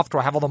have the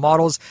software, I have all the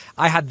models.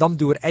 I had them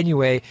do it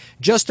anyway,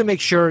 just to make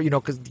sure,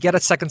 because get a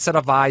second set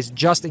of eyes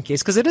just in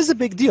case, because it is a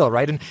big deal,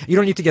 right? And you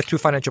don't need to get 2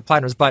 financial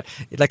planners, but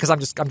because I'm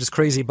just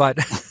crazy, but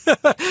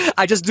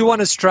I just do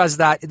want to stress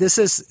that this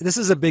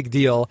is a big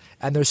deal,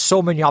 and there's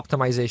so many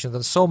optimizations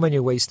and so many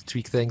ways to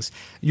tweak things.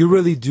 You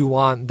really do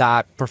want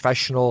that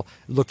professional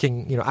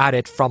looking, at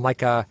it from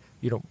like a,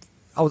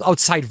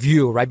 outside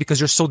view, right? Because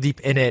you're so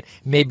deep in it,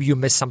 maybe you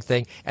miss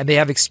something, and they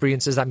have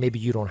experiences that maybe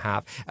you don't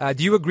have.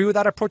 Do you agree with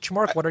that approach,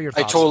 Mark? What are your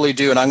thoughts? I totally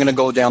do, and I'm going to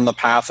go down the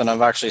path, and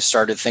I've actually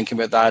started thinking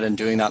about that and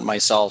doing that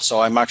myself.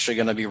 So I'm actually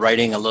going to be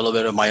writing a little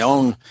bit of my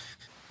own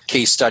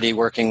case study,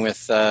 working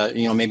with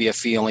maybe a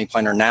fee-only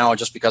planner now,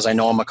 just because I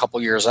know I'm a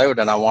couple years out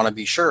and I want to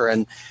be sure.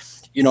 And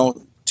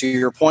to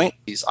your point,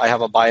 I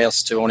have a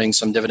bias to owning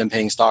some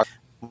dividend-paying stock.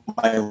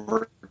 My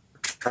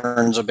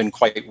returns have been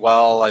quite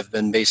well. I've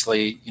been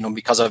basically,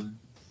 because of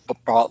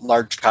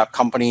large cap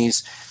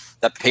companies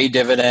that pay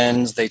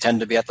dividends, they tend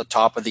to be at the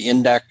top of the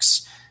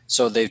index,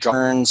 so they've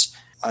returns.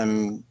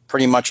 I'm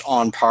pretty much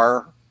on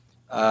par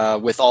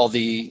with all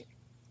the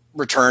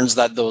returns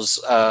that those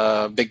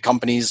big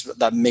companies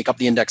that make up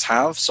the index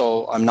have,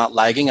 so I'm not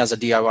lagging as a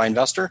DIY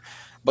investor.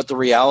 But the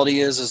reality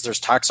is there's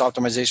tax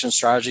optimization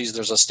strategies,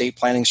 there's estate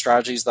planning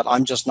strategies that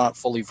I'm just not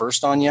fully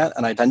versed on yet,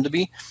 and I tend to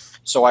be.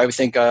 So I would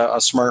think a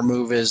smart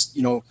move is,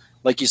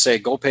 like you say,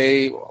 go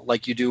pay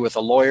like you do with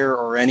a lawyer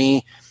or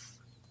any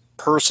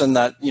person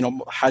that,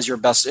 has your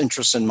best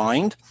interests in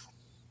mind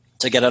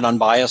to get an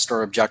unbiased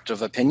or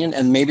objective opinion.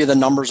 And maybe the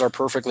numbers are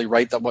perfectly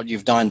right that what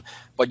you've done,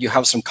 but you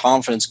have some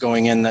confidence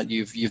going in that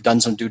you've done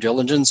some due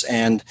diligence.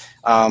 And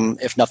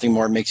if nothing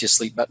more, it makes you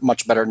sleep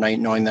much better at night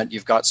knowing that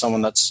you've got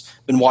someone that's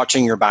been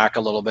watching your back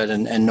a little bit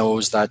and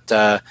knows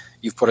that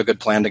you've put a good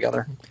plan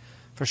together.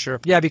 For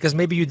sure. Yeah, because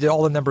maybe you did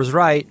all the numbers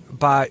right,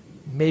 but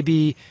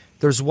maybe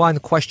there's one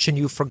question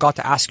you forgot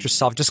to ask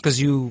yourself just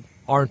because you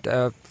aren't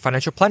a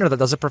financial planner that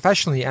does it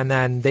professionally. And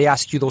then they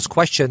ask you those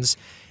questions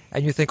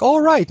and you think, oh,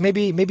 right,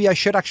 maybe I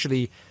should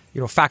actually,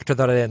 factor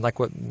that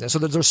in. So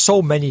there's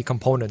so many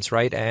components,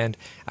 right? And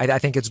I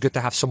think it's good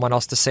to have someone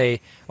else to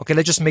say, okay,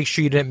 let's just make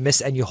sure you didn't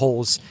miss any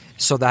holes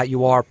so that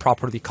you are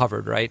properly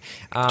covered, right?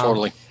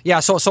 Totally. Yeah.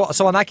 So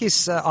on that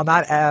case, on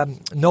that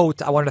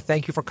note, I wanted to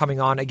thank you for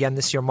coming on again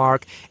this year,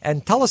 Mark,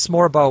 and tell us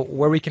more about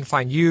where we can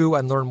find you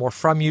and learn more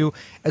from you,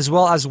 as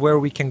well as where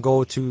we can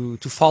go to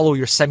follow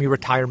your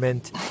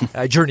semi-retirement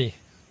journey.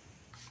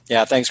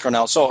 Yeah, thanks,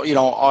 Cornell. So,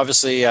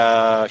 obviously,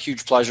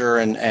 huge pleasure,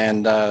 and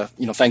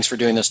thanks for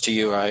doing this to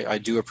you. I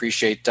do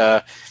appreciate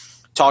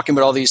talking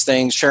about all these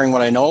things, sharing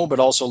what I know,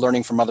 but also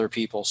learning from other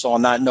people. So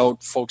on that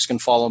note, folks can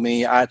follow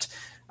me at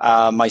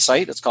my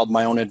site. It's called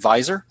My Own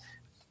Advisor.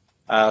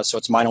 So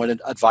it's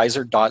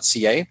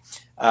myownadvisor.ca.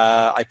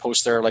 I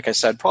post there, like I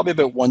said, probably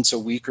about once a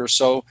week or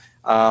so.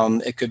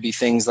 It could be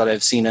things that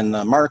I've seen in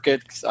the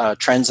market,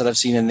 trends that I've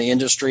seen in the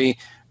industry,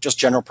 just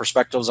general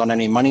perspectives on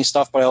any money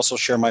stuff, but I also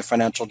share my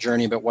financial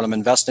journey about what I'm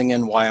investing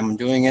in, why I'm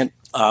doing it,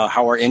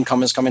 how our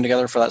income is coming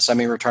together for that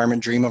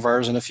semi-retirement dream of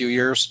ours in a few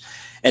years,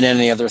 and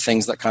any other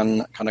things that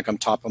kind of come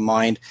top of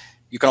mind.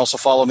 You can also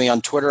follow me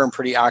on Twitter. I'm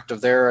pretty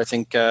active there. I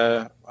think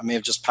I may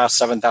have just passed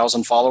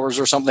 7,000 followers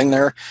or something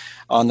there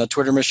on the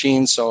Twitter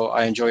machine, so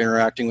I enjoy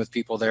interacting with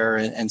people there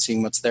and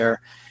seeing what's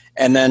there.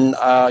 And then,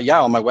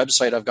 on my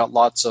website, I've got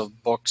lots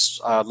of books,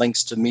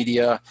 links to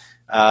media.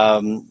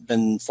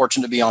 Been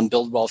fortunate to be on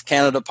Build Wealth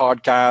Canada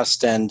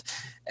podcast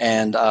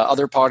and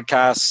other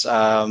podcasts,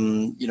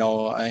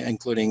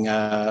 including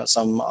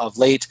some of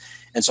late.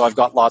 And so I've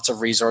got lots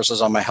of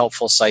resources on my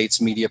helpful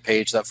sites media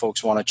page that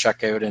folks want to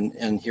check out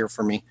and hear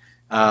from me.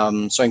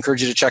 So I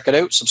encourage you to check it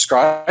out,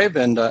 subscribe,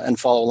 and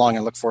follow along. I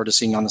look forward to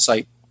seeing you on the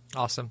site.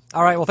 Awesome.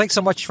 All right. Well, thanks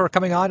so much for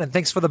coming on, and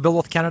thanks for the Build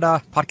Wealth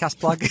Canada podcast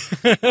plug.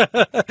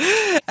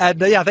 And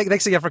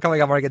thanks again for coming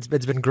on, Mark. It's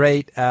been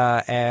great.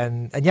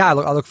 I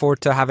look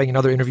forward to having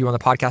another interview on the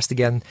podcast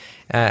again,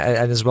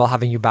 and as well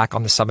having you back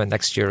on the summit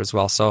next year as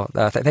well. So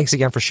thanks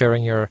again for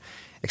sharing your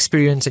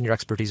experience and your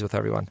expertise with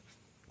everyone.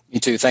 You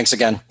too. Thanks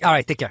again. All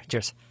right. Take care.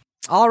 Cheers.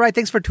 All right.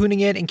 Thanks for tuning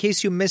in. In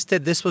case you missed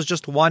it, this was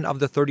just one of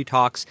the 30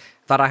 talks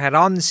that I had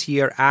on this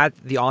year at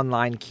the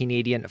online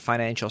Canadian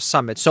Financial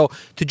Summit. So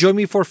to join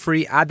me for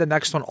free at the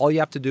next one, all you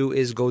have to do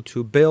is go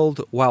to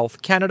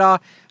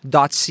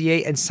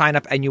buildwealthcanada.ca and sign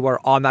up anywhere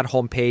on that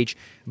homepage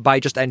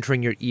by just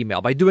entering your email.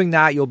 By doing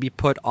that, you'll be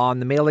put on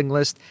the mailing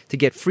list to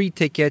get free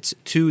tickets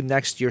to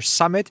next year's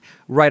summit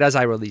right as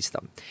I release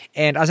them.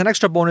 And as an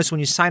extra bonus, when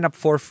you sign up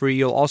for free,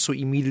 you'll also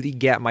immediately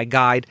get my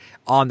guide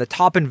on the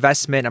top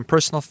investment and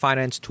personal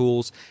finance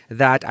tools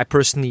that I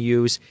personally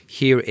use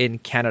here in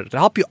Canada to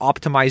help you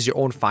optimize your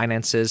own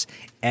finances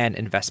and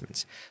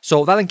investments.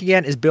 So that link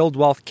again is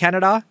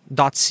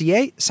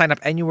buildwealthcanada.ca. Sign up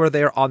anywhere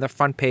there on the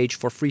front page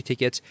for free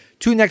tickets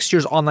to next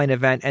year's online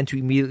event and to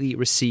immediately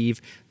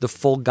receive the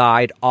full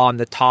guide on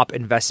the top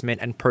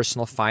investment and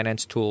personal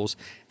finance tools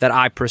that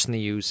I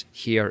personally use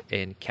here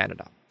in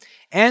Canada.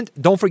 And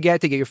don't forget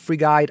to get your free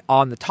guide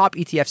on the top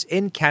ETFs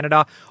in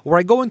Canada, where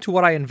I go into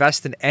what I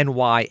invest in and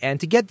why.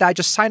 And to get that,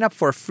 just sign up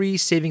for a free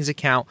savings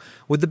account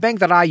with the bank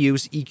that I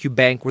use, EQ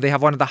Bank, where they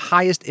have one of the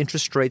highest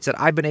interest rates that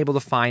I've been able to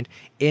find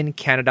in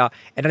Canada.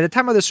 And at the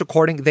time of this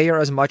recording, they are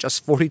as much as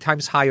 40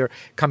 times higher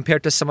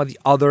compared to some of the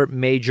other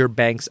major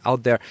banks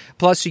out there.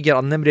 Plus, you get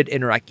unlimited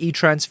Interac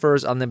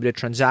e-transfers, unlimited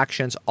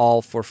transactions,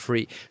 all for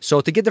free.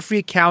 So to get the free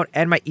account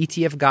and my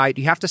ETF guide,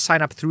 you have to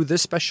sign up through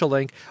this special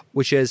link,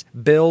 which is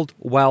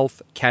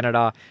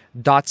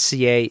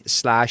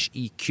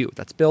buildwealthcanada.ca/EQ.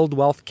 That's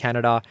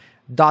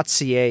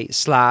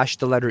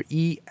buildwealthcanada.ca/the letter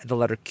E, the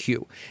letter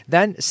Q.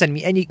 Then send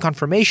me any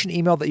confirmation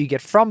email that you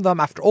get from them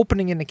after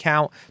opening an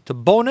account to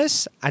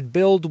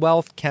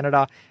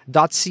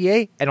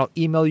bonus@buildwealthcanada.ca, and I'll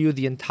email you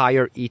the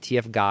entire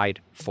ETF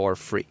guide for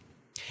free.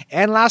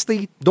 And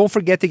lastly, don't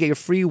forget to get your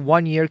free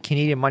 1-year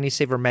Canadian Money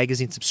Saver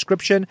magazine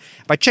subscription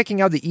by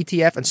checking out the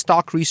ETF and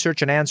stock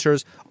research and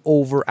answers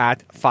over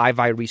at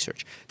 5i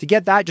Research. To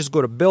get that, just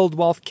go to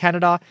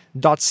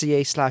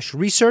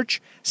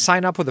buildwealthcanada.ca/research,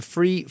 sign up with a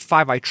free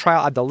 5i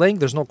trial at the link.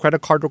 There's no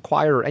credit card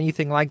required or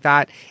anything like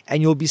that,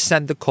 and you'll be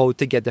sent the code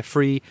to get the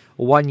free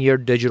 1-year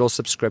digital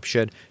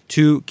subscription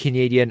to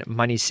Canadian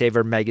Money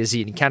Saver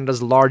magazine,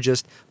 Canada's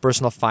largest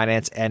personal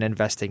finance and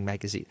investing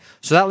magazine.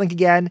 So that link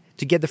again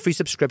to get the free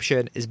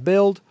subscription is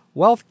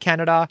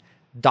buildwealthcanada.ca/research.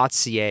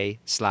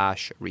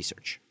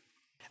 buildwealthcanada.ca/research.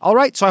 All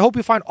right, so I hope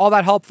you find all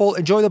that helpful.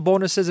 Enjoy the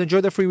bonuses,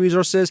 enjoy the free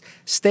resources,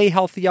 stay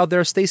healthy out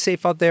there, stay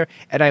safe out there,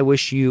 and I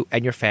wish you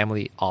and your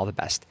family all the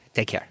best.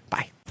 Take care.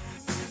 Bye.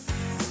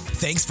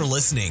 Thanks for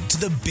listening to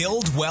the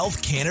Build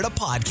Wealth Canada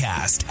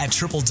podcast at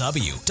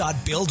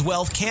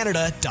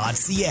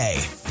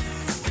www.buildwealthcanada.ca.